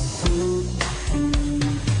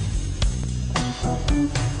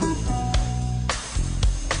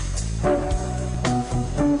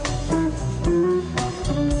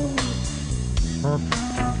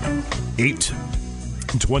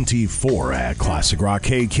 .24 at Classic Rock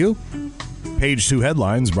KQ. Page 2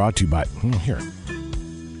 headlines brought to you by... Here.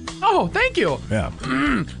 Oh, thank you. Yeah.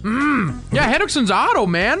 Yeah, Henriksen's Auto,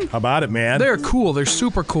 man. How about it, man? They're cool. They're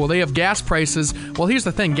super cool. They have gas prices. Well, here's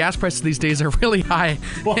the thing. Gas prices these days are really high.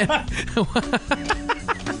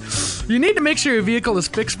 You need to make sure your vehicle is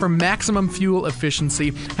fixed for maximum fuel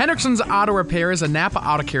efficiency. Henriksen's Auto Repair is a Napa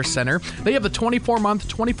Auto Care Center. They have the 24-month,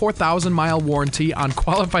 24,000-mile warranty on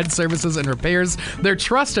qualified services and repairs. They're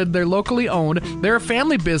trusted. They're locally owned. They're a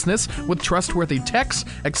family business with trustworthy techs,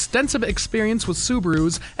 extensive experience with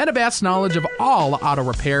Subarus, and a vast knowledge of all auto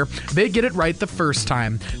repair. They get it right the first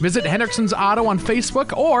time. Visit Henriksen's Auto on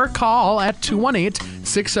Facebook or call at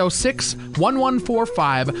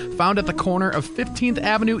 218-606-1145, found at the corner of 15th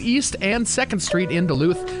Avenue East and 2nd Street in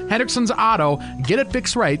Duluth. Henriksen's Auto, get it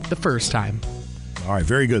fixed right the first time. All right,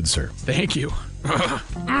 very good, sir. Thank you.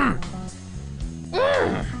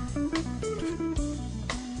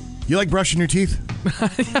 You like brushing your teeth?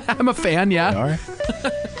 I'm a fan, yeah. All right.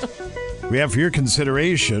 We have for your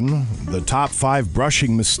consideration the top 5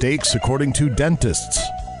 brushing mistakes according to dentists.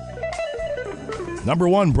 Number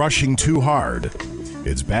 1, brushing too hard.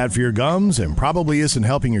 It's bad for your gums and probably isn't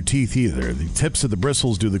helping your teeth either. The tips of the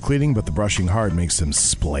bristles do the cleaning, but the brushing hard makes them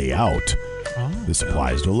splay out. This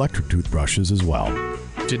applies to electric toothbrushes as well.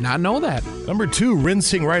 Did not know that. Number 2,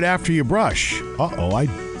 rinsing right after you brush. I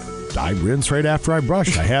rinse right after I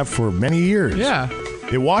brush. I have for many years. Yeah.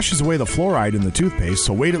 It washes away the fluoride in the toothpaste,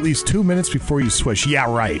 so wait at least 2 minutes before you swish.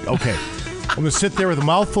 Yeah, right. Okay. I'm going to sit there with a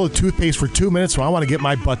mouthful of toothpaste for 2 minutes when I want to get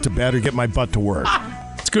my butt to bed or get my butt to work.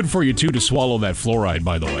 It's good for you, too, to swallow that fluoride,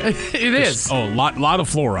 by the way. It is. Oh, a lot of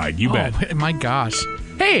fluoride, you bet. My gosh.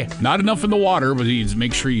 Hey. Not enough in the water, but you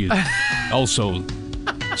make sure you also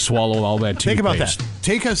swallow all that toothpaste. Think about that.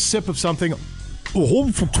 Take a sip of something,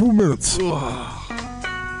 hold for 2 minutes.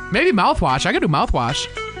 Maybe mouthwash. I could do mouthwash.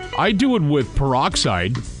 I do it with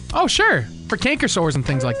peroxide. Oh, sure. For canker sores and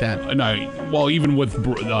things like that. And even with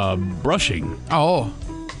brushing. Oh.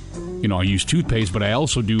 You know, I use toothpaste, but I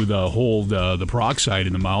also do the peroxide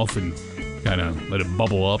in the mouth and kind of let it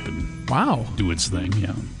bubble up and do its thing.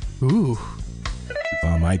 Yeah. Ooh.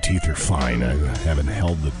 My teeth are fine. I haven't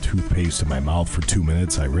held the toothpaste in my mouth for 2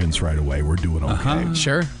 minutes. I rinse right away. We're doing okay.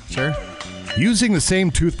 Sure. Using the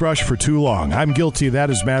same toothbrush for too long. I'm guilty of that,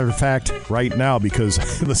 as a matter of fact, right now, because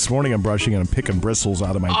this morning I'm brushing and I'm picking bristles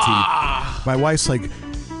out of my teeth. My wife's like,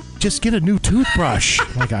 just get a new toothbrush.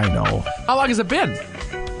 Like, I know. How long has it been?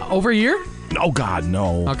 Over a year? Oh, God,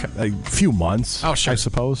 no. Okay. A few months, I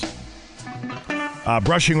suppose.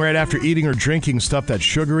 Brushing right after eating or drinking stuff that's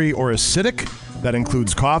sugary or acidic. That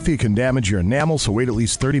includes coffee. It can damage your enamel, so wait at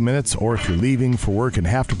least 30 minutes. Or if you're leaving for work and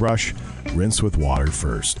have to brush, rinse with water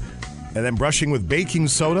first. And then brushing with baking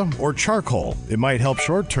soda or charcoal. It might help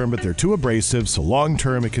short term, but they're too abrasive, so long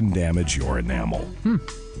term it can damage your enamel.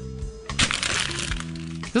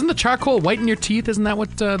 Doesn't the charcoal whiten your teeth? Isn't that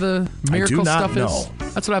what the miracle stuff is?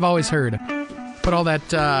 That's what I've always heard. Put all that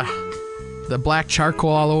the black charcoal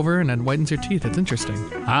all over and it whitens your teeth. It's interesting.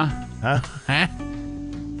 Huh?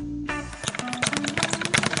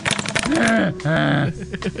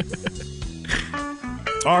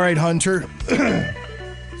 All right, Hunter.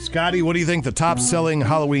 Scotty, what do you think the top-selling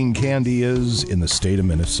Halloween candy is in the state of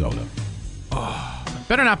Minnesota?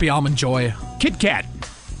 Better not be Almond Joy. Kit Kat.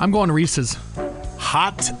 I'm going Reese's.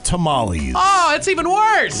 Hot tamales. Oh, it's even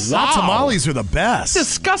worse. Hot tamales are the best. It's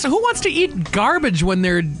disgusting. Who wants to eat garbage when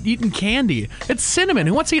they're eating candy? It's cinnamon.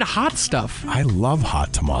 Who wants to eat hot stuff? I love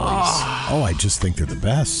hot tamales. Oh, I just think they're the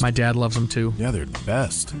best. My dad loves them too. Yeah, they're the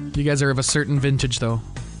best. You guys are of a certain vintage, though.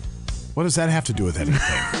 What does that have to do with anything?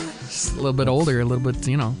 Just a little bit older, a little bit,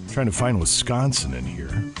 Trying to find Wisconsin in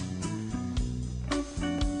here.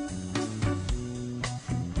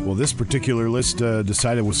 Well, this particular list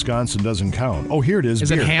decided Wisconsin doesn't count. Oh, here it is. Is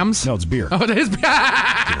beer. it hams? No, it's beer. Oh, it is beer.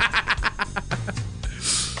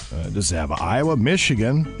 Does it have Iowa?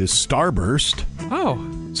 Michigan is Starburst. Oh.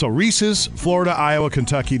 So Reese's, Florida, Iowa,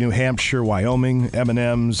 Kentucky, New Hampshire, Wyoming,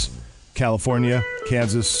 M&M's, California,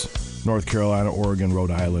 Kansas, North Carolina, Oregon, Rhode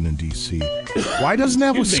Island, and D.C. Why doesn't it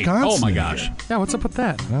have Wisconsin? Oh, my gosh. Yeah, what's up with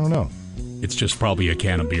that? I don't know. It's just probably a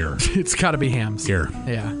can of beer. It's got to be hams. Here.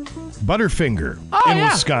 Yeah. Butterfinger in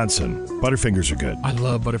Wisconsin. Butterfingers are good. I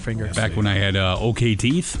love Butterfinger. Back when I had okay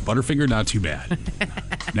teeth, Butterfinger, not too bad.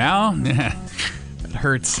 Now, it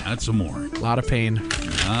hurts. Not some more. A lot of pain.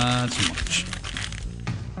 Not so much.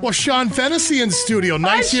 Well, Sean Fennessy in studio.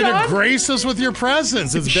 Nice you to grace us with your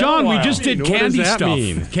presence. It's Sean, been a while. we just did candy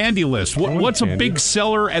stuff. Candy list. What's a big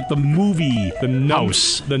seller at the movie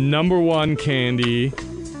house? The number one candy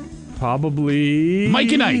Probably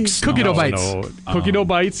Mike and Ike's. Cookie dough bites. No. Cookie dough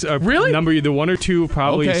bites are Really? number either 1 or 2,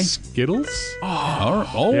 probably Okay. Skittles.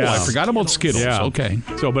 I forgot about Skittles. Yeah. Okay.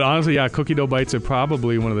 So, but honestly, yeah, cookie dough bites are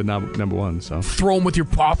probably one of the number ones. So Throw them with your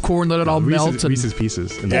popcorn, let it all melt. And Reese's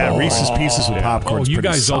Pieces. Yeah, Reese's Pieces with popcorn. Oh, you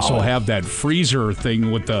guys also have that freezer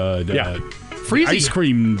thing with the Freezy. ice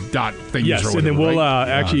cream dot things. Yes, or and then whatever, we'll right?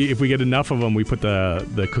 actually, if we get enough of them, we put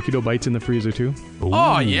the cookie dough bites in the freezer too.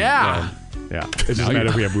 Oh, yeah. Yeah, it's just a matter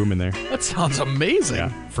if we have room in there. That sounds amazing.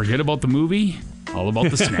 Yeah. Forget about the movie. All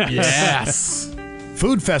about the snacks. Yes.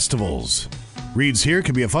 Food festivals. Reads here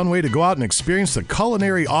can be a fun way to go out and experience the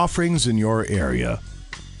culinary offerings in your area.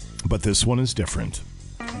 But this one is different.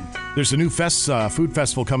 There's a new food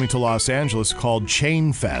festival coming to Los Angeles called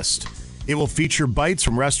Chain Fest. It will feature bites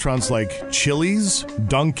from restaurants like Chili's,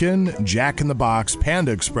 Dunkin', Jack in the Box,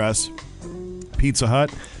 Panda Express, Pizza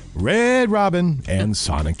Hut, Red Robin, and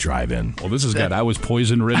Sonic Drive-In. Well, this has got I Was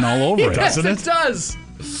Poisoned written all over it. Yes, Doesn't it it? does.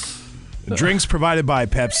 Drinks provided by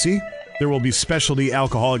Pepsi. There will be specialty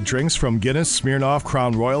alcoholic drinks from Guinness, Smirnoff,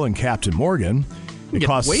 Crown Royal, and Captain Morgan. It Get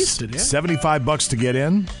costs wasted, yeah. $75 to get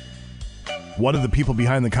in. One of the people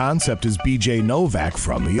behind the concept is BJ Novak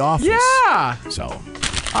from The Office. Yeah. So,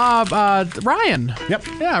 Ryan. Yep.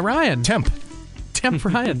 Yeah, Ryan. Temp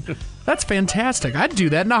Ryan. That's fantastic. I'd do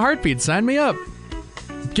that in a heartbeat. Sign me up.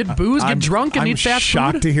 Get booze, get drunk, and I'm eat fast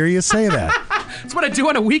shocked food. to hear you say that. That's what I do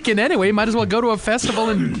on a weekend anyway. Might as well go to a festival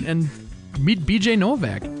and meet BJ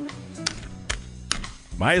Novak.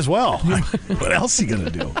 Might as well. What else are you going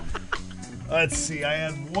to do? Let's see. I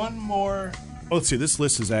had one more. Oh, let's see. This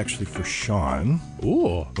list is actually for Sean.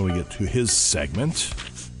 Ooh. When we get to his segment.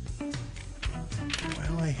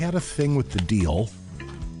 Well, I had a thing with the deal.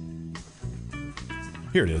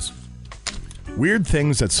 Here it is. Weird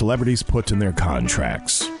things that celebrities put in their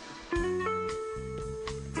contracts.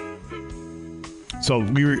 So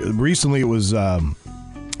recently it was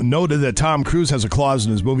noted that Tom Cruise has a clause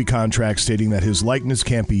in his movie contract stating that his likeness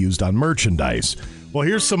can't be used on merchandise. Well,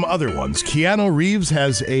 here's some other ones. Keanu Reeves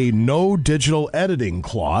has a no digital editing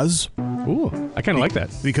clause. Ooh, I kind of like that.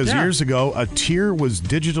 Because years ago, a tear was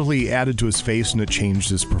digitally added to his face and it changed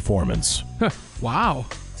his performance. Wow.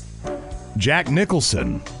 Jack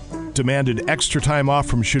Nicholson demanded extra time off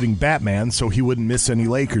from shooting Batman so he wouldn't miss any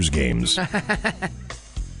Lakers games.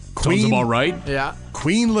 Sounds about right. Yeah.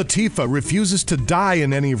 Queen Latifah refuses to die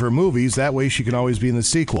in any of her movies. That way she can always be in the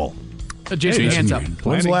sequel. Jason, hands up.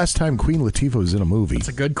 When's the last time Queen Latifah was in a movie? That's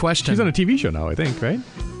a good question. She's on a TV show now, I think, right?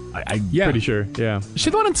 I'm pretty sure, yeah. Is she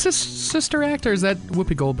the one in Sister Act, or is that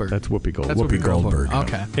Whoopi Goldberg? That's Whoopi Goldberg. That's Whoopi Goldberg.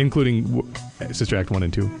 Okay. Okay. Including Sister Act 1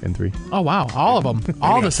 and 2 and 3. Oh, wow. All of them.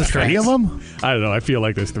 All the Sister Acts. Three of them? I don't know. I feel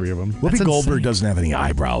like there's 3 of them. Whoopi Goldberg doesn't have any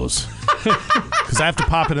eyebrows. Because I have to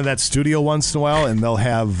pop into that studio once in a while, and they'll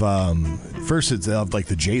have, first they'll have like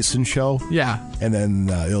the Jason show. Yeah. And then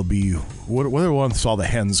it'll be, what are the ones with all the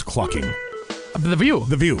hens clucking? The View.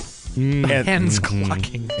 The View. Hens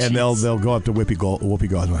clucking. And they'll go up to Whoopi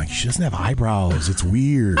Goldberg and like, she doesn't have eyebrows. It's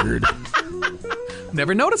weird.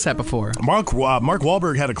 Never noticed that before. Mark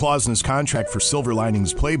Wahlberg had a clause in his contract for Silver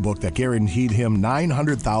Linings Playbook that guaranteed him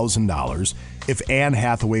 $900,000 if Anne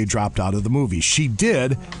Hathaway dropped out of the movie. She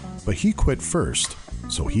did, but he quit first,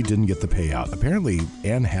 so he didn't get the payout. Apparently,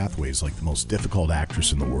 Anne Hathaway is like the most difficult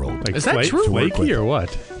actress in the world. Like Is that true? Flaky or what?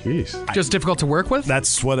 Jeez. Just difficult to work with?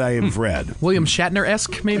 That's what I have read. William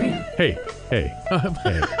Shatner-esque, maybe? Hey.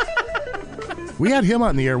 We had him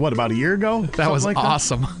on the air, about a year ago? That was Something like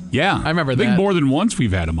awesome. Yeah. I remember I think that. more than once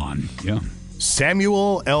we've had him on. Yeah.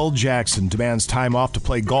 Samuel L. Jackson demands time off to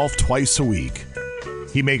play golf twice a week.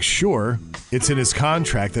 He makes sure it's in his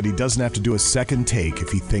contract that he doesn't have to do a second take if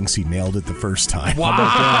he thinks he nailed it the first time. Wow.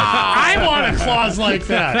 I want a clause like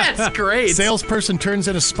that. That's great. Salesperson turns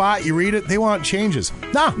in a spot, you read it, they want changes.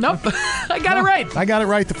 No. Nope. I got it right. I got it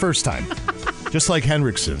right the first time. Just like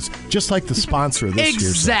Henriksen's. Just like the sponsor of this year's.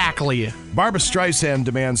 Exactly. Barbra Streisand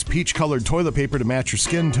demands peach-colored toilet paper to match her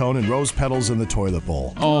skin tone and rose petals in the toilet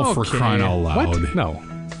bowl. Oh, for Okay. crying out loud. What? No.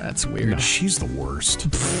 That's weird. She's the worst.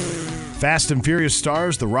 Fast and Furious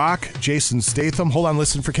stars The Rock, Jason Statham. Hold on,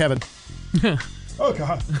 listen for Kevin. Oh,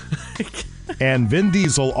 God. And Vin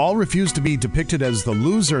Diesel all refuse to be depicted as the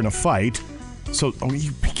loser in a fight. So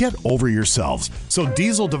you get over yourselves. So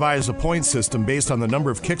Diesel devised a point system based on the number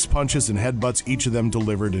of kicks, punches, and headbutts each of them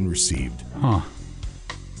delivered and received. Huh.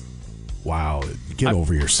 Wow. Get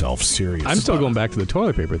over yourself. Serious. I'm still going back to the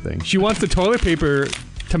toilet paper thing. She wants the toilet paper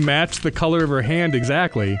to match the color of her hand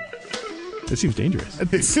exactly. It seems dangerous.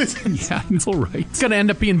 Yeah, it's all right. It's going to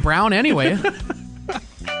end up being brown anyway.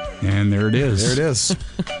 And there it is. There it is.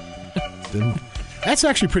 That's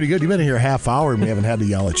actually pretty good. You've been here a half hour and we haven't had to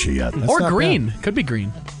yell at you yet. That's Or not green. bad. Could be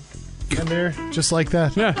green. And there, just like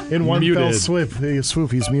that. Yeah, in one muted. fell swoop.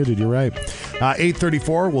 He's muted. You're right.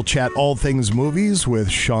 8:34. We'll chat all things movies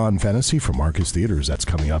with Sean Fennessy from Marcus Theaters. That's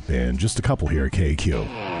coming up in just a couple here at KQ.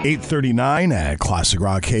 8:39 at Classic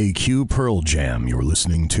Rock KQ Pearl Jam. You're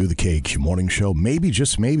listening to the KQ Morning Show. Maybe,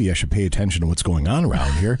 just maybe, I should pay attention to what's going on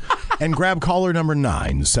around here and grab caller number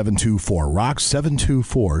 9 724-ROCK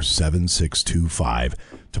 724-7625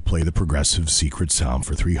 to play the Progressive Secret Sound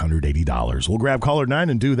for $380. We'll grab caller 9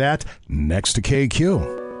 and do that next to KQ.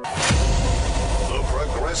 The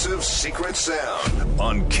Progressive Secret Sound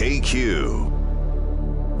on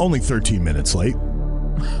KQ. Only 13 minutes late.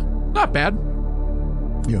 Not bad.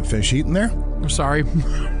 You have fish eating there? I'm sorry.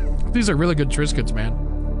 These are really good Triscuits,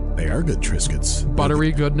 man. They are good Triscuits.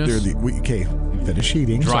 Buttery goodness. Okay, finish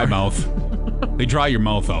eating. Dry Sorry. mouth. They dry your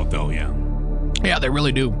mouth out, though, yeah. Yeah, they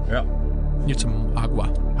really do. Yeah. Need some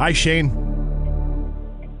agua. Hi, Shane.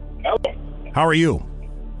 Hello. How are you?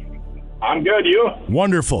 I'm good. You?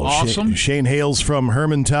 Wonderful. Awesome. Shane hails from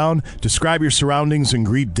Hermantown. Describe your surroundings in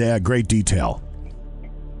great detail.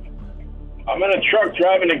 I'm in a truck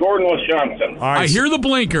driving to Gordon, Wisconsin. All right, I hear the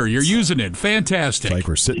blinker. You're using it. Fantastic. It's like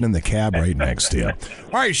we're sitting in the cab right next to you.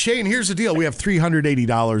 All right, Shane, here's the deal. We have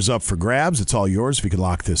 $380 up for grabs. It's all yours if you could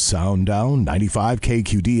lock this sound down.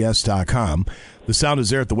 95KQDS.com. The sound is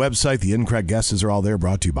there at the website. The incorrect guesses are all there,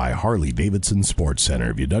 brought to you by Harley-Davidson Sports Center.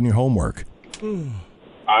 Have you done your homework?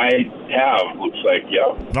 I have. Looks like, yeah.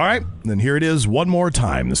 All right, then here it is one more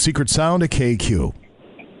time. The secret sound of KQ.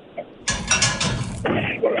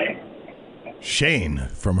 Shane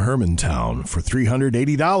from Hermantown for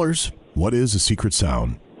 $380. What is the secret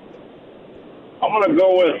sound? I'm going to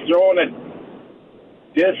go with throwing a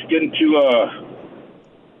disc into a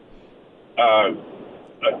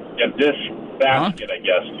disc basket, I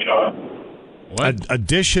guess, you know. What? A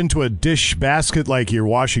dish into a dish basket, like you're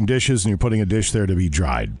washing dishes and you're putting a dish there to be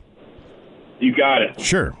dried. You got it.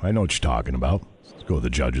 Sure, I know what you're talking about. Let's go with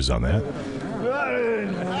the judges on that.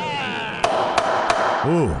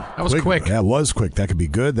 Ooh, that was quick. That was quick. That could be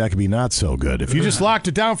good. That could be not so good. If you just locked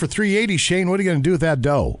it down for $380, Shane, what are you going to do with that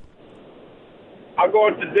dough? I'll go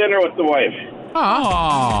to dinner with the wife.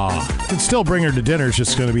 Oh. You can still bring her to dinner. It's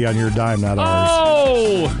just going to be on your dime, not ours.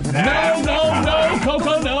 Oh! No,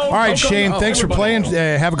 Coco, no. All right, Coco, Shane, no. thanks for playing.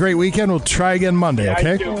 Have a great weekend. We'll try again Monday,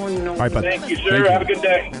 okay? All right, bud. Thank you, sir. Have a good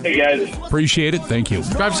day. Hey, guys. Appreciate it. Thank you.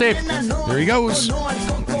 Drive safe. There he goes.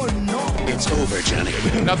 It's over, Johnny.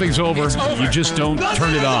 Nothing's over. You just don't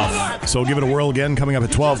turn it off. So we'll give it a whirl again coming up at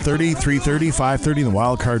 12:30, 3:30, 5:30. The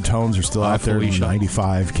wild card tones are still out there.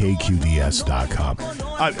 95KQDS.com.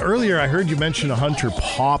 Earlier, I heard you mention a Hunter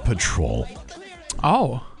Paw Patrol.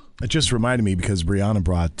 Oh. It just reminded me because Brianna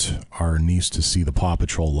brought our niece to see the Paw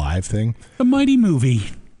Patrol live thing. The Mighty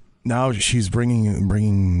movie. Now she's bringing. I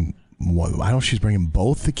don't know if she's bringing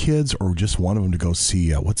both the kids or just one of them to go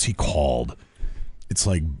see. What's he called? It's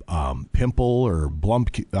like Pimple or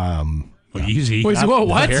Blump. Easy. Wait,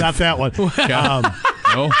 what? It's not that one.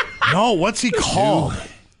 No, what's he called?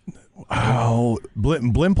 Oh,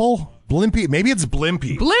 Blimple? Blimpy? Maybe it's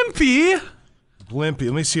Blimpy. Blimpy? Blimpy.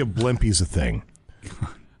 Let me see if Blimpy's a thing.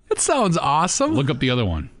 That sounds awesome. Look up the other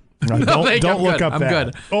one. No, don't look up I'm that.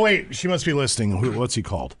 good. Oh, wait. She must be listening. What's he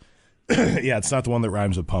called? Yeah, it's not the one that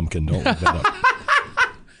rhymes with pumpkin. Don't look that up.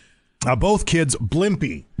 Both kids,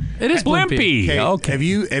 Blimpy. It is Blimpy. Okay.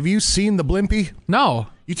 Have you seen the Blimpy? No.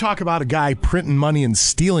 You talk about a guy printing money and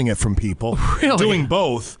stealing it from people. Really? Doing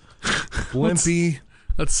both. Blimpy.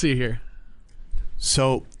 Let's see here.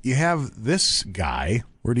 So you have this guy.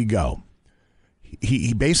 Where'd he go?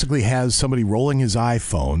 He basically has somebody rolling his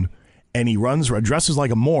iPhone, and he dresses like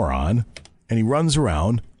a moron, and he runs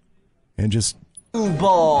around and just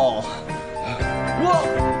Ball.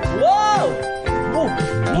 Whoa!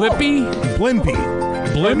 Blippy? Blimpy.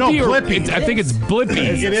 Blimpy? No, or Blippy. I think it's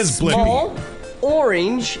Blippy. It is Blippy. Small,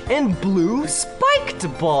 orange, and blue spiked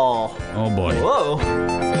ball. Oh, boy. Whoa.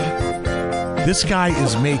 This guy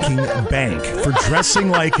is making bank for dressing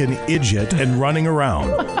like an idiot and running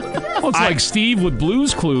around. Oh, it's like Steve with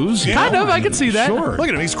Blue's Clues. Kind of. I can see that. Sure. Look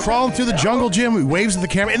at him. He's crawling through the jungle gym. He waves at the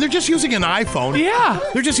camera. And they're just using an iPhone. Yeah.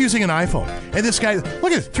 They're just using an iPhone. And this guy,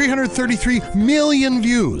 look at it, 333 million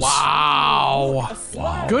views. Wow.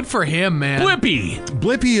 Good for him, man. Blippy.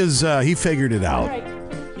 Blippy is, he figured it out.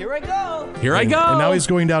 Here I go. Here I go. And now he's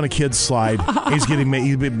going down a kid's slide. He's getting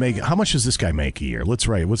making. How much does this guy make a year? Let's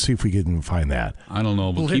see if we can find that. I don't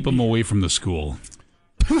know, but keep him away from the school.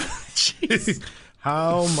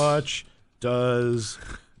 How much does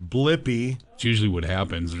Blippy? It's usually what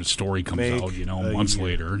happens. The story comes out, months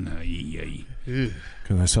later.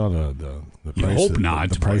 Because I saw the You price. hope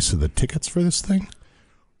not. The price of the tickets for this thing.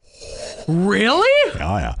 Really?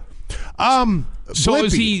 Oh, yeah. So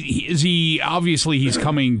is he? Obviously, he's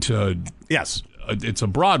coming to. Yes. It's a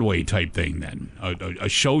Broadway type thing then, a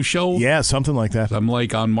show. Yeah, something like that. I'm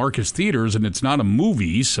like on Marcus Theaters, and it's not a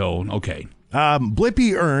movie, so okay.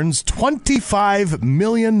 Blippi earns $25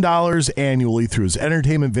 million annually through his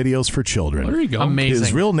entertainment videos for children. There you go. Amazing.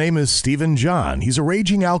 His real name is Stephen John. He's a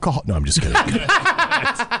raging alcoholic. No, I'm just kidding.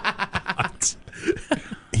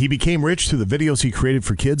 He became rich through the videos he created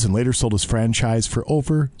for kids and later sold his franchise for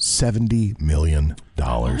over $70 million.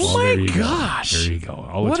 Oh my gosh. There you go.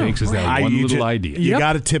 All it takes is that one little idea. You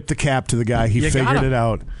got to tip the cap to the guy. He figured it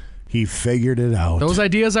out. He figured it out. Those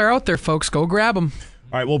ideas are out there, folks. Go grab them.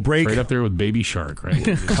 All right, we'll break. Right up there with Baby Shark, right?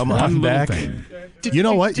 Come on back. You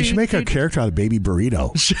know what? You should make a character out of Baby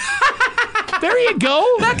Burrito. There you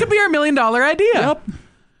go. That could be our $1 million idea. Yep.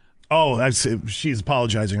 Oh, she's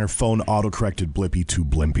apologizing. Her phone auto-corrected Blippi to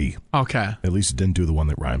Blimpy. Okay. At least it didn't do the one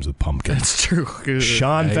that rhymes with pumpkin. That's true.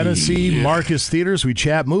 Sean Fennessy, Marcus Theaters. We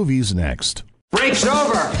chat movies next. Break's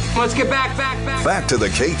over. Let's get back. Back to the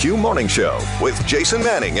KQ Morning Show with Jason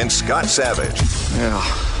Manning and Scott Savage. Yeah,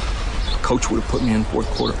 Coach would have put me in fourth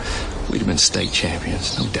quarter. We'd have been state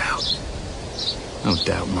champions, no doubt. No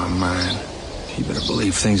doubt in my mind. You better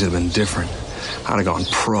believe things would have been different. I'd have gone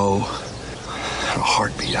pro. In a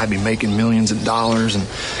heartbeat. I'd be making millions of dollars and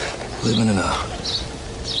living in a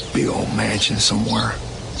big old mansion somewhere.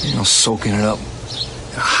 You know, soaking it up in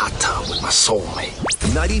a hot tub with my soulmate.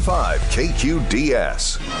 95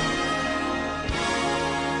 KQDS.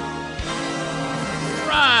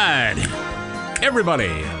 Right. Everybody.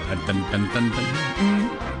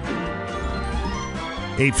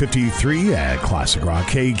 8:53 at Classic Rock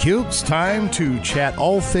KQ. It's time to chat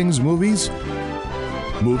all things movies.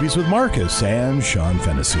 Movies with Marcus and Sean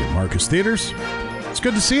Fennessy at Marcus Theaters. It's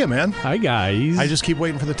good to see you, man. Hi, guys. I just keep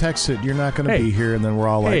waiting for the text that you're not going to be here, and then we're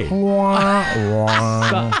all like, So, wah.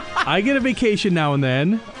 I get a vacation now and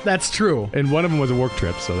then. That's true. And one of them was a work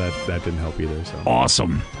trip, so that didn't help either. So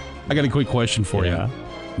Awesome. I got a quick question for you.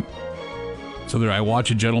 So there, I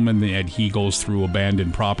watch a gentleman that he goes through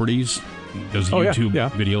abandoned properties. He does YouTube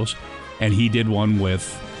videos, and he did one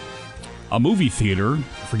with a movie theater.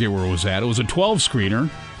 I forget where it was at. It was a 12-screener,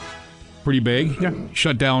 pretty big. Yeah.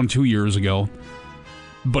 Shut down 2 years ago.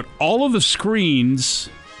 But all of the screens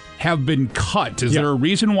have been cut. Is there a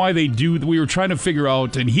reason why they do? We were trying to figure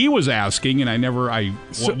out, and he was asking, and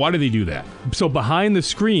why do they do that? So behind the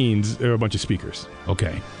screens, there are a bunch of speakers.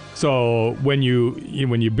 Okay. So when you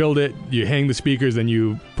build it, you hang the speakers, then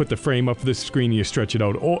you put the frame up for the screen, and you stretch it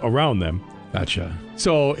out around them. Gotcha.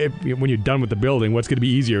 So when you're done with the building, what's going to be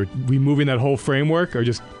easier, removing that whole framework or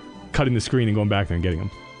just cutting the screen and going back there and getting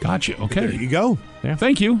them? Gotcha. Okay. There you go. Yeah.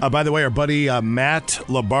 Thank you. By the way, our buddy Matt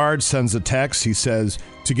Labard sends a text. He says,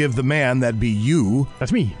 to give the man, that'd be you.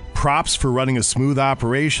 That's me. Props for running a smooth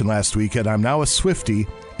operation last weekend. I'm now a Swiftie.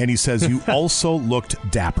 And he says, you also looked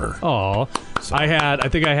dapper. Oh, so. I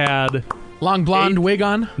think I had... Long blonde wig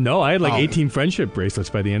on? No, I had 18 friendship bracelets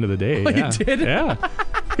by the end of the day. Oh, you did? Yeah.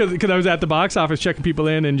 Because I was at the box office checking people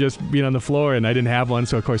in and just being on the floor, and I didn't have one,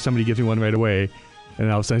 so of course somebody gives me one right away. And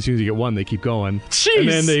all of a sudden, as soon as you get one, they keep going. Jeez. And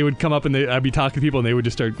then they would come up and I'd be talking to people, and they would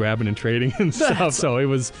just start grabbing and trading and stuff. So it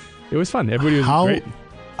was fun. Everybody was great.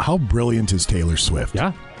 How brilliant is Taylor Swift?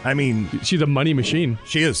 Yeah. I mean, she's a money machine.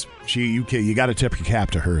 She is. You got to tip your cap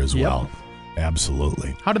to her as well.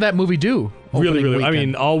 Absolutely. How did that movie do? Really. Weekend? I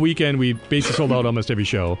mean, all weekend we basically sold out almost every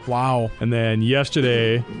show. Wow. And then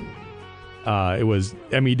yesterday, it was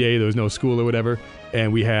Emmy Day. There was no school or whatever,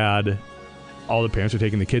 and we had all the parents were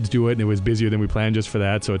taking the kids to it, and it was busier than we planned just for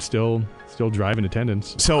that. So it's still driving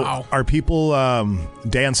attendance. So are people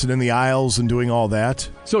dancing in the aisles and doing all that?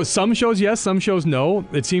 So some shows yes, some shows no.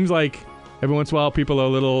 It seems like every once in a while people are a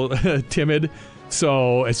little timid.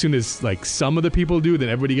 So as soon as some of the people do, then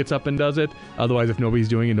everybody gets up and does it. Otherwise, if nobody's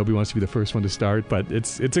doing it, nobody wants to be the first one to start. But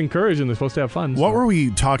it's encouraging. They're supposed to have fun. What were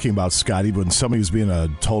we talking about, Scotty, when somebody was being a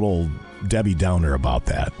total Debbie Downer about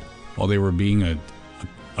that? Well, they were being a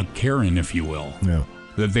Karen, if you will. Yeah.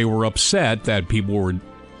 That they were upset that people were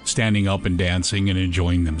standing up and dancing and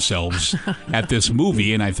enjoying themselves at this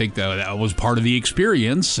movie, and I think that was part of the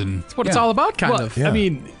experience. And that's what it's all about, kind of. Yeah. I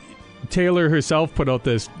mean, Taylor herself put out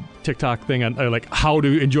this TikTok thing on how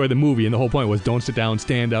to enjoy the movie, and the whole point was don't sit down,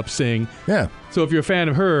 stand up, sing. Yeah. So if you're a fan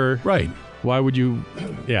of her, right? Why would you?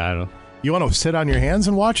 Yeah, I don't know. You want to sit on your hands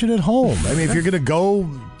and watch it at home. I mean, if you're going to go,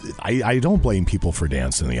 I don't blame people for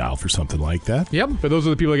dancing in the aisle for something like that. Yep. But those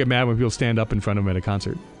are the people that get mad when people stand up in front of them at a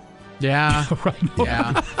concert. Yeah. Right.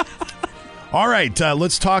 Yeah. All right,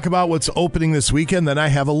 let's talk about what's opening this weekend. Then I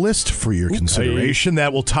have a list for your consideration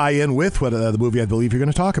that will tie in with what the movie I believe you're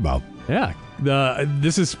going to talk about. Yeah.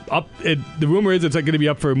 This is up. The rumor is it's going to be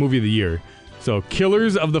up for a movie of the year. So,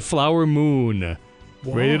 Killers of the Flower Moon,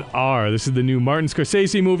 rated R. This is the new Martin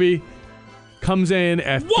Scorsese movie. Comes in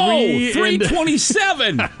at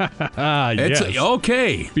 3:27. Yes.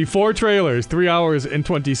 Okay. Before trailers, 3 hours and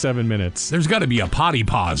 27 minutes. There's got to be a potty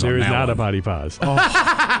pause on There is that not one. a potty pause.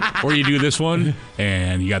 Or you do this one,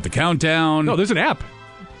 and you got the countdown. No, there's an app.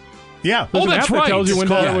 Yeah. There's an that's app that right. tells you when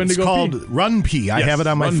to go It's called pee. Run Pee. I Yes, have it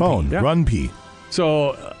on my Run phone. Pee. Yeah. Run Pee.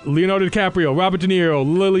 So, Leonardo DiCaprio, Robert De Niro,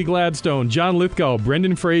 Lily Gladstone, John Lithgow,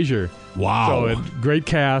 Brendan Fraser. Wow. So, great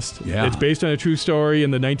cast. Yeah. It's based on a true story.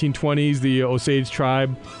 In the 1920s, the Osage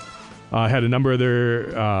tribe had a number of their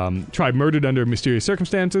tribe murdered under mysterious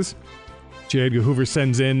circumstances. J. Edgar Hoover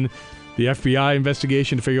sends in the FBI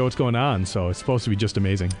investigation to figure out what's going on. So, it's supposed to be just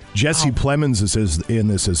amazing. Jesse Plemons is in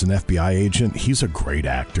this as an FBI agent. He's a great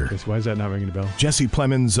actor. Why is that not ringing a bell? Jesse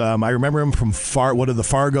Plemons, I remember him from one of the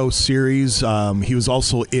Fargo series. He was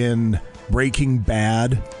also in Breaking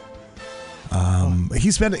Bad.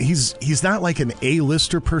 He's not like an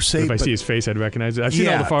A-lister per se. If I see his face, I'd recognize it. I've seen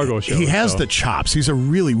all the Fargo shows. He has so. the chops. He's a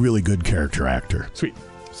really, really good character actor. Sweet.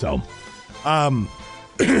 So,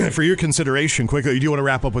 for your consideration, quickly, do you want to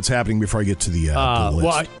wrap up what's happening before I get to the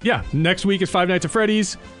list? Well, next week is Five Nights at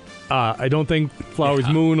Freddy's. I don't think Flowers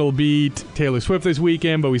Moon will beat Taylor Swift this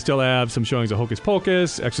weekend, but we still have some showings of Hocus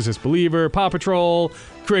Pocus, Exorcist Believer, Paw Patrol,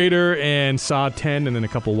 Creator, and Saw 10, and then a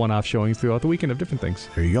couple one-off showings throughout the weekend of different things.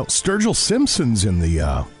 There you go. Sturgill Simpson's in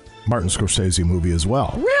the Martin Scorsese movie as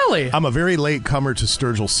well. Really? I'm a very late comer to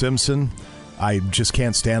Sturgill Simpson. I just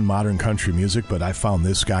can't stand modern country music, but I found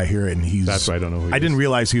this guy here, and That's why I don't know who he I is. didn't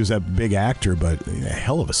realize he was that big actor, but a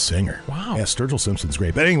hell of a singer. Wow. Yeah, Sturgill Simpson's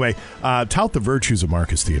great. But anyway, tout the virtues of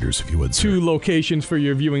Marcus Theaters, if you would, sir. 2 locations for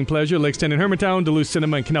your viewing pleasure, Lake Stand in Hermantown, Duluth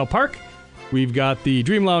Cinema, and Canal Park. We've got the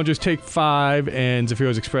Dream Loungers, Take 5, and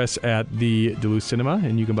Zephyros Express at the Duluth Cinema,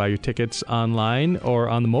 and you can buy your tickets online or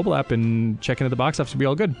on the mobile app and check into the box office to be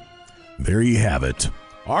all good. There you have it.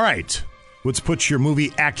 All right. Let's put your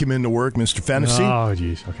movie acumen to work, Mr. Fennessy. Oh,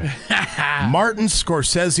 jeez. Okay. Martin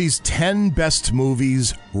Scorsese's 10 best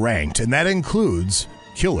movies ranked, and that includes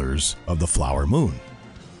Killers of the Flower Moon.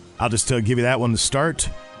 I'll just give you that one to start.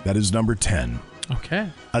 That is number 10. Okay.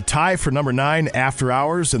 A tie for number 9, After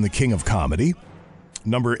Hours and the King of Comedy.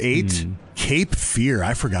 Number 8, Cape Fear.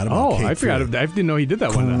 I forgot about Cape Fear. I forgot. I didn't know he did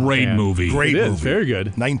that one. Great movie. Great It movie. is. Very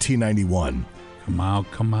good. 1991.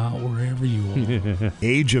 Come out wherever you are.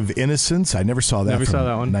 Age of Innocence. I never saw that. Never from saw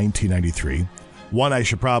that one. 1993. One I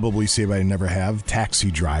should probably say, but I never have.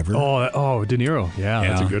 Taxi Driver. Oh, De Niro. Yeah,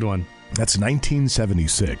 that's a good one. That's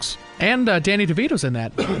 1976. And Danny DeVito's in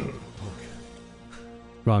that.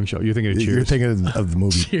 Wrong show. You're thinking of Cheers. You're thinking of the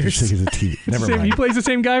movie. Cheers. You're thinking of the TV. Never mind. He plays the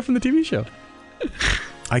same guy from the TV show.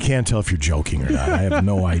 I can't tell if you're joking or not. I have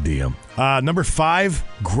no idea. Number 5,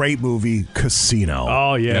 great movie, Casino.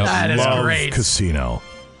 Oh, yeah. That is Love great. Casino.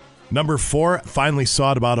 Number 4, finally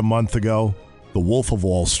saw it about a month ago, The Wolf of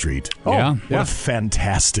Wall Street. Yeah. What a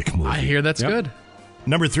fantastic movie. I hear that's good.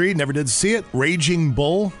 Number 3, never did see it, Raging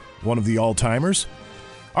Bull, one of the all-timers.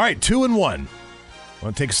 All right, 2 and 1.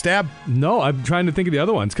 Want to take a stab? No, I'm trying to think of the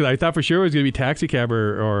other ones because I thought for sure it was going to be Taxi Cab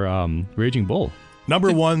or Raging Bull.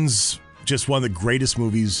 Number 1's just one of the greatest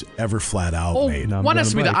movies ever flat out Oh, made. one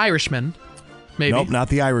has to be The Irishman. Maybe. Nope, not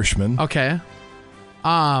The Irishman. Okay.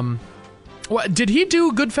 What did he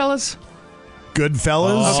do? Goodfellas.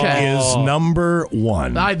 Goodfellas Okay. is number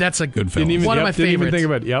 1. That's a good Didn't even, one of my didn't even favorites. think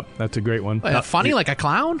about it. Yep, that's a great one. Funny like a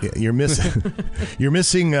clown. Yeah, you're missing. You're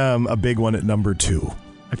missing a big one at number 2.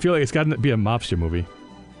 I feel like it's got to be a mobster movie.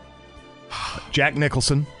 Jack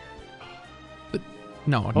Nicholson.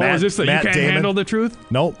 No. Oh, is this the You Matt Can't Damon. Handle the Truth?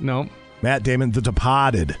 Nope. No. Matt Damon, The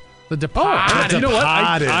Departed. The Departed. You know what?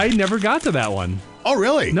 Departed. I never got to that one. Oh,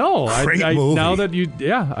 really? No. Great I movie. Now that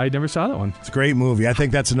I never saw that one. It's a great movie. I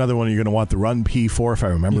think that's another one you're going to want the Run P for, if I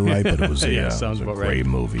remember right. But it was Yeah, it sounds was a about right. great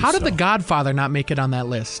movie. How did so. The Godfather not make it on that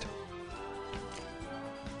list?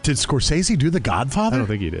 Did Scorsese do The Godfather? I don't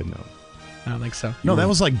think he did, no. I don't think so. No, that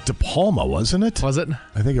was like De Palma, wasn't it? Was it?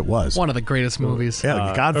 I think it was. One of the greatest movies. Yeah,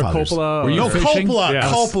 The Godfather. Coppola. Were you No, fishing? Coppola.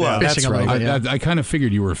 Yes. Coppola. Yeah. That's Fishing a right. little bit. I kind of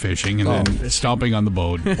figured you were fishing and then stomping on the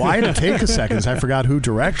boat. Well, I had to take a second because I forgot who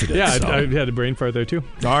directed it. Yeah, so. I had a brain fart there too.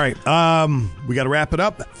 All right. We got to wrap it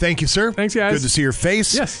up. Thank you, sir. Thanks, guys. Good to see your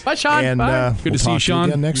face. Yes. Bye, Sean. And Bye. Good to see you, talk to Sean.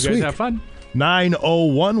 again next You guys week. have fun.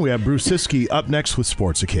 9:01. We have Bruce Siskey up next with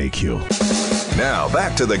Sports at KQ. Now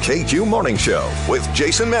back to the KQ Morning Show with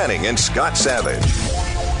Jason Manning and Scott Savage.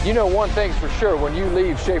 You know one thing's for sure, when you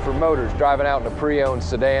leave Schaefer Motors driving out in a pre-owned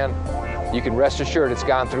sedan, you can rest assured it's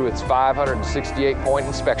gone through its 568-point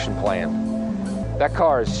inspection plan. That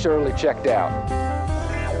car is surely checked out.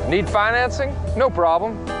 Need financing? No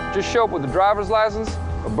problem. Just show up with a driver's license,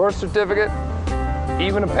 a birth certificate,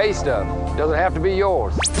 even a pay stub. Doesn't have to be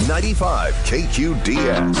yours. 95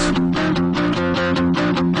 KQDS.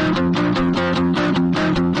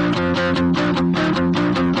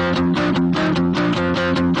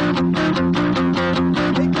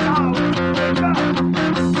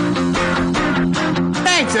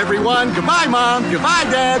 Thanks, everyone. Goodbye, Mom. Goodbye,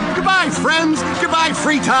 Dad. Goodbye, friends. Goodbye,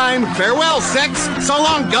 free time. Farewell, sex. So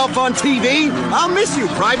long, golf on TV. I'll miss you,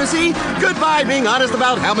 privacy. Goodbye, being honest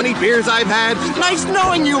about how many beers I've had. Nice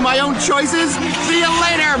knowing you, my own choices. See you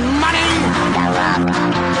later, money.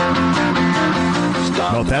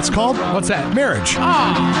 Know what that's called? What's that? Marriage.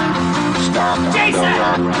 Jason!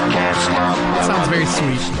 That sounds very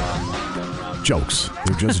sweet. Jokes.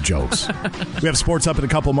 They're just jokes. We have sports up in a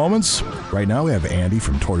couple moments. Right now, we have Andy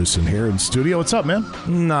from Tortoise and Hare in studio. What's up, man?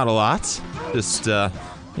 Not a lot. Just,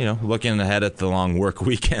 looking ahead at the long work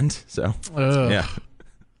weekend. So, yeah.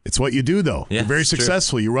 It's what you do, though. Yeah, You're very it's true.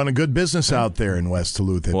 successful. You run a good business out there in West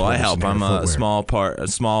Duluth. At Well, I Tortoise help. and Hare I'm a Footwear.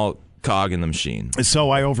 small cog in the machine.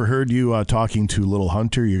 So I overheard you talking to Little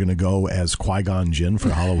Hunter. You're going to go as Qui-Gon Jinn for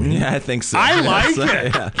Halloween. Yeah, I think so. I like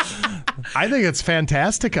it. Yeah. I think it's a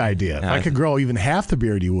fantastic idea. If I could grow even half the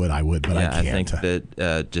beard you would, I would, but I can't. I think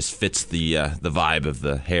that just fits the vibe of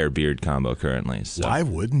the hair-beard combo currently. So. Why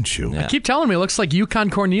wouldn't you? Yeah. I keep telling me it looks like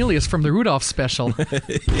Yukon Cornelius from the Rudolph special.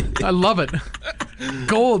 I love it.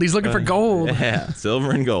 Gold. He's looking for gold. Yeah,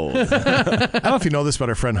 silver and gold. I don't know if you know this about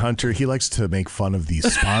our friend Hunter. He likes to make fun of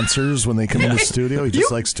these sponsors when they come in the studio. He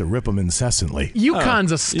just likes to rip them incessantly.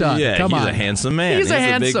 Yukon's a stud. Yeah, Come he's on. a handsome man. He's a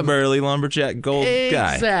handsome, big burly lumberjack gold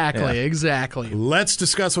guy. Exactly. Let's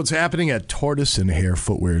discuss what's happening at Tortoise and Hare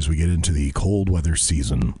Footwear as we get into the cold weather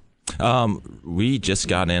season. We just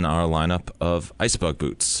got in our lineup of Icebug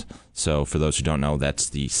boots. So for those who don't know, that's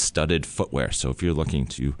the studded footwear. So if you're looking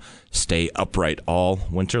to stay upright all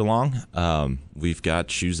winter long, we've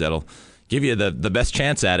got shoes that'll give you the best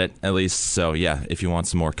chance at it, at least. So yeah, if you want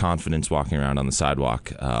some more confidence walking around on the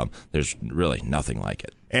sidewalk, there's really nothing like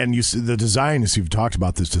it. And you see the design, as you've talked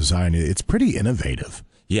about this design, it's pretty innovative.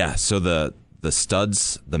 Yeah, so the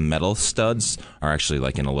studs, the metal studs, are actually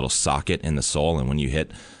like in a little socket in the sole, and when you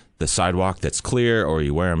hit the sidewalk that's clear, or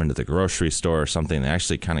you wear them into the grocery store or something, they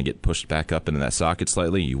actually kind of get pushed back up into that socket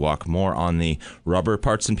slightly. You walk more on the rubber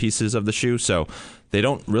parts and pieces of the shoe, so they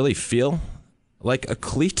don't really feel like a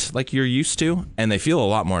cleat like you're used to, and they feel a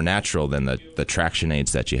lot more natural than the traction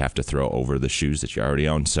aids that you have to throw over the shoes that you already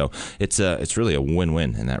own. So it's really a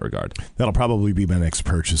win-win in that regard. That'll probably be my next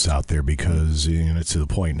purchase out there because it's to the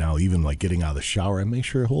point now, even like getting out of the shower, I make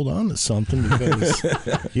sure to hold on to something because,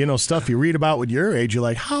 stuff you read about when you're age, you're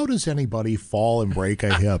like, how does anybody fall and break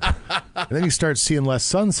a hip? And then you start seeing less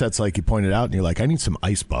sunsets like you pointed out, and you're like, I need some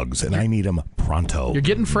ice bugs, and I need them pronto. You're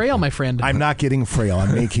getting frail, my friend. I'm not getting frail.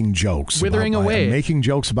 I'm making jokes. Withering away. I'm making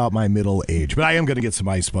jokes about my middle age, but I am going to get some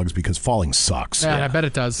ice bugs because falling sucks. Yeah, I bet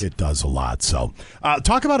it does. It does a lot. So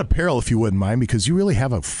talk about apparel if you wouldn't mind, because you really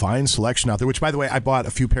have a fine selection out there, which, by the way, I bought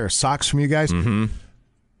a few pair of socks from you guys. Mm-hmm.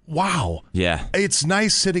 Wow. Yeah. It's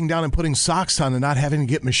nice sitting down and putting socks on and not having to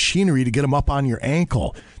get machinery to get them up on your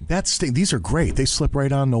ankle. These are great. They slip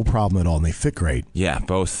right on, no problem at all, and they fit great. Yeah,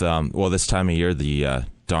 both. This time of year, the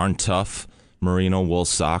Darn Tough merino wool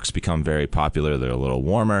socks become very popular. They're a little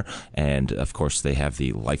warmer, and of course they have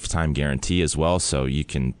the lifetime guarantee as well, so you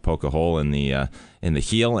can poke a hole in the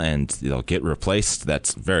heel and they'll get replaced.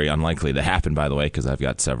 That's very unlikely to happen, by the way, because I've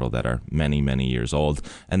got several that are many, many years old.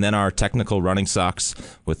 And then our technical running socks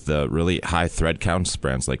with the really high thread counts,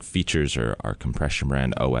 brands like Features or our compression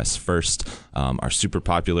brand OS First, are super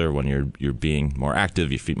popular when you're being more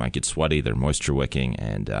active. Your feet might get sweaty. They're moisture wicking,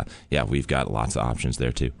 and we've got lots of options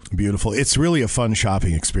there too. Beautiful. It's really a fun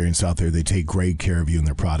shopping experience out there. They take great care of you, and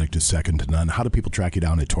their product is second to none. How do people track you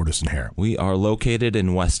down at Tortoise and Hare? We are located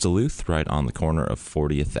in West Duluth, right on the corner of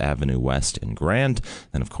 40th Avenue West in Grand,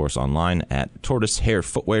 and of course online at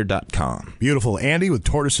tortoiseharefootwear.com. Beautiful. Andy with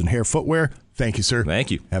Tortoise and Hare Footwear. Thank you, sir.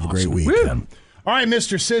 Thank you. Have Awesome. a great weekend. All right,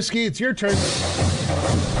 Mr. Siskey, it's your turn.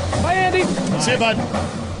 Bye, Andy. See you, bud.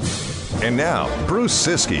 And now, Bruce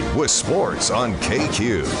Siskey with sports on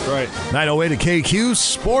KQ. Right. 9:08 at KQ.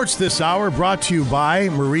 Sports this hour brought to you by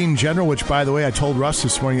Marine General, which, by the way, I told Russ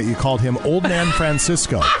this morning that you called him Old Man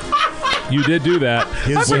Francisco. You did do that.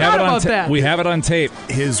 We have it on tape.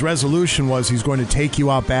 His resolution was he's going to take you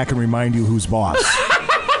out back and remind you who's boss.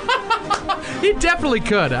 He definitely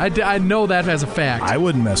could. I know that as a fact. I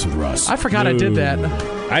wouldn't mess with Russ. I forgot I did that.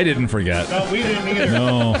 I didn't forget. No, we didn't either.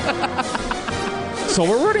 No. So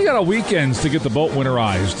we're running out of weekends to get the boat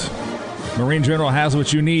winterized. Marine General has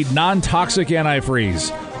what you need. Non-toxic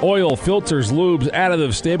antifreeze. Oil, filters, lubes,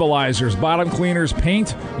 additives, stabilizers, bottom cleaners,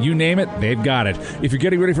 paint, you name it, they've got it. If you're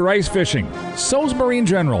getting ready for ice fishing, so's Marine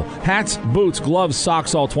General. Hats, boots, gloves,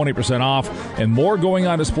 socks, all 20% off, and more going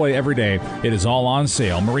on display every day. It is all on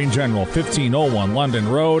sale. Marine General, 1501 London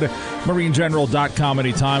Road. MarineGeneral.com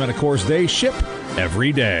anytime, and of course, they ship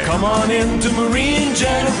every day. Come on into Marine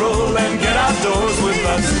General and get outdoors with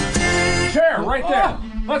us. Chair right there.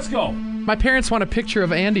 Let's go. My parents want a picture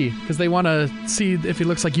of Andy because they want to see if he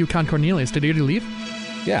looks like Yukon Cornelius. Did he leave?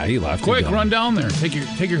 Yeah, he left. Quick, run down there. Take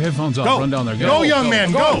your headphones off. Go. Run down there. Go, young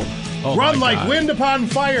man, go. Oh, run my like God. wind upon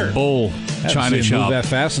fire. Bull. China shop. Move that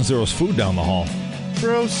fast since there was food down the hall.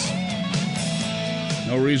 Bruce.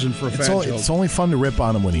 No reason for a fat joke. It's only fun to rip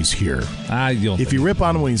on him when he's here. If you rip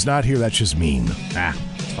on him when he's not here, that's just mean.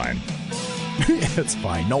 It's fine. It's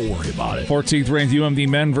fine. Don't worry about it. 14th ranked UMD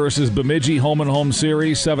men versus Bemidji home and home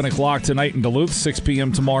series. 7 o'clock tonight in Duluth. 6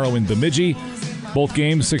 p.m. tomorrow in Bemidji. Both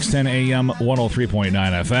games 6:10 a.m. 103.9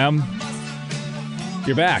 FM.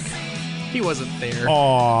 You're back. He wasn't there.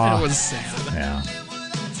 Aw. It was sad. Yeah.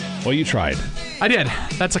 Well, you tried. I did.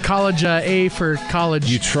 That's a college A for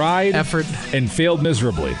college. You tried effort and failed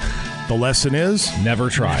miserably. The lesson is never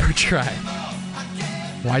try. Never try.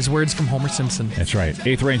 Wise words from Homer Simpson. That's right.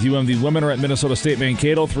 8th ranked UMD women are at Minnesota State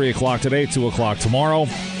Mankato. 3 o'clock today, 2 o'clock tomorrow.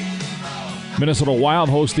 Minnesota Wild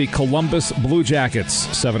host the Columbus Blue Jackets.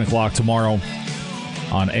 7 o'clock tomorrow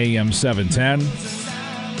on AM 710.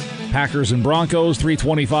 Packers and Broncos,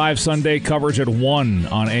 3:25 Sunday. Coverage at 1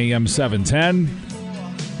 on AM 710.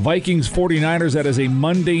 Vikings 49ers, that is a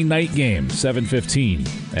Monday night game,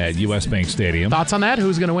 7:15 at US Bank Stadium. Thoughts on that?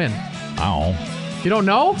 Who's going to win? I don't know. You don't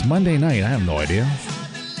know? It's Monday night. I have no idea.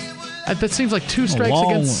 That seems like two strikes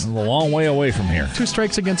against... A long way away from here. 2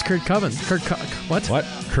 strikes against Kirk Coven. What?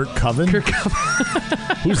 Kirk Coven? Kirk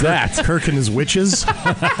Coven. Who's that? Kirk and his witches?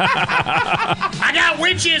 I got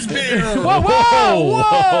witches, Bill.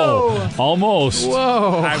 Whoa. Almost.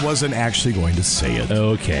 Whoa. I wasn't actually going to say it.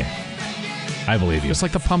 Okay. I believe you. Just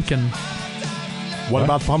like the pumpkin. What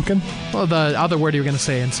about pumpkin? Well, the other word you were going to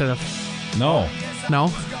say instead of... No. No?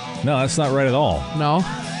 No, that's not right at all. No?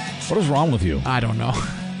 What is wrong with you? I don't know.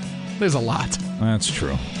 There's a lot. That's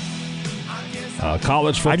true.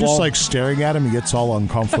 College football. I just like staring at him. He gets all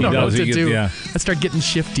uncomfortable. I don't know what to do. Yeah. I start getting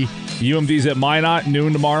shifty. UMD's at Minot,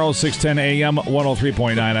 noon tomorrow, 6:10 a.m.,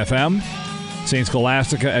 103.9 FM. St.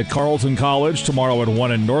 Scholastica at Carleton College, tomorrow at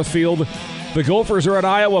 1 in Northfield. The Gophers are at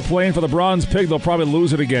Iowa playing for the Bronze Pig. They'll probably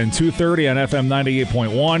lose it again, 2:30 on FM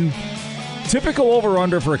 98.1. Typical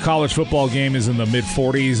over-under for a college football game is in the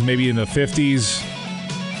mid-40s, maybe in the 50s.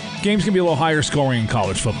 Games can be a little higher scoring in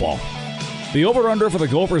college football. The over-under for the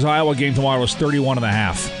Gophers-Iowa game tomorrow is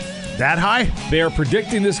 31.5. That high? They are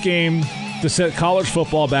predicting this game to set college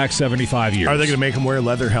football back 75 years. Are they going to make them wear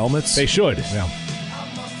leather helmets? They should.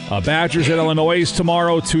 Yeah. Badgers at Illinois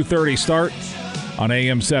tomorrow, 2:30 start on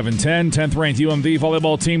AM 710. 10th ranked UMD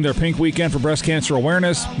volleyball team, their pink weekend for breast cancer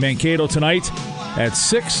awareness. Mankato tonight at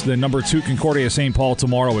 6. The number 2 Concordia St. Paul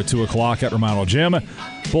tomorrow at 2 o'clock at Romano Gym.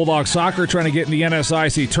 Bulldog soccer trying to get in the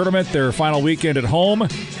NSIC tournament. Their final weekend at home.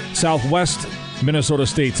 Southwest Minnesota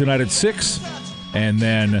State tonight at 6. And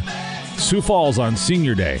then Sioux Falls on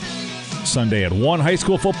Senior Day. Sunday at 1. High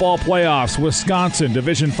school football playoffs. Wisconsin,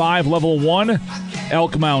 Division 5, Level 1.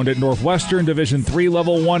 Elk Mound at Northwestern, Division 3,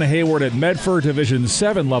 Level 1. Hayward at Medford, Division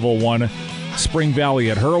 7, Level 1. Spring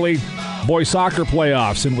Valley at Hurley. Boys soccer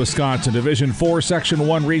playoffs in Wisconsin, Division 4, Section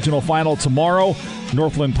 1 regional final tomorrow.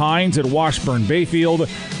 Northland Pines at Washburn Bayfield.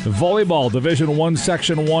 Volleyball, Division 1,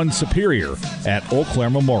 Section 1 Superior at Eau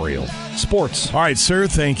Claire Memorial. Sports. All right, sir.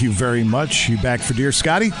 Thank you very much. You back for Dear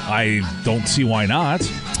Scotty? I don't see why not.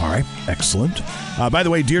 All right. Excellent. By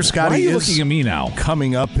the way, Dear Scotty why are you is looking at me now?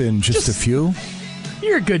 Coming up in just a few.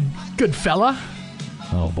 You're a good fella.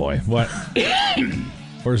 Oh, boy. What?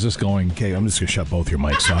 Where's this going? Okay, I'm just going to shut both your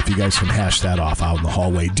mics off. You guys can hash that off out in the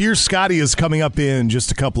hallway. Dear Scotty is coming up in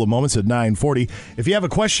just a couple of moments at 9:40. If you have a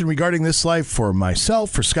question regarding this life for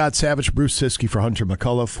myself, for Scott Savage, Bruce Siskey, for Hunter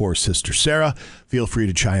McCullough, for Sister Sarah, feel free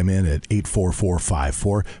to chime in at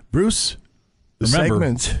 84454. Bruce, the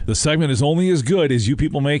segment is only as good as you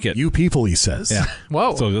people make it. You people, he says. Yeah.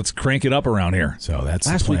 Whoa. So let's crank it up around here. So that's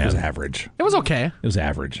last the week plan. was average. It was okay. It was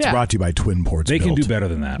average. It's brought to you by Twin Ports. They can Built. do better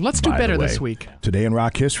than that. Let's do By better the way, this week. Today in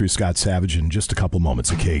rock history, Scott Savage in just a couple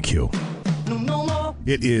moments at KQ. No more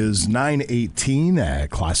It is 9:18 at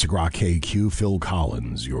Classic Rock KQ. Phil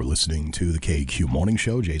Collins. You're listening to the KQ Morning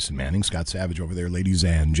Show. Jason Manning, Scott Savage over there, ladies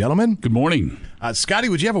and gentlemen. Good morning. Scotty,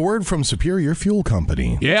 would you have a word from Superior Fuel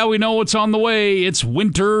Company? Yeah, we know what's on the way. It's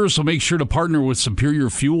winter, so make sure to partner with Superior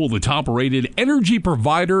Fuel, the top-rated energy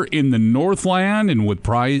provider in the Northland. And with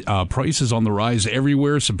prices on the rise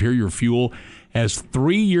everywhere, Superior Fuel has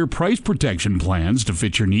 3-year price protection plans to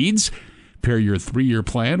fit your needs. Pair your 3-year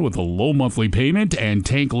plan with a low monthly payment and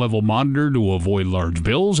tank level monitor to avoid large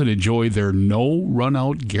bills and enjoy their no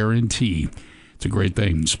run-out guarantee. It's a great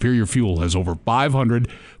thing. Superior Fuel has over 500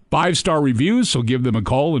 5-star reviews, so give them a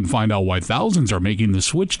call and find out why thousands are making the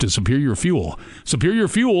switch to Superior Fuel. Superior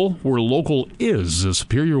Fuel, where local is a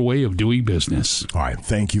superior way of doing business. All right,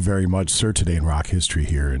 thank you very much, sir. Today in Rock History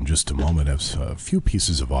here in just a moment, I have a few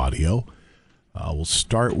pieces of audio. We'll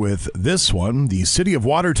start with this one. The city of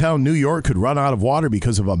Watertown, New York could run out of water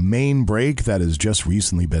because of a main break that has just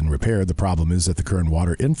recently been repaired. The problem is that the current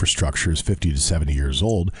water infrastructure is 50 to 70 years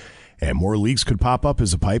old, and more leaks could pop up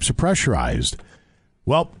as the pipes are pressurized.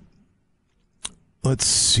 Well, let's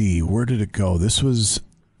see. Where did it go? This was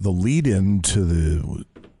the lead-in to the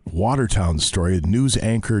Watertown story. News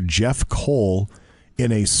anchor Jeff Cole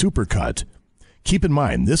in a supercut. Keep in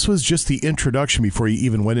mind, this was just the introduction before he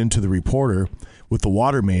even went into the reporter with the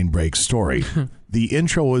water main break story. The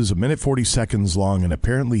intro was 1 minute 40 seconds long, and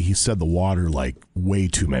apparently he said the water like way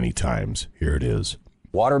too many times. Here it is.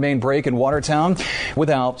 Water main break in Watertown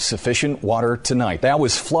without sufficient water tonight. That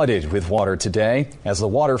was flooded with water today as the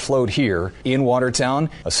water flowed here in Watertown,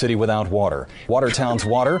 a city without water. Watertown's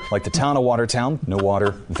water, like the town of Watertown, no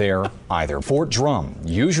water there either. Fort Drum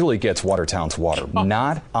usually gets Watertown's water,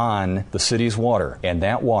 not on the city's water, and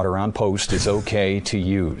that water on post is okay to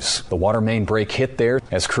use. The water main break hit there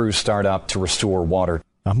as crews start up to restore water.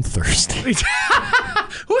 I'm thirsty.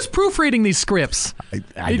 Who's proofreading these scripts?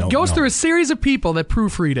 I it don't goes know. through a series of people that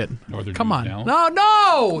proofread it. Come on.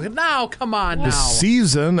 No, come on now. The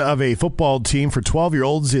season of a football team for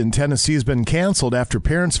 12-year-olds in Tennessee has been canceled after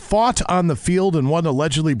parents fought on the field and one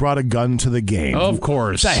allegedly brought a gun to the game. Of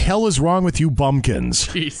course. What the hell is wrong with you bumpkins?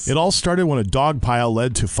 Jeez. It all started when a dog pile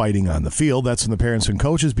led to fighting on the field. That's when the parents and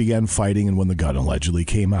coaches began fighting and when the gun allegedly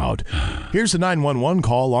came out. Here's a 911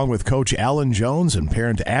 call along with Coach Alan Jones and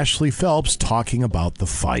parent Ashley Phelps talking about the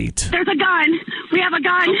fight. There's a gun. We have a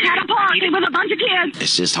gun at a party with a bunch of kids.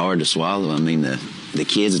 It's just hard to swallow. I mean, the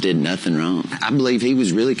kids did nothing wrong. I believe he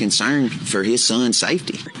was really concerned for his son's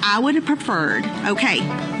safety. I would have preferred, okay,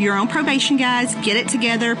 you're on probation, guys. Get it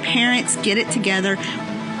together. Parents, get it together.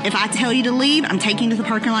 If I tell you to leave, I'm taking you to the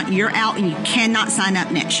parking lot. You're out and you cannot sign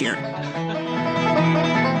up next year.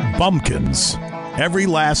 Bumpkins. Every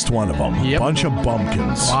last one of them. Yep. Bunch of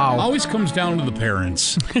bumpkins. Wow. Always comes down to the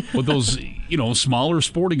parents with those, smaller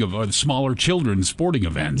smaller children's sporting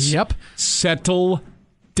events. Yep. Settle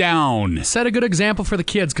down. Set a good example for the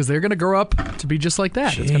kids because they're going to grow up to be just like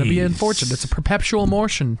that. It's going to be unfortunate. It's a perpetual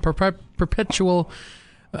motion. Perpetual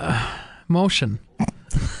motion.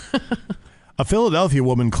 A Philadelphia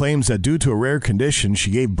woman claims that due to a rare condition,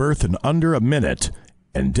 she gave birth in under a minute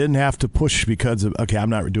and didn't have to push because of... Okay, I'm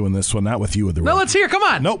not doing this one. Not with you with the... No, let's hear. Come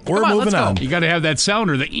on. Nope, we're moving on. You got to have that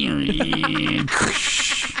sounder. I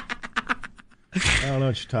don't know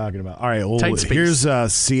what you're talking about. All right, well, Tight space.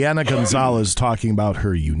 here's Sienna Gonzalez talking about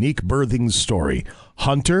her unique birthing story.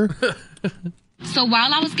 Hunter... So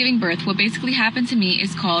while I was giving birth, what basically happened to me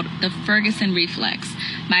is called the Ferguson reflex.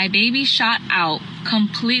 My baby shot out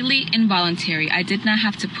completely involuntary. I did not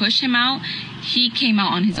have to push him out. He came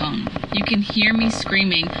out on his own. You can hear me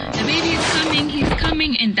screaming, the baby is coming, he's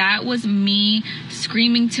coming. And that was me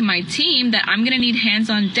screaming to my team that I'm going to need hands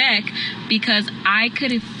on deck because I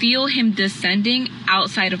could feel him descending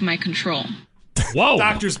outside of my control. Whoa.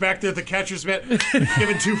 Doctor's back there at the catcher's mitt,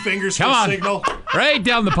 giving 2 fingers for Come a on. signal. Right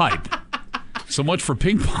down the pipe. So much for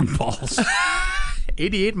ping pong balls.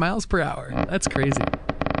 88 miles per hour. That's crazy.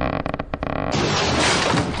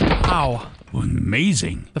 Wow.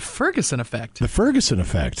 Amazing. The Ferguson effect. The Ferguson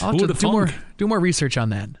effect. I'll have to do more research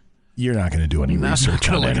on that. You're not going to do any research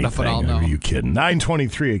on anything. Are you kidding?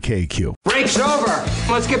 923 at KQ. Break's over.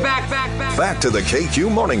 Let's get back. Back to the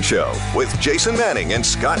KQ Morning Show with Jason Manning and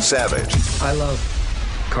Scott Savage. I love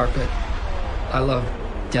carpet. I love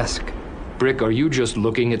desk. Brick, are you just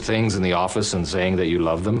looking at things in the office and saying that you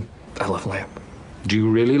love them? I love lamp. Do you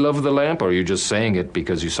really love the lamp, or are you just saying it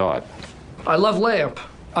because you saw it? I love lamp.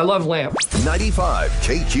 I love lamp. 95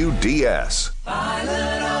 KQDS.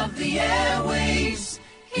 Pilot of the airwaves,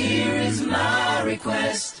 here is my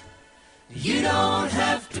request. You don't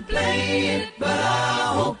have to play it, but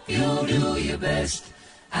I hope you'll do your best.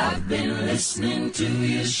 I've been listening to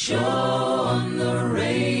your show on the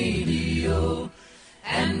radio,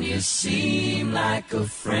 and you seem like a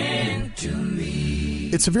friend to me.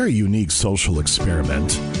 It's a very unique social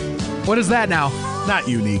experiment. What is that now? Not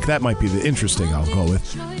unique. That might be the interesting I'll go with.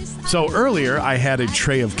 So earlier, I had a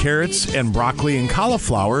tray of carrots and broccoli and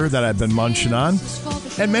cauliflower that I've been munching on.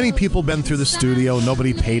 And many people been through the studio.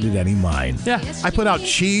 Nobody paid it any mind. Yeah. I put out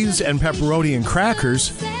cheese and pepperoni and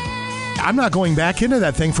crackers. I'm not going back into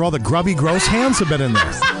that thing for all the grubby, gross hands have been in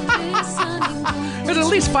there. There's at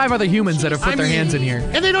least 5 other humans that have put their hands in here.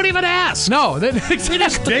 And they don't even ask. No. They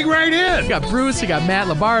just dig right in. You got Bruce, you got Matt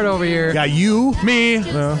Labard over here. Yeah, you. Me.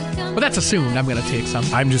 But that's assumed I'm going to take some.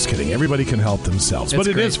 I'm just kidding. Everybody can help themselves. But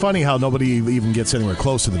it is funny how nobody even gets anywhere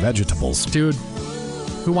close to the vegetables. Dude,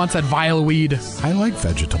 who wants that vile weed? I like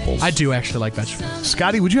vegetables. I do actually like vegetables.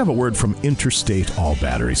 Scotty, would you have a word from Interstate All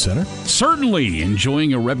Battery Center? Certainly.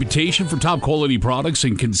 Enjoying a reputation for top quality products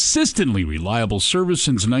and consistently reliable service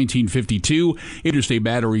since 1952, Interstate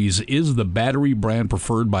Batteries is the battery brand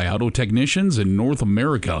preferred by auto technicians in North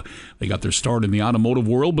America. They got their start in the automotive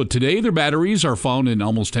world, but today their batteries are found in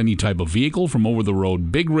almost any type of vehicle, from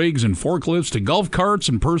over-the-road big rigs and forklifts to golf carts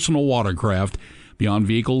and personal watercraft. Beyond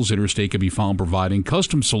vehicles, Interstate can be found providing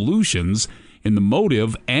custom solutions in the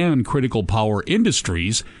motive and critical power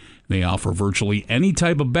industries. They offer virtually any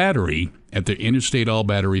type of battery at the Interstate All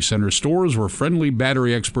Battery Center stores, where friendly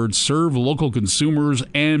battery experts serve local consumers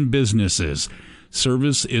and businesses.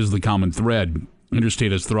 Service is the common thread.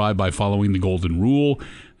 Interstate has thrived by following the golden rule.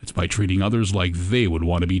 It's by treating others like they would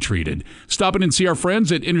want to be treated. Stop in and see our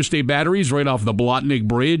friends at Interstate Batteries right off the Blotnick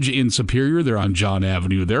Bridge in Superior. They're on John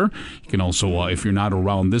Avenue there. You can also, if you're not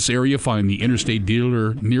around this area, find the Interstate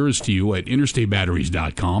dealer nearest to you at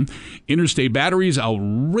interstatebatteries.com. Interstate Batteries,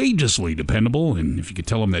 outrageously dependable. And if you could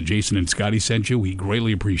tell them that Jason and Scotty sent you, we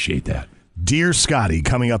greatly appreciate that. Dear Scotty,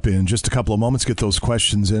 coming up in just a couple of moments, get those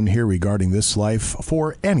questions in here regarding this life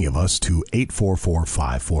for any of us to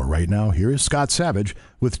 84454. Right now, here is Scott Savage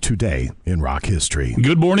with Today in Rock History.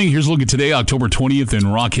 Good morning. Here's a look at today, October 20th in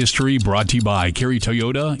Rock History, brought to you by Kerry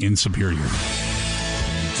Toyota in Superior.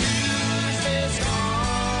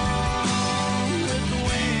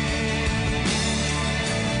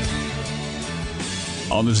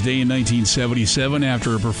 On this day in 1977,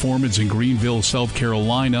 after a performance in Greenville, South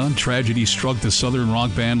Carolina, tragedy struck the Southern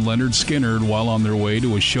rock band Lynyrd Skynyrd while on their way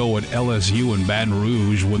to a show at LSU in Baton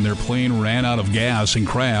Rouge when their plane ran out of gas and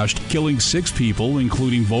crashed, killing 6 people,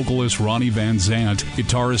 including vocalist Ronnie Van Zant,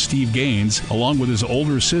 guitarist Steve Gaines, along with his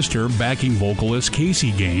older sister, backing vocalist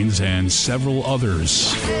Casey Gaines, and several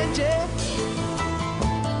others.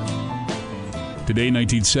 Today,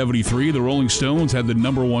 1973, the Rolling Stones had the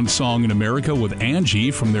 #1 song in America with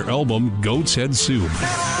Angie from their album Goat's Head Soup.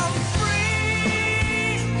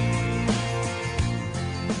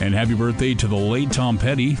 And happy birthday to the late Tom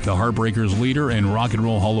Petty, the Heartbreakers leader and Rock and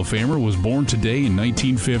Roll Hall of Famer, was born today in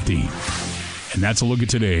 1950. And that's a look at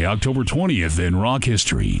today, October 20th in Rock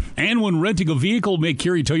History. And when renting a vehicle, make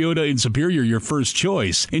Kerry Toyota in Superior your first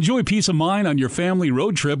choice. Enjoy peace of mind on your family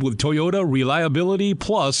road trip with Toyota Reliability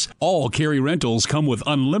Plus. All Kerry rentals come with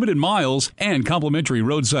unlimited miles and complimentary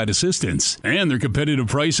roadside assistance. And their competitive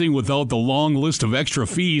pricing without the long list of extra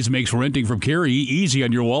fees makes renting from Kerry easy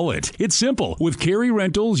on your wallet. It's simple. With Kerry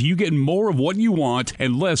Rentals, you get more of what you want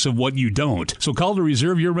and less of what you don't. So call to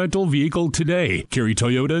reserve your rental vehicle today. Kerry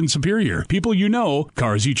Toyota in Superior. People you know,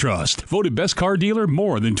 cars you trust. Voted best car dealer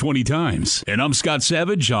more than 20 times. And I'm Scott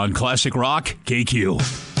Savage on Classic Rock KQ.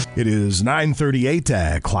 It is 9:38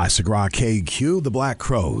 at Classic Rock KQ, the Black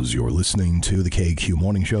Crowes. You're listening to the KQ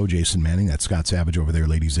Morning Show. Jason Manning, that's Scott Savage over there,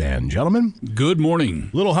 ladies and gentlemen. Good morning.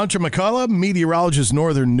 Little Hunter McCullough, meteorologist,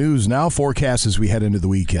 Northern News Now. Forecast as we head into the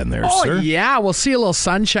weekend there, sir. Oh, yeah. We'll see a little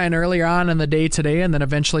sunshine earlier on in the day today, and then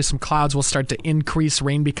eventually some clouds will start to increase.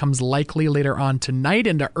 Rain becomes likely later on tonight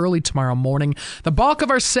into early tomorrow morning. The bulk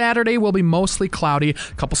of our Saturday will be mostly cloudy.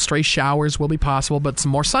 A couple stray showers will be possible, but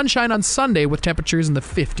some more sunshine on Sunday with temperatures in the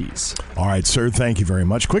 50s. All right, sir. Thank you very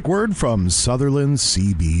much. Quick word from Sutherland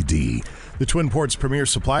CBD, the Twin Ports' premier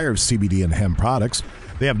supplier of CBD and hemp products.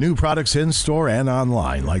 They have new products in store and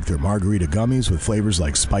online, like their margarita gummies with flavors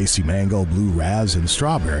like spicy mango, blue raz, and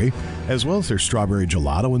strawberry, as well as their strawberry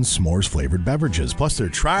gelato and s'mores flavored beverages, plus their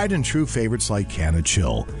tried and true favorites like Canna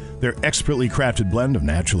Chill. Their expertly crafted blend of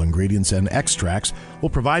natural ingredients and extracts will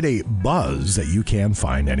provide a buzz that you can't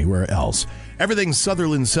find anywhere else. Everything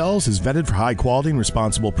Sutherland sells is vetted for high quality and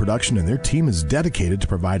responsible production, and their team is dedicated to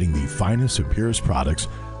providing the finest and purest products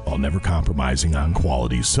while never compromising on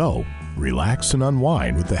quality. So, relax and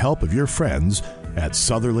unwind with the help of your friends at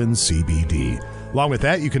Sutherland CBD. Along with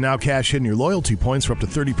that, you can now cash in your loyalty points for up to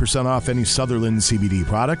 30% off any Sutherland CBD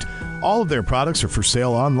product. All of their products are for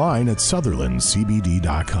sale online at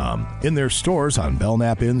SutherlandCBD.com, in their stores on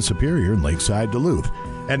Belknap Inn, Superior, and Lakeside, Duluth.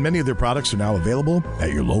 And many of their products are now available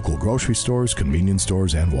at your local grocery stores, convenience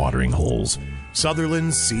stores, and watering holes.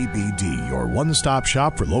 Sutherland CBD, your one-stop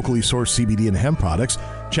shop for locally sourced CBD and hemp products.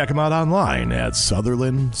 Check them out online at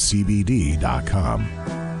SutherlandCBD.com.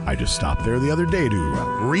 I just stopped there the other day to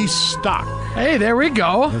restock. Hey, there we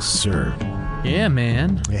go. Yes, sir. Yeah,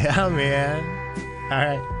 man. Yeah, man. All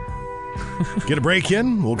right. Get a break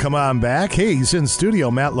in. We'll come on back. Hey, he's in studio.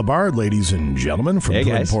 Matt Labard, ladies and gentlemen, from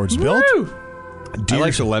Twin Ports Built. I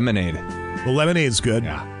like the lemonade. The lemonade's good.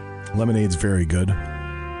 Yeah. Lemonade's very good.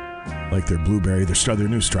 Like their blueberry. Their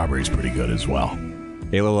new strawberry's pretty good as well.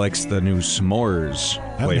 Ayla likes the new s'mores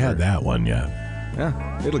flavor. I haven't had that one yet.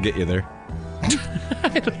 Yeah, it'll get you there.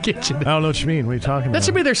 It'll get you there. I don't know what you mean. What are you talking about? That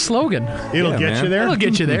should be their slogan. It'll get you there? It'll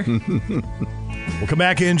get you there. We'll come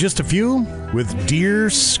back in just a few with Dear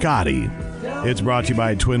Scotty. It's brought to you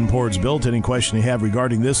by Twin Ports Built. Any question you have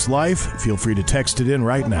regarding this life, feel free to text it in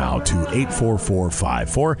right now to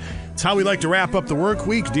 84454. It's how we like to wrap up the work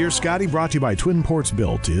week. Dear Scotty, brought to you by Twin Ports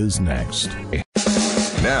Built, is next.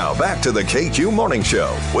 Now back to the KQ Morning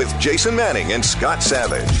Show with Jason Manning and Scott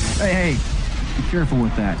Savage. Hey, be careful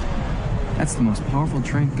with that. That's the most powerful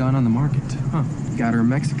tranq gun on the market. Huh, got her in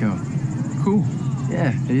Mexico. Cool.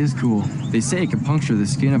 Yeah, it is cool. They say it can puncture the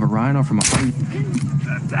skin of a rhino from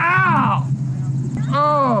 100... Ow!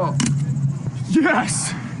 Oh!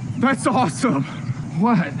 Yes! That's awesome!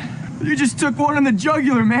 What? You just took one in the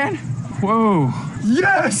jugular, man! Whoa!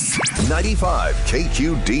 Yes! 95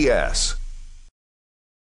 KQDS.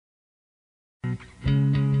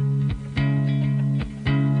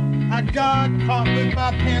 I got caught with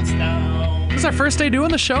my pants down. This is our first day doing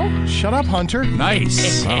the show? Shut up, Hunter.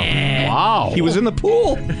 Nice. Wow. He was in the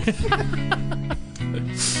pool.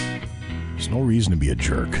 There's no reason to be a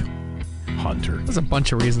jerk, Hunter. There's a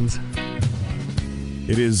bunch of reasons.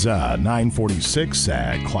 It is 9:46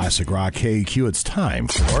 at Classic Rock KQ. It's time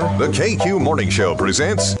for... The KQ Morning Show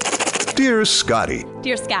presents Dear Scotty.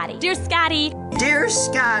 Dear Scotty. Dear Scotty. Dear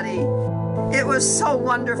Scotty, it was so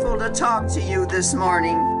wonderful to talk to you this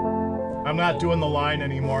morning. I'm not doing the line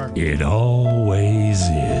anymore. It always is.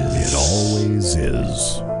 It always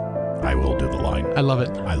is. I will do the line. I love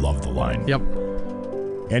it. I love the line. Yep.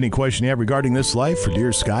 Any question you have regarding this life for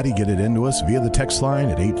Dear Scotty, get it into us via the text line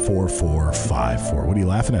at 84454. What are you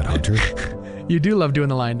laughing at, Hunter? You do love doing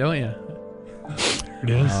the line, don't you?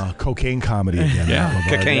 It is. Cocaine comedy again. Yeah,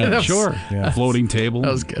 cocaine. Sure. Yeah. Floating table.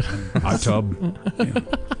 That was good. Hot tub. Yeah.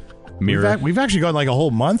 Mirror. We've actually gone like a whole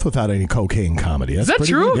month without any cocaine comedy. Is that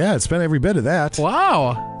pretty true? Good. Yeah, it's been every bit of that.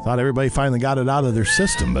 Wow. Thought everybody finally got it out of their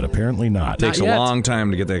system, but apparently not. Takes a long time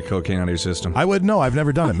to get that cocaine out of your system. I wouldn't know. I've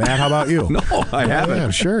never done it. Matt, how about you? No, I haven't. Yeah,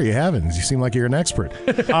 sure, you haven't. You seem like you're an expert.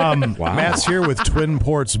 Wow. Matt's here with Twin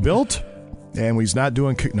Ports Built, and he's not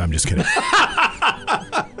doing... No, I'm just kidding.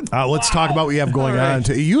 Let's talk about what you have going on.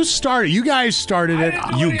 You guys started it.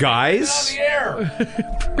 You guys?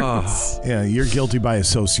 Yeah, you're guilty by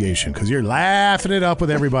association because you're laughing it up with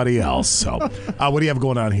everybody else. So, what do you have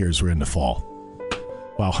going on here as we're in the fall?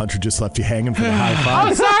 Wow, Hunter just left you hanging for the high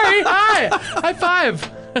five. Oh, sorry. Hi. High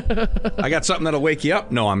five. I got something that'll wake you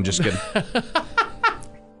up. No, I'm just kidding.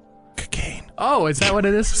 Cocaine. Oh, is that what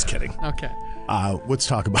it is? Just kidding. Okay. Let's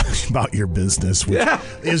talk about your business, which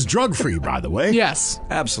is drug-free, by the way. Yes.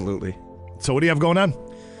 Absolutely. So what do you have going on?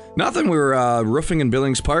 Nothing. We were roofing in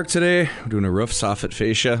Billings Park today. We're doing a roof, soffit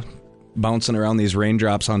fascia. Bouncing around these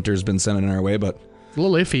raindrops Hunter's been sending our way, but... A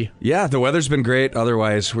little iffy. Yeah, the weather's been great.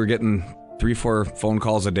 Otherwise, we're getting 3-4 phone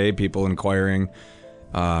calls a day, people inquiring,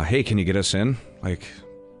 hey, can you get us in? Like,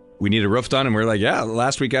 we need a roof done. And we're like, yeah,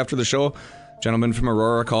 last week after the show, a gentleman from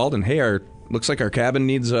Aurora called and, hey, looks like our cabin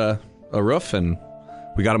needs a roof, and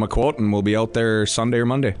we got him a quote, and we'll be out there Sunday or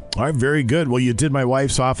Monday. All right, very good. Well, you did my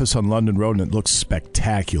wife's office on London Road, and it looks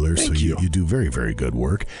spectacular. Thank you. You do very, very good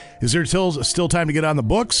work. Is there still time to get on the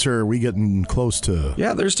books, or are we getting close to...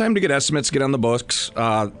 Yeah, there's time to get estimates, get on the books.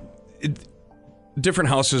 Different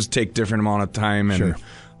houses take different amount of time, and Sure.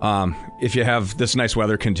 If you have this nice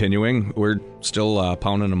weather continuing, we're still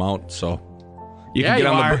pounding them out, so... You can get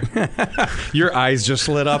on the Your eyes just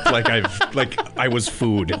lit up like I was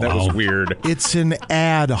food. That was weird. It's an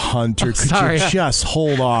ad, Hunter. Could you just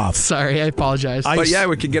hold off? Sorry, I apologize. But yeah,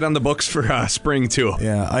 we could get on the books for spring too.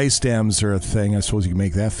 Yeah, ice dams are a thing. I suppose you can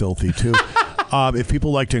make that filthy too. If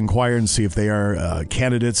people like to inquire and see if they are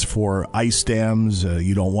candidates for ice dams,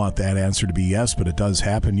 you don't want that answer to be yes, but it does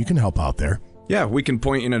happen. You can help out there. Yeah, we can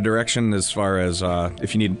point you in a direction as far as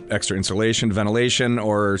if you need extra insulation, ventilation,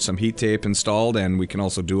 or some heat tape installed, and we can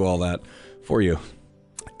also do all that for you.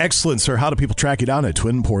 Excellent, sir. How do people track you down at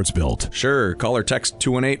Twin Ports Built? Sure. Call or text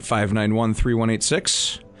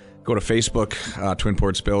 218-591-3186. Go to Facebook, Twin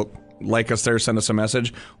Ports Built. Like us there, send us a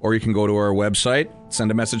message, or you can go to our website,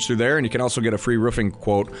 send a message through there, and you can also get a free roofing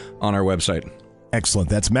quote on our website. Excellent.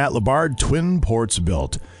 That's Matt Labard, Twin Ports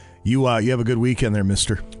Built. You have a good weekend there,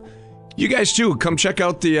 mister. You guys, too. Come check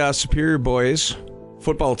out the Superior Boys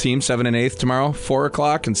football team, 7 and 8th tomorrow, 4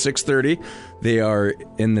 o'clock and 6:30. They are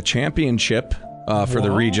in the championship for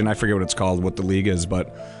the region. I forget what it's called, what the league is,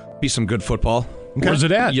 but be some good football. Okay. Where's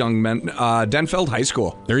it at? Young men. Denfeld High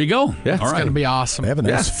School. There you go. Yeah, it's going to be awesome. They have a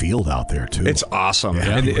nice field out there, too. It's awesome.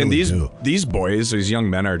 Yeah, and really these boys, these young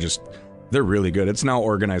men are just, they're really good. It's now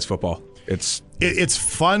organized football. It's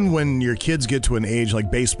fun when your kids get to an age like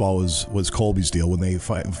baseball was Colby's deal, when they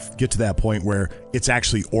get to that point where it's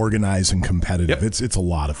actually organized and competitive. Yep. It's a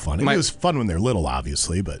lot of fun. It was fun when they're little,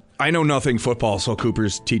 obviously, but I know nothing football, so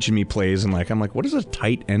Cooper's teaching me plays, and I'm like, what does a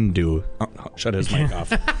tight end do? Oh, shut his mic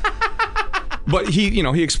off. But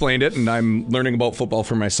he explained it, and I'm learning about football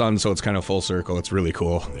for my son, so it's kind of full circle. It's really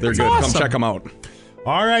cool. They're good. Awesome. Come check them out.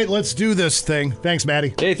 All right, let's do this thing. Thanks,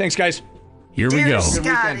 Maddie. Hey, thanks, guys. Here we go.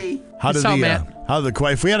 Scotty. How did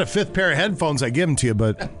if we had a fifth pair of headphones, I'd give them to you,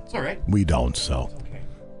 but it's all right. We don't, so. Okay.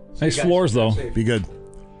 Nice floors, though. Be good.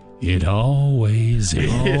 It always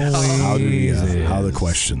is. How the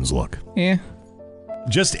questions look?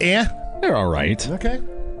 Just They're all right. Okay.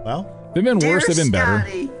 Well, they've been worse, they've been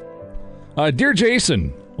better. Dear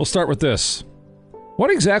Jason, we'll start with this.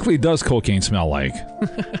 What exactly does cocaine smell like?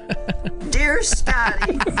 Dear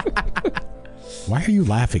Scotty. Why are you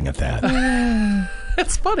laughing at that?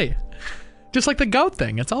 It's funny. Just like the gout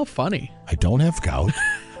thing. It's all funny. I don't have gout.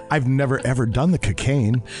 I've never, ever done the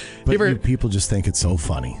cocaine. But people just think it's so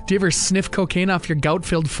funny. Do you ever sniff cocaine off your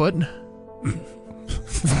gout-filled foot?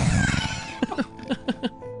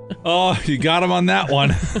 Oh, you got him on that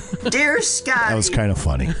one. Dear Scotty. That was kind of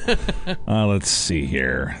funny. Let's see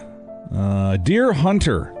here. Dear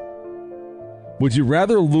Hunter, would you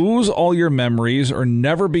rather lose all your memories or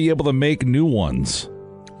never be able to make new ones?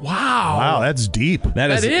 Wow. That's deep. That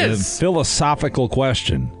is a philosophical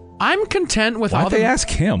question. I'm content with Why'd they ask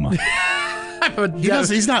him?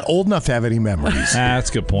 He's not old enough to have any memories. That's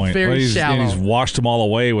a good point. Very shallow. He's washed them all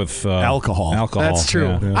away with alcohol. That's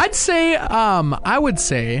true. Yeah. I would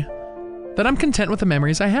say that I'm content with the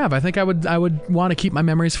memories I have. I think I would want to keep my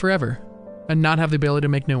memories forever and not have the ability to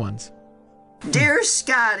make new ones. Dear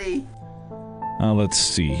Scotty. Let's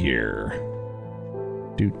see here.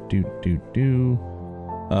 Dear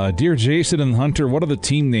Jason and Hunter, what are the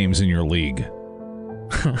team names in your league?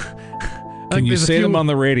 Can you say them on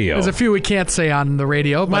the radio? There's a few we can't say on the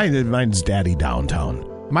radio. Mine's Daddy Downtown.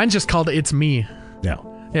 Mine's just called It's Me. Yeah.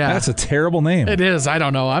 That's a terrible name. It is. I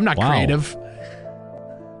don't know. I'm not creative.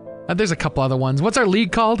 There's a couple other ones. What's our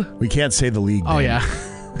league called? We can't say the league name. Oh, yeah.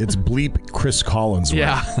 It's Bleep Chris Collinsworth.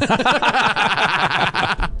 Yeah.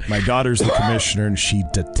 My daughter's the commissioner, and she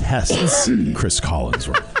detests Chris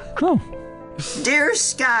Collinsworth. Oh. Dear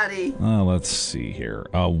Scotty. Let's see here.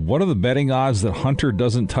 What are the betting odds that Hunter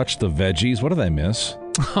doesn't touch the veggies? What did I miss?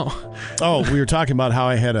 Oh, we were talking about how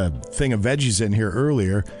I had a thing of veggies in here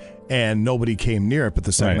earlier, and nobody came near it. But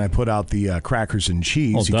the second I put out the crackers and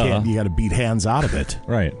cheese, you got to beat hands out of it.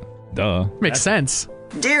 Right. Duh. Makes sense.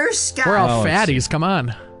 Dear Scotty. We're all fatties. Come on.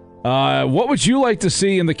 What would you like to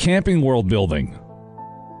see in the Camping World building?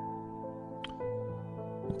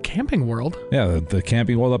 Camping World? Yeah, the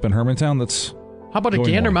Camping World up in Hermantown. How about a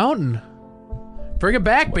Gander Mountain? Bring it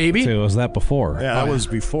back, baby. So was that before? Yeah, that was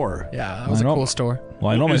before. Yeah, that was a cool store.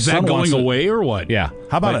 Well, I know Is that going away or what? Yeah.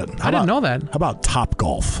 How about I didn't know that. How about Top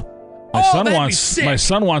Golf? My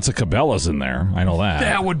son wants a Cabela's in there. I know that.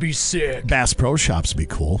 That would be sick. Bass Pro Shops would be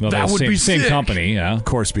cool. No, that would be same sick. company, yeah. Of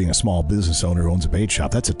course, being a small business owner who owns a bait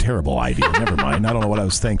shop, that's a terrible idea. Never mind. I don't know what I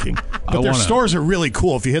was thinking. But their stores are really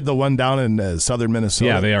cool. If you hit the one down in southern Minnesota.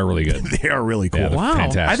 Yeah, they are really good. They are really cool. Yeah, wow.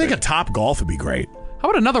 Fantastic. I think a Top Golf would be great. How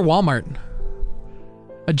about another Walmart?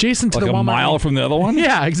 Adjacent to like the Walmart. a mile from the other one?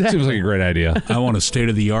 Yeah, exactly. Seems like a great idea. I want a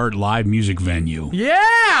state-of-the-art live music venue.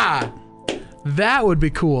 Yeah! That would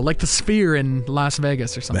be cool. Like the Sphere in Las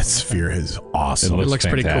Vegas or something. That Sphere is awesome. It looks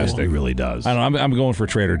pretty cool. It really does. I don't know. I'm going for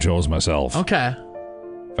Trader Joe's myself. Okay.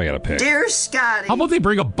 If I got to pick. Dear Scotty. How about they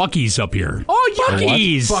bring a Buc-ee's up here? Oh, yeah.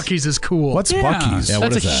 Buc-ee's. Buc-ee's is cool. What's Buc-ee's? Yeah,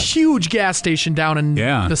 what That's is a that? huge gas station down in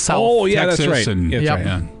the south. Oh, yeah, Texas that's right. And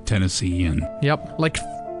That's Tennessee and Yep. Like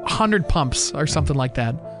 100 pumps or something like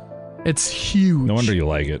that. It's huge. No wonder you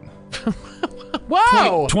like it.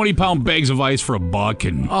 Whoa! 20-pound bags of ice for $1,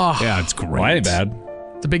 and yeah, it's great. Well, ain't bad.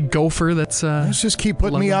 It's a big gopher that's... Let's just keep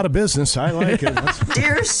putting me out of business. I like it.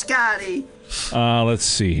 Dear Scotty. Let's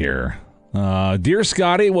see here. Dear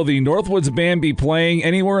Scotty, will the Northwoods Band be playing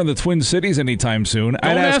anywhere in the Twin Cities anytime soon?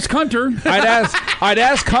 Don't ask Hunter. I'd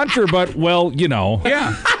ask Hunter, but, well, you know.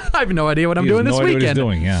 Yeah. I have no idea what I'm doing this weekend. What he's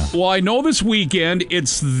doing, yeah. Well, I know this weekend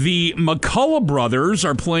it's the McCullough brothers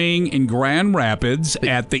are playing in Grand Rapids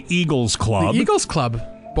at the Eagles Club. The Eagles Club.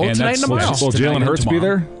 Both tonight and tomorrow. Will Jalen Hurts be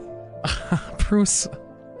there? Bruce.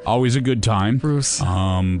 Always a good time. Bruce.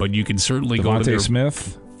 But you can certainly go to their Devontae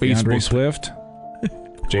Smith, Facebook. DeAndre Swift,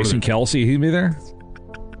 Jason Kelsey, he'd be there?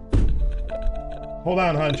 Hold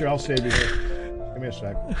on, Hunter. I'll save you here. Give me a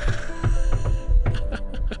sec.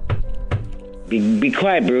 Be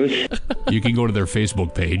quiet, Bruce. You can go to their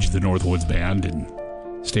Facebook page, the Northwoods Band, and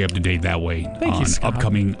stay up to date that way on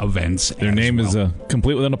upcoming events. Their name is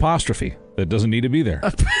complete with an apostrophe. That doesn't need to be there.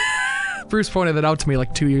 Bruce pointed that out to me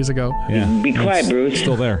like 2 years ago. Yeah. Be quiet, Bruce.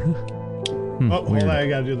 Still there. Hold on. I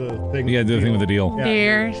got to do the thing. You got to do the thing with the deal. Yeah.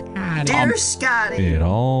 Dear Scotty. Dear Scotty. It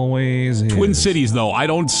always is. Twin Cities, though. I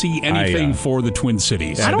don't see anything for the Twin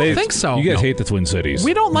Cities. Yeah, I don't think so. You guys hate the Twin Cities.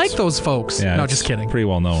 We don't like those folks. Yeah, no, it's just kidding. Pretty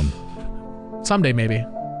well known. Someday, maybe.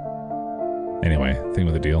 Anyway, thing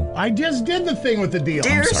with the deal. I just did the thing with the deal.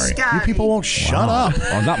 Dear I'm sorry. Scotty. You people won't shut up.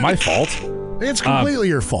 Well, not my fault. It's completely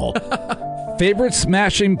your fault. Favorite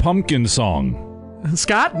Smashing Pumpkin song?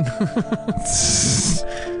 Scott?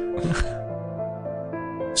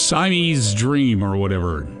 Siamese Dream or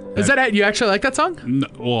whatever. Is that it? You actually like that song? No,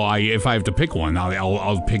 well, if I have to pick one,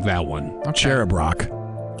 I'll pick that one. Okay. Cherub Rock.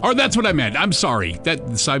 Or that's what I meant. I'm sorry.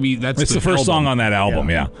 That's It's the first song on that album,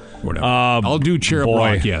 yeah. Whatever. I'll do Cherub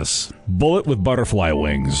Rock, yes. Bullet with Butterfly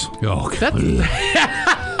Wings. Oh,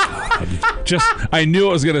 I knew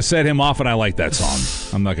it was going to set him off, and I like that song.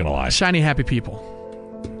 I'm not going to lie. Shiny Happy People.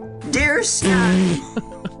 Dear Scotty.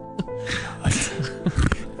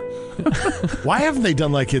 Why haven't they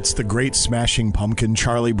done like it's the Great Smashing Pumpkin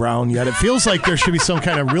Charlie Brown yet? It feels like there should be some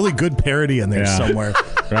kind of really good parody in there somewhere.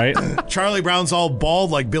 Right? Charlie Brown's all bald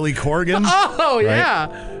like Billy Corgan. Oh, right? yeah.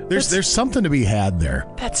 There's something to be had there.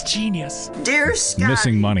 That's genius. Dear Scotty.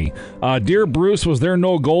 Missing money. Dear Bruce, was there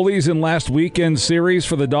no goalies in last weekend's series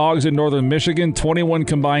for the Dogs in Northern Michigan? 21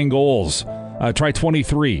 combined goals. Try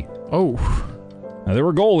 23. Oh. Now, there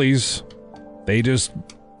were goalies. They just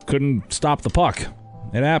couldn't stop the puck.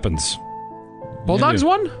 It happens. Bulldogs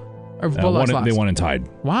won? Or Bulldogs lost? They won and tied.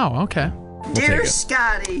 Wow, okay. Dear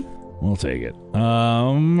Scotty. We'll take it.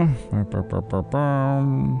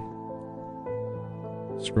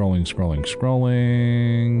 Scrolling.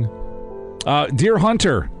 Dear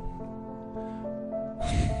Hunter.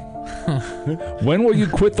 When will you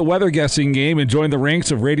quit the weather guessing game and join the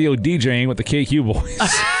ranks of radio DJing with the KQ boys?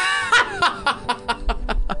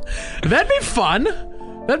 That'd be fun.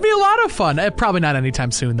 That'd be a lot of fun. Probably not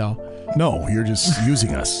anytime soon, though. No, you're just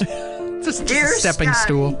using us. Just a stepping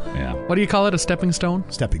stool. Yeah. What do you call it? A stepping stone?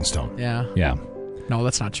 Stepping stone. Yeah. Yeah. No,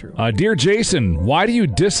 that's not true. Dear Jason, why do you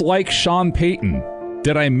dislike Sean Payton?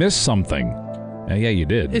 Did I miss something? Yeah, you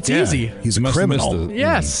did. It's easy. He's a criminal.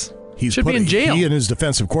 Yes. Should be in jail. He and his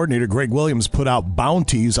defensive coordinator, Greg Williams, put out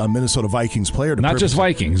bounties on Minnesota Vikings player. Not just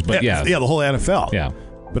Vikings, but yeah, the whole NFL. Yeah.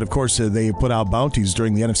 But of course, they put out bounties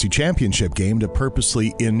during the NFC Championship game to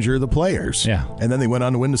purposely injure the players. Yeah. And then they went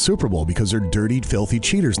on to win the Super Bowl because they're dirty, filthy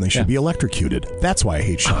cheaters and they should be electrocuted. That's why I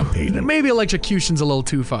hate Sean Payton. Maybe electrocution's a little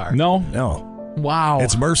too far. No. Wow.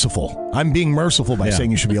 It's merciful. I'm being merciful by saying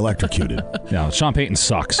you should be electrocuted. No, Sean Payton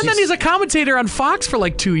sucks. And then he's a commentator on Fox for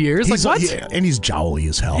like 2 years. Like, what? Yeah, and he's jowly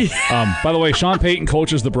as hell. By the way, Sean Payton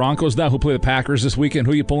coaches the Broncos now, who play the Packers this weekend.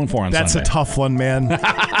 Who are you pulling for on That's Sunday? a tough one, man.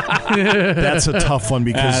 That's a tough one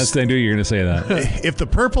because I knew you were going to say that. If the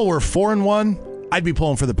Purple were 4-1, I'd be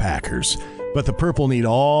pulling for the Packers. But the Purple need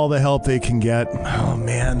all the help they can get. Oh,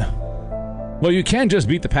 man. Well, you can just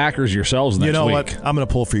beat the Packers yourselves next week. You know what? I'm going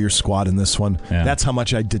to pull for your squad in this one. Yeah. That's how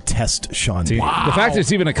much I detest Sean. See, the fact that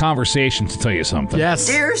it's even a conversation to tell you something. Yes.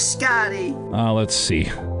 Dear Scotty. Let's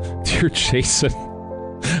see. Dear Jason,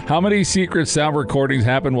 how many secret sound recordings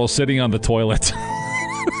happen while sitting on the toilet?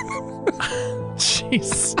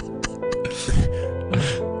 Jeez.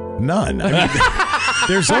 None. I mean,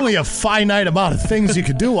 there's only a finite amount of things you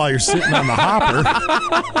could do while you're sitting on the hopper.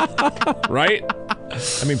 Right?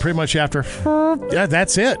 I mean, pretty much after. Yeah,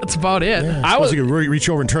 that's it. That's about it. Yeah, I suppose you could reach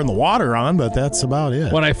over and turn the water on, but that's about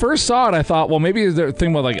it. When I first saw it, I thought, well, maybe there's a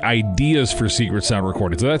thing with like ideas for secret sound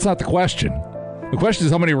recordings. So that's not the question. The question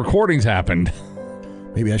is how many recordings happened.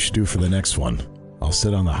 Maybe I should do for the next one. I'll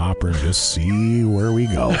sit on the hopper and just see where we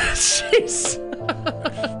go. Jeez.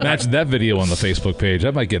 Imagine that video on the Facebook page.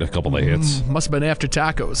 That might get a couple of hits. Must have been after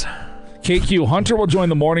tacos. KQ, Hunter will join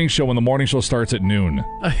the morning show when the morning show starts at noon.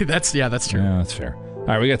 That's true. Yeah, that's fair. All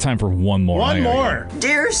right, we got time for one more. One more.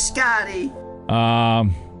 Dear Scotty.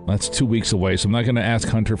 That's 2 weeks away, so I'm not going to ask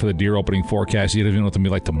Hunter for the deer opening forecast. He doesn't even know what to be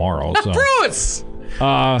like tomorrow. So. Bruce!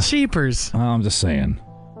 Cheapers. I'm just saying.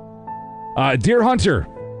 Dear Hunter,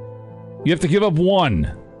 you have to give up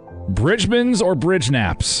one. Bridgman's or Bridge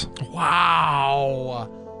Naps? Wow.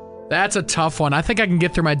 That's a tough one. I think I can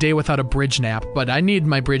get through my day without a bridge nap, but I need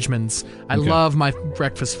my Bridgman's. I love my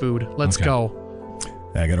breakfast food. Let's go.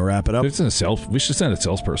 I got to wrap it up. We should send a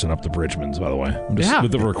salesperson up to Bridgman's, by the way.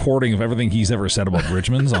 With the recording of everything he's ever said about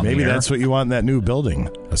Bridgman's on Maybe the air. that's what you want in that new building.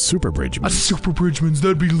 A super Bridgman's. A super Bridgman's.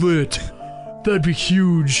 That'd be lit. That'd be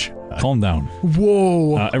huge. Calm down.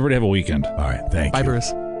 Whoa. Everybody have a weekend. All right, thank you. Bye,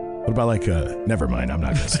 Bruce. What about never mind, I'm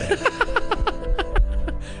not going to say it.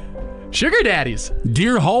 Sugar daddies.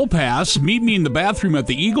 Dear Hall Pass, meet me in the bathroom at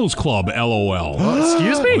the Eagles Club, LOL.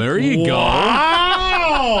 Excuse me? There you go.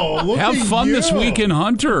 Wow! Look Have at fun you. this weekend,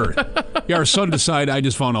 Hunter. Yeah, our son decided, I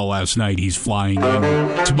just found out last night, he's flying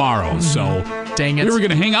in tomorrow. So dang it. We were going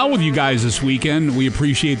to hang out with you guys this weekend. We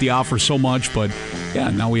appreciate the offer so much, but yeah,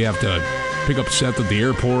 now we have to pick up Seth at the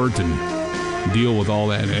airport and deal with all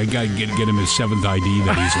that. I got to get him his 7th ID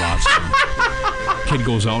that he's lost. Kid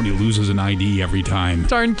goes out and he loses an ID every time.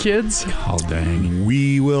 Darn kids. Oh, dang.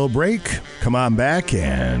 We will break, come on back,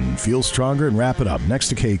 and feel stronger and wrap it up. Next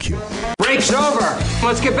to KQ. Break's over.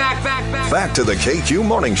 Let's get back. Back to the KQ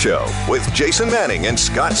Morning Show with Jason Manning and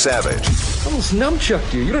Scott Savage. Almost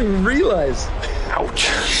numchucked you. You don't even realize. Ouch.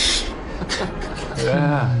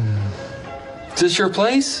 Yeah. Is this your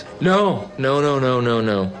place? No,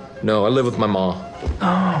 I live with my mom.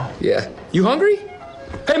 Oh. Yeah. You hungry?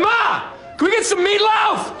 Hey, Ma! Can we get some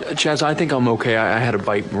meatloaf? Chaz, I think I'm okay. I had a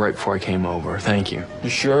bite right before I came over. Thank you. You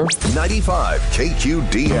sure? 95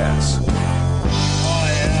 KQDS.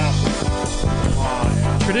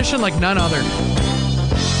 Tradition like none other.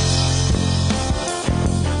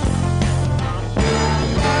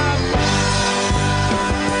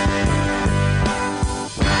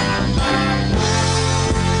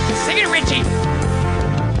 Sing it, Richie.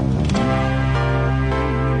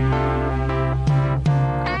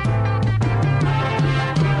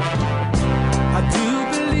 I do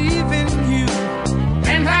believe in you,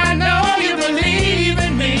 and I know you believe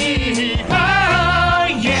in me. Oh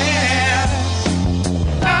yeah,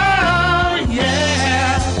 oh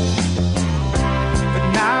yeah. But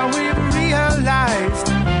now we've realized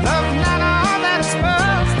love's not all that it's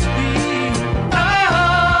supposed to be.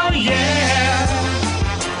 Oh yeah,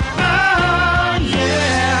 oh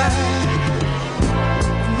yeah.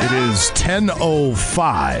 It is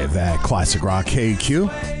 10:05 at Classic Rock KQ.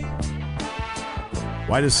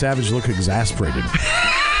 Why does Savage look exasperated?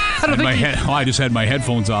 I just had my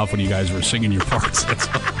headphones off when you guys were singing your parts. That's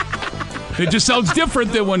all. It just sounds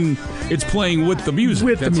different than when it's playing with the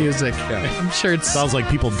music. Yeah. I'm sure it sounds like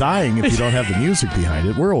people dying if you don't have the music behind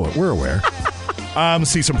it. We're aware.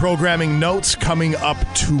 See some programming notes coming up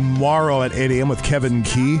tomorrow at 8 a.m. with Kevin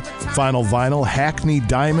Key. Final Vinyl, Hackney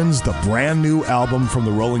Diamonds, the brand new album from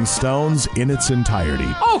the Rolling Stones in its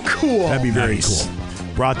entirety. Oh, cool. That'd be very cool.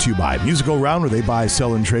 Brought to you by Musical Round, where they buy,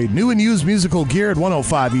 sell, and trade new and used musical gear at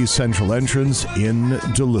 105 East Central Entrance in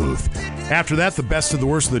Duluth. After that, the best of the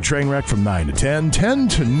worst of the train wreck from 9 to 10, 10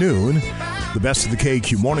 to noon. The best of the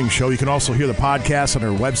KQ Morning Show. You can also hear the podcast on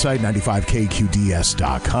our website,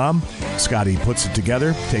 95kqds.com. Scotty puts it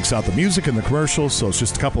together, takes out the music and the commercials, so it's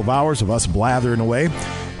just a couple of hours of us blathering away.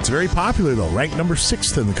 It's very popular, though. Ranked number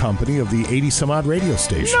 6th in the company of the 80-some-odd radio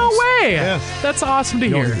stations. No way! Yeah. That's awesome to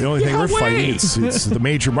hear. The only thing we're fighting is it's the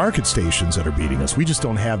major market stations that are beating us. We just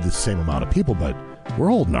don't have the same amount of people, but we're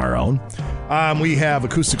holding our own. We have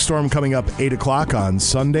Acoustic Storm coming up 8 o'clock on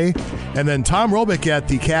Sunday. And then Tom Robick at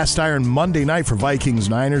the Cast Iron Monday night for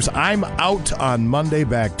Vikings-Niners. I'm out on Monday,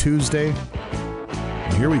 back Tuesday.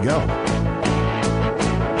 And here we go.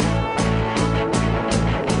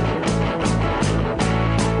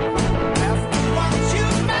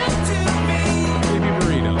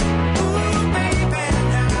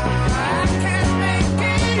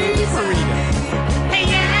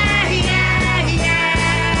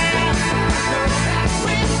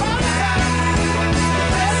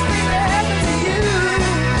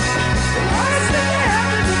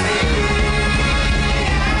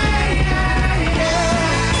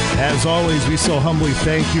 As always, we so humbly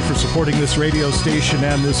thank you for supporting this radio station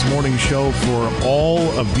and this morning show for all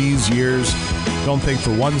of these years. Don't think for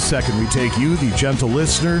 1 second we take you, the gentle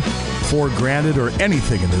listener, for granted, or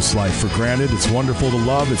anything in this life for granted. It's wonderful to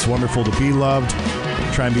love. It's wonderful to be loved.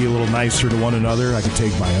 try and be a little nicer to one another. I could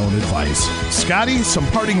take my own advice. Scotty, some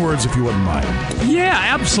parting words if you wouldn't mind. Yeah,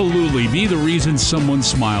 absolutely. Be the reason someone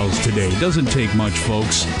smiles today. Doesn't take much,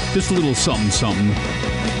 folks. Just a little something.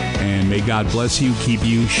 And may God bless you, keep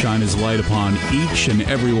you, shine his light upon each and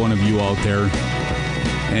every one of you out there.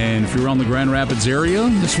 And if you're around the Grand Rapids area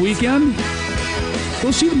this weekend,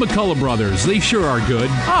 go see the McCullough Brothers. They sure are good.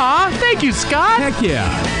 Aw, thank you, Scott. Heck yeah.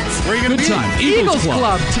 Where are you going to be? Good time. Eagles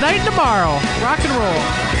Club. Tonight and tomorrow. Rock and roll.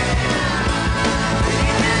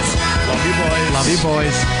 Love you, boys. Love you,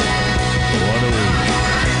 boys. What a week.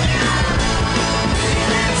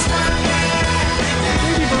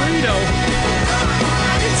 Baby burrito.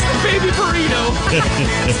 It's the baby burrito.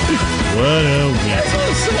 What a week. That's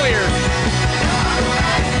Will Sawyer.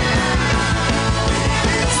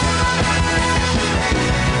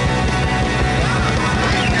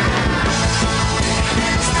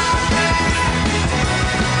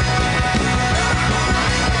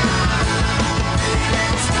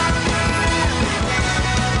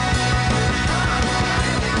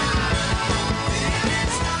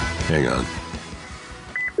 Hang on.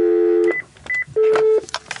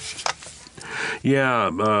 Yeah,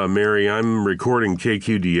 Mary, I'm recording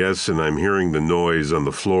KQDS and I'm hearing the noise on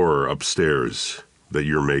the floor upstairs that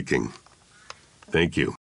you're making. Thank you.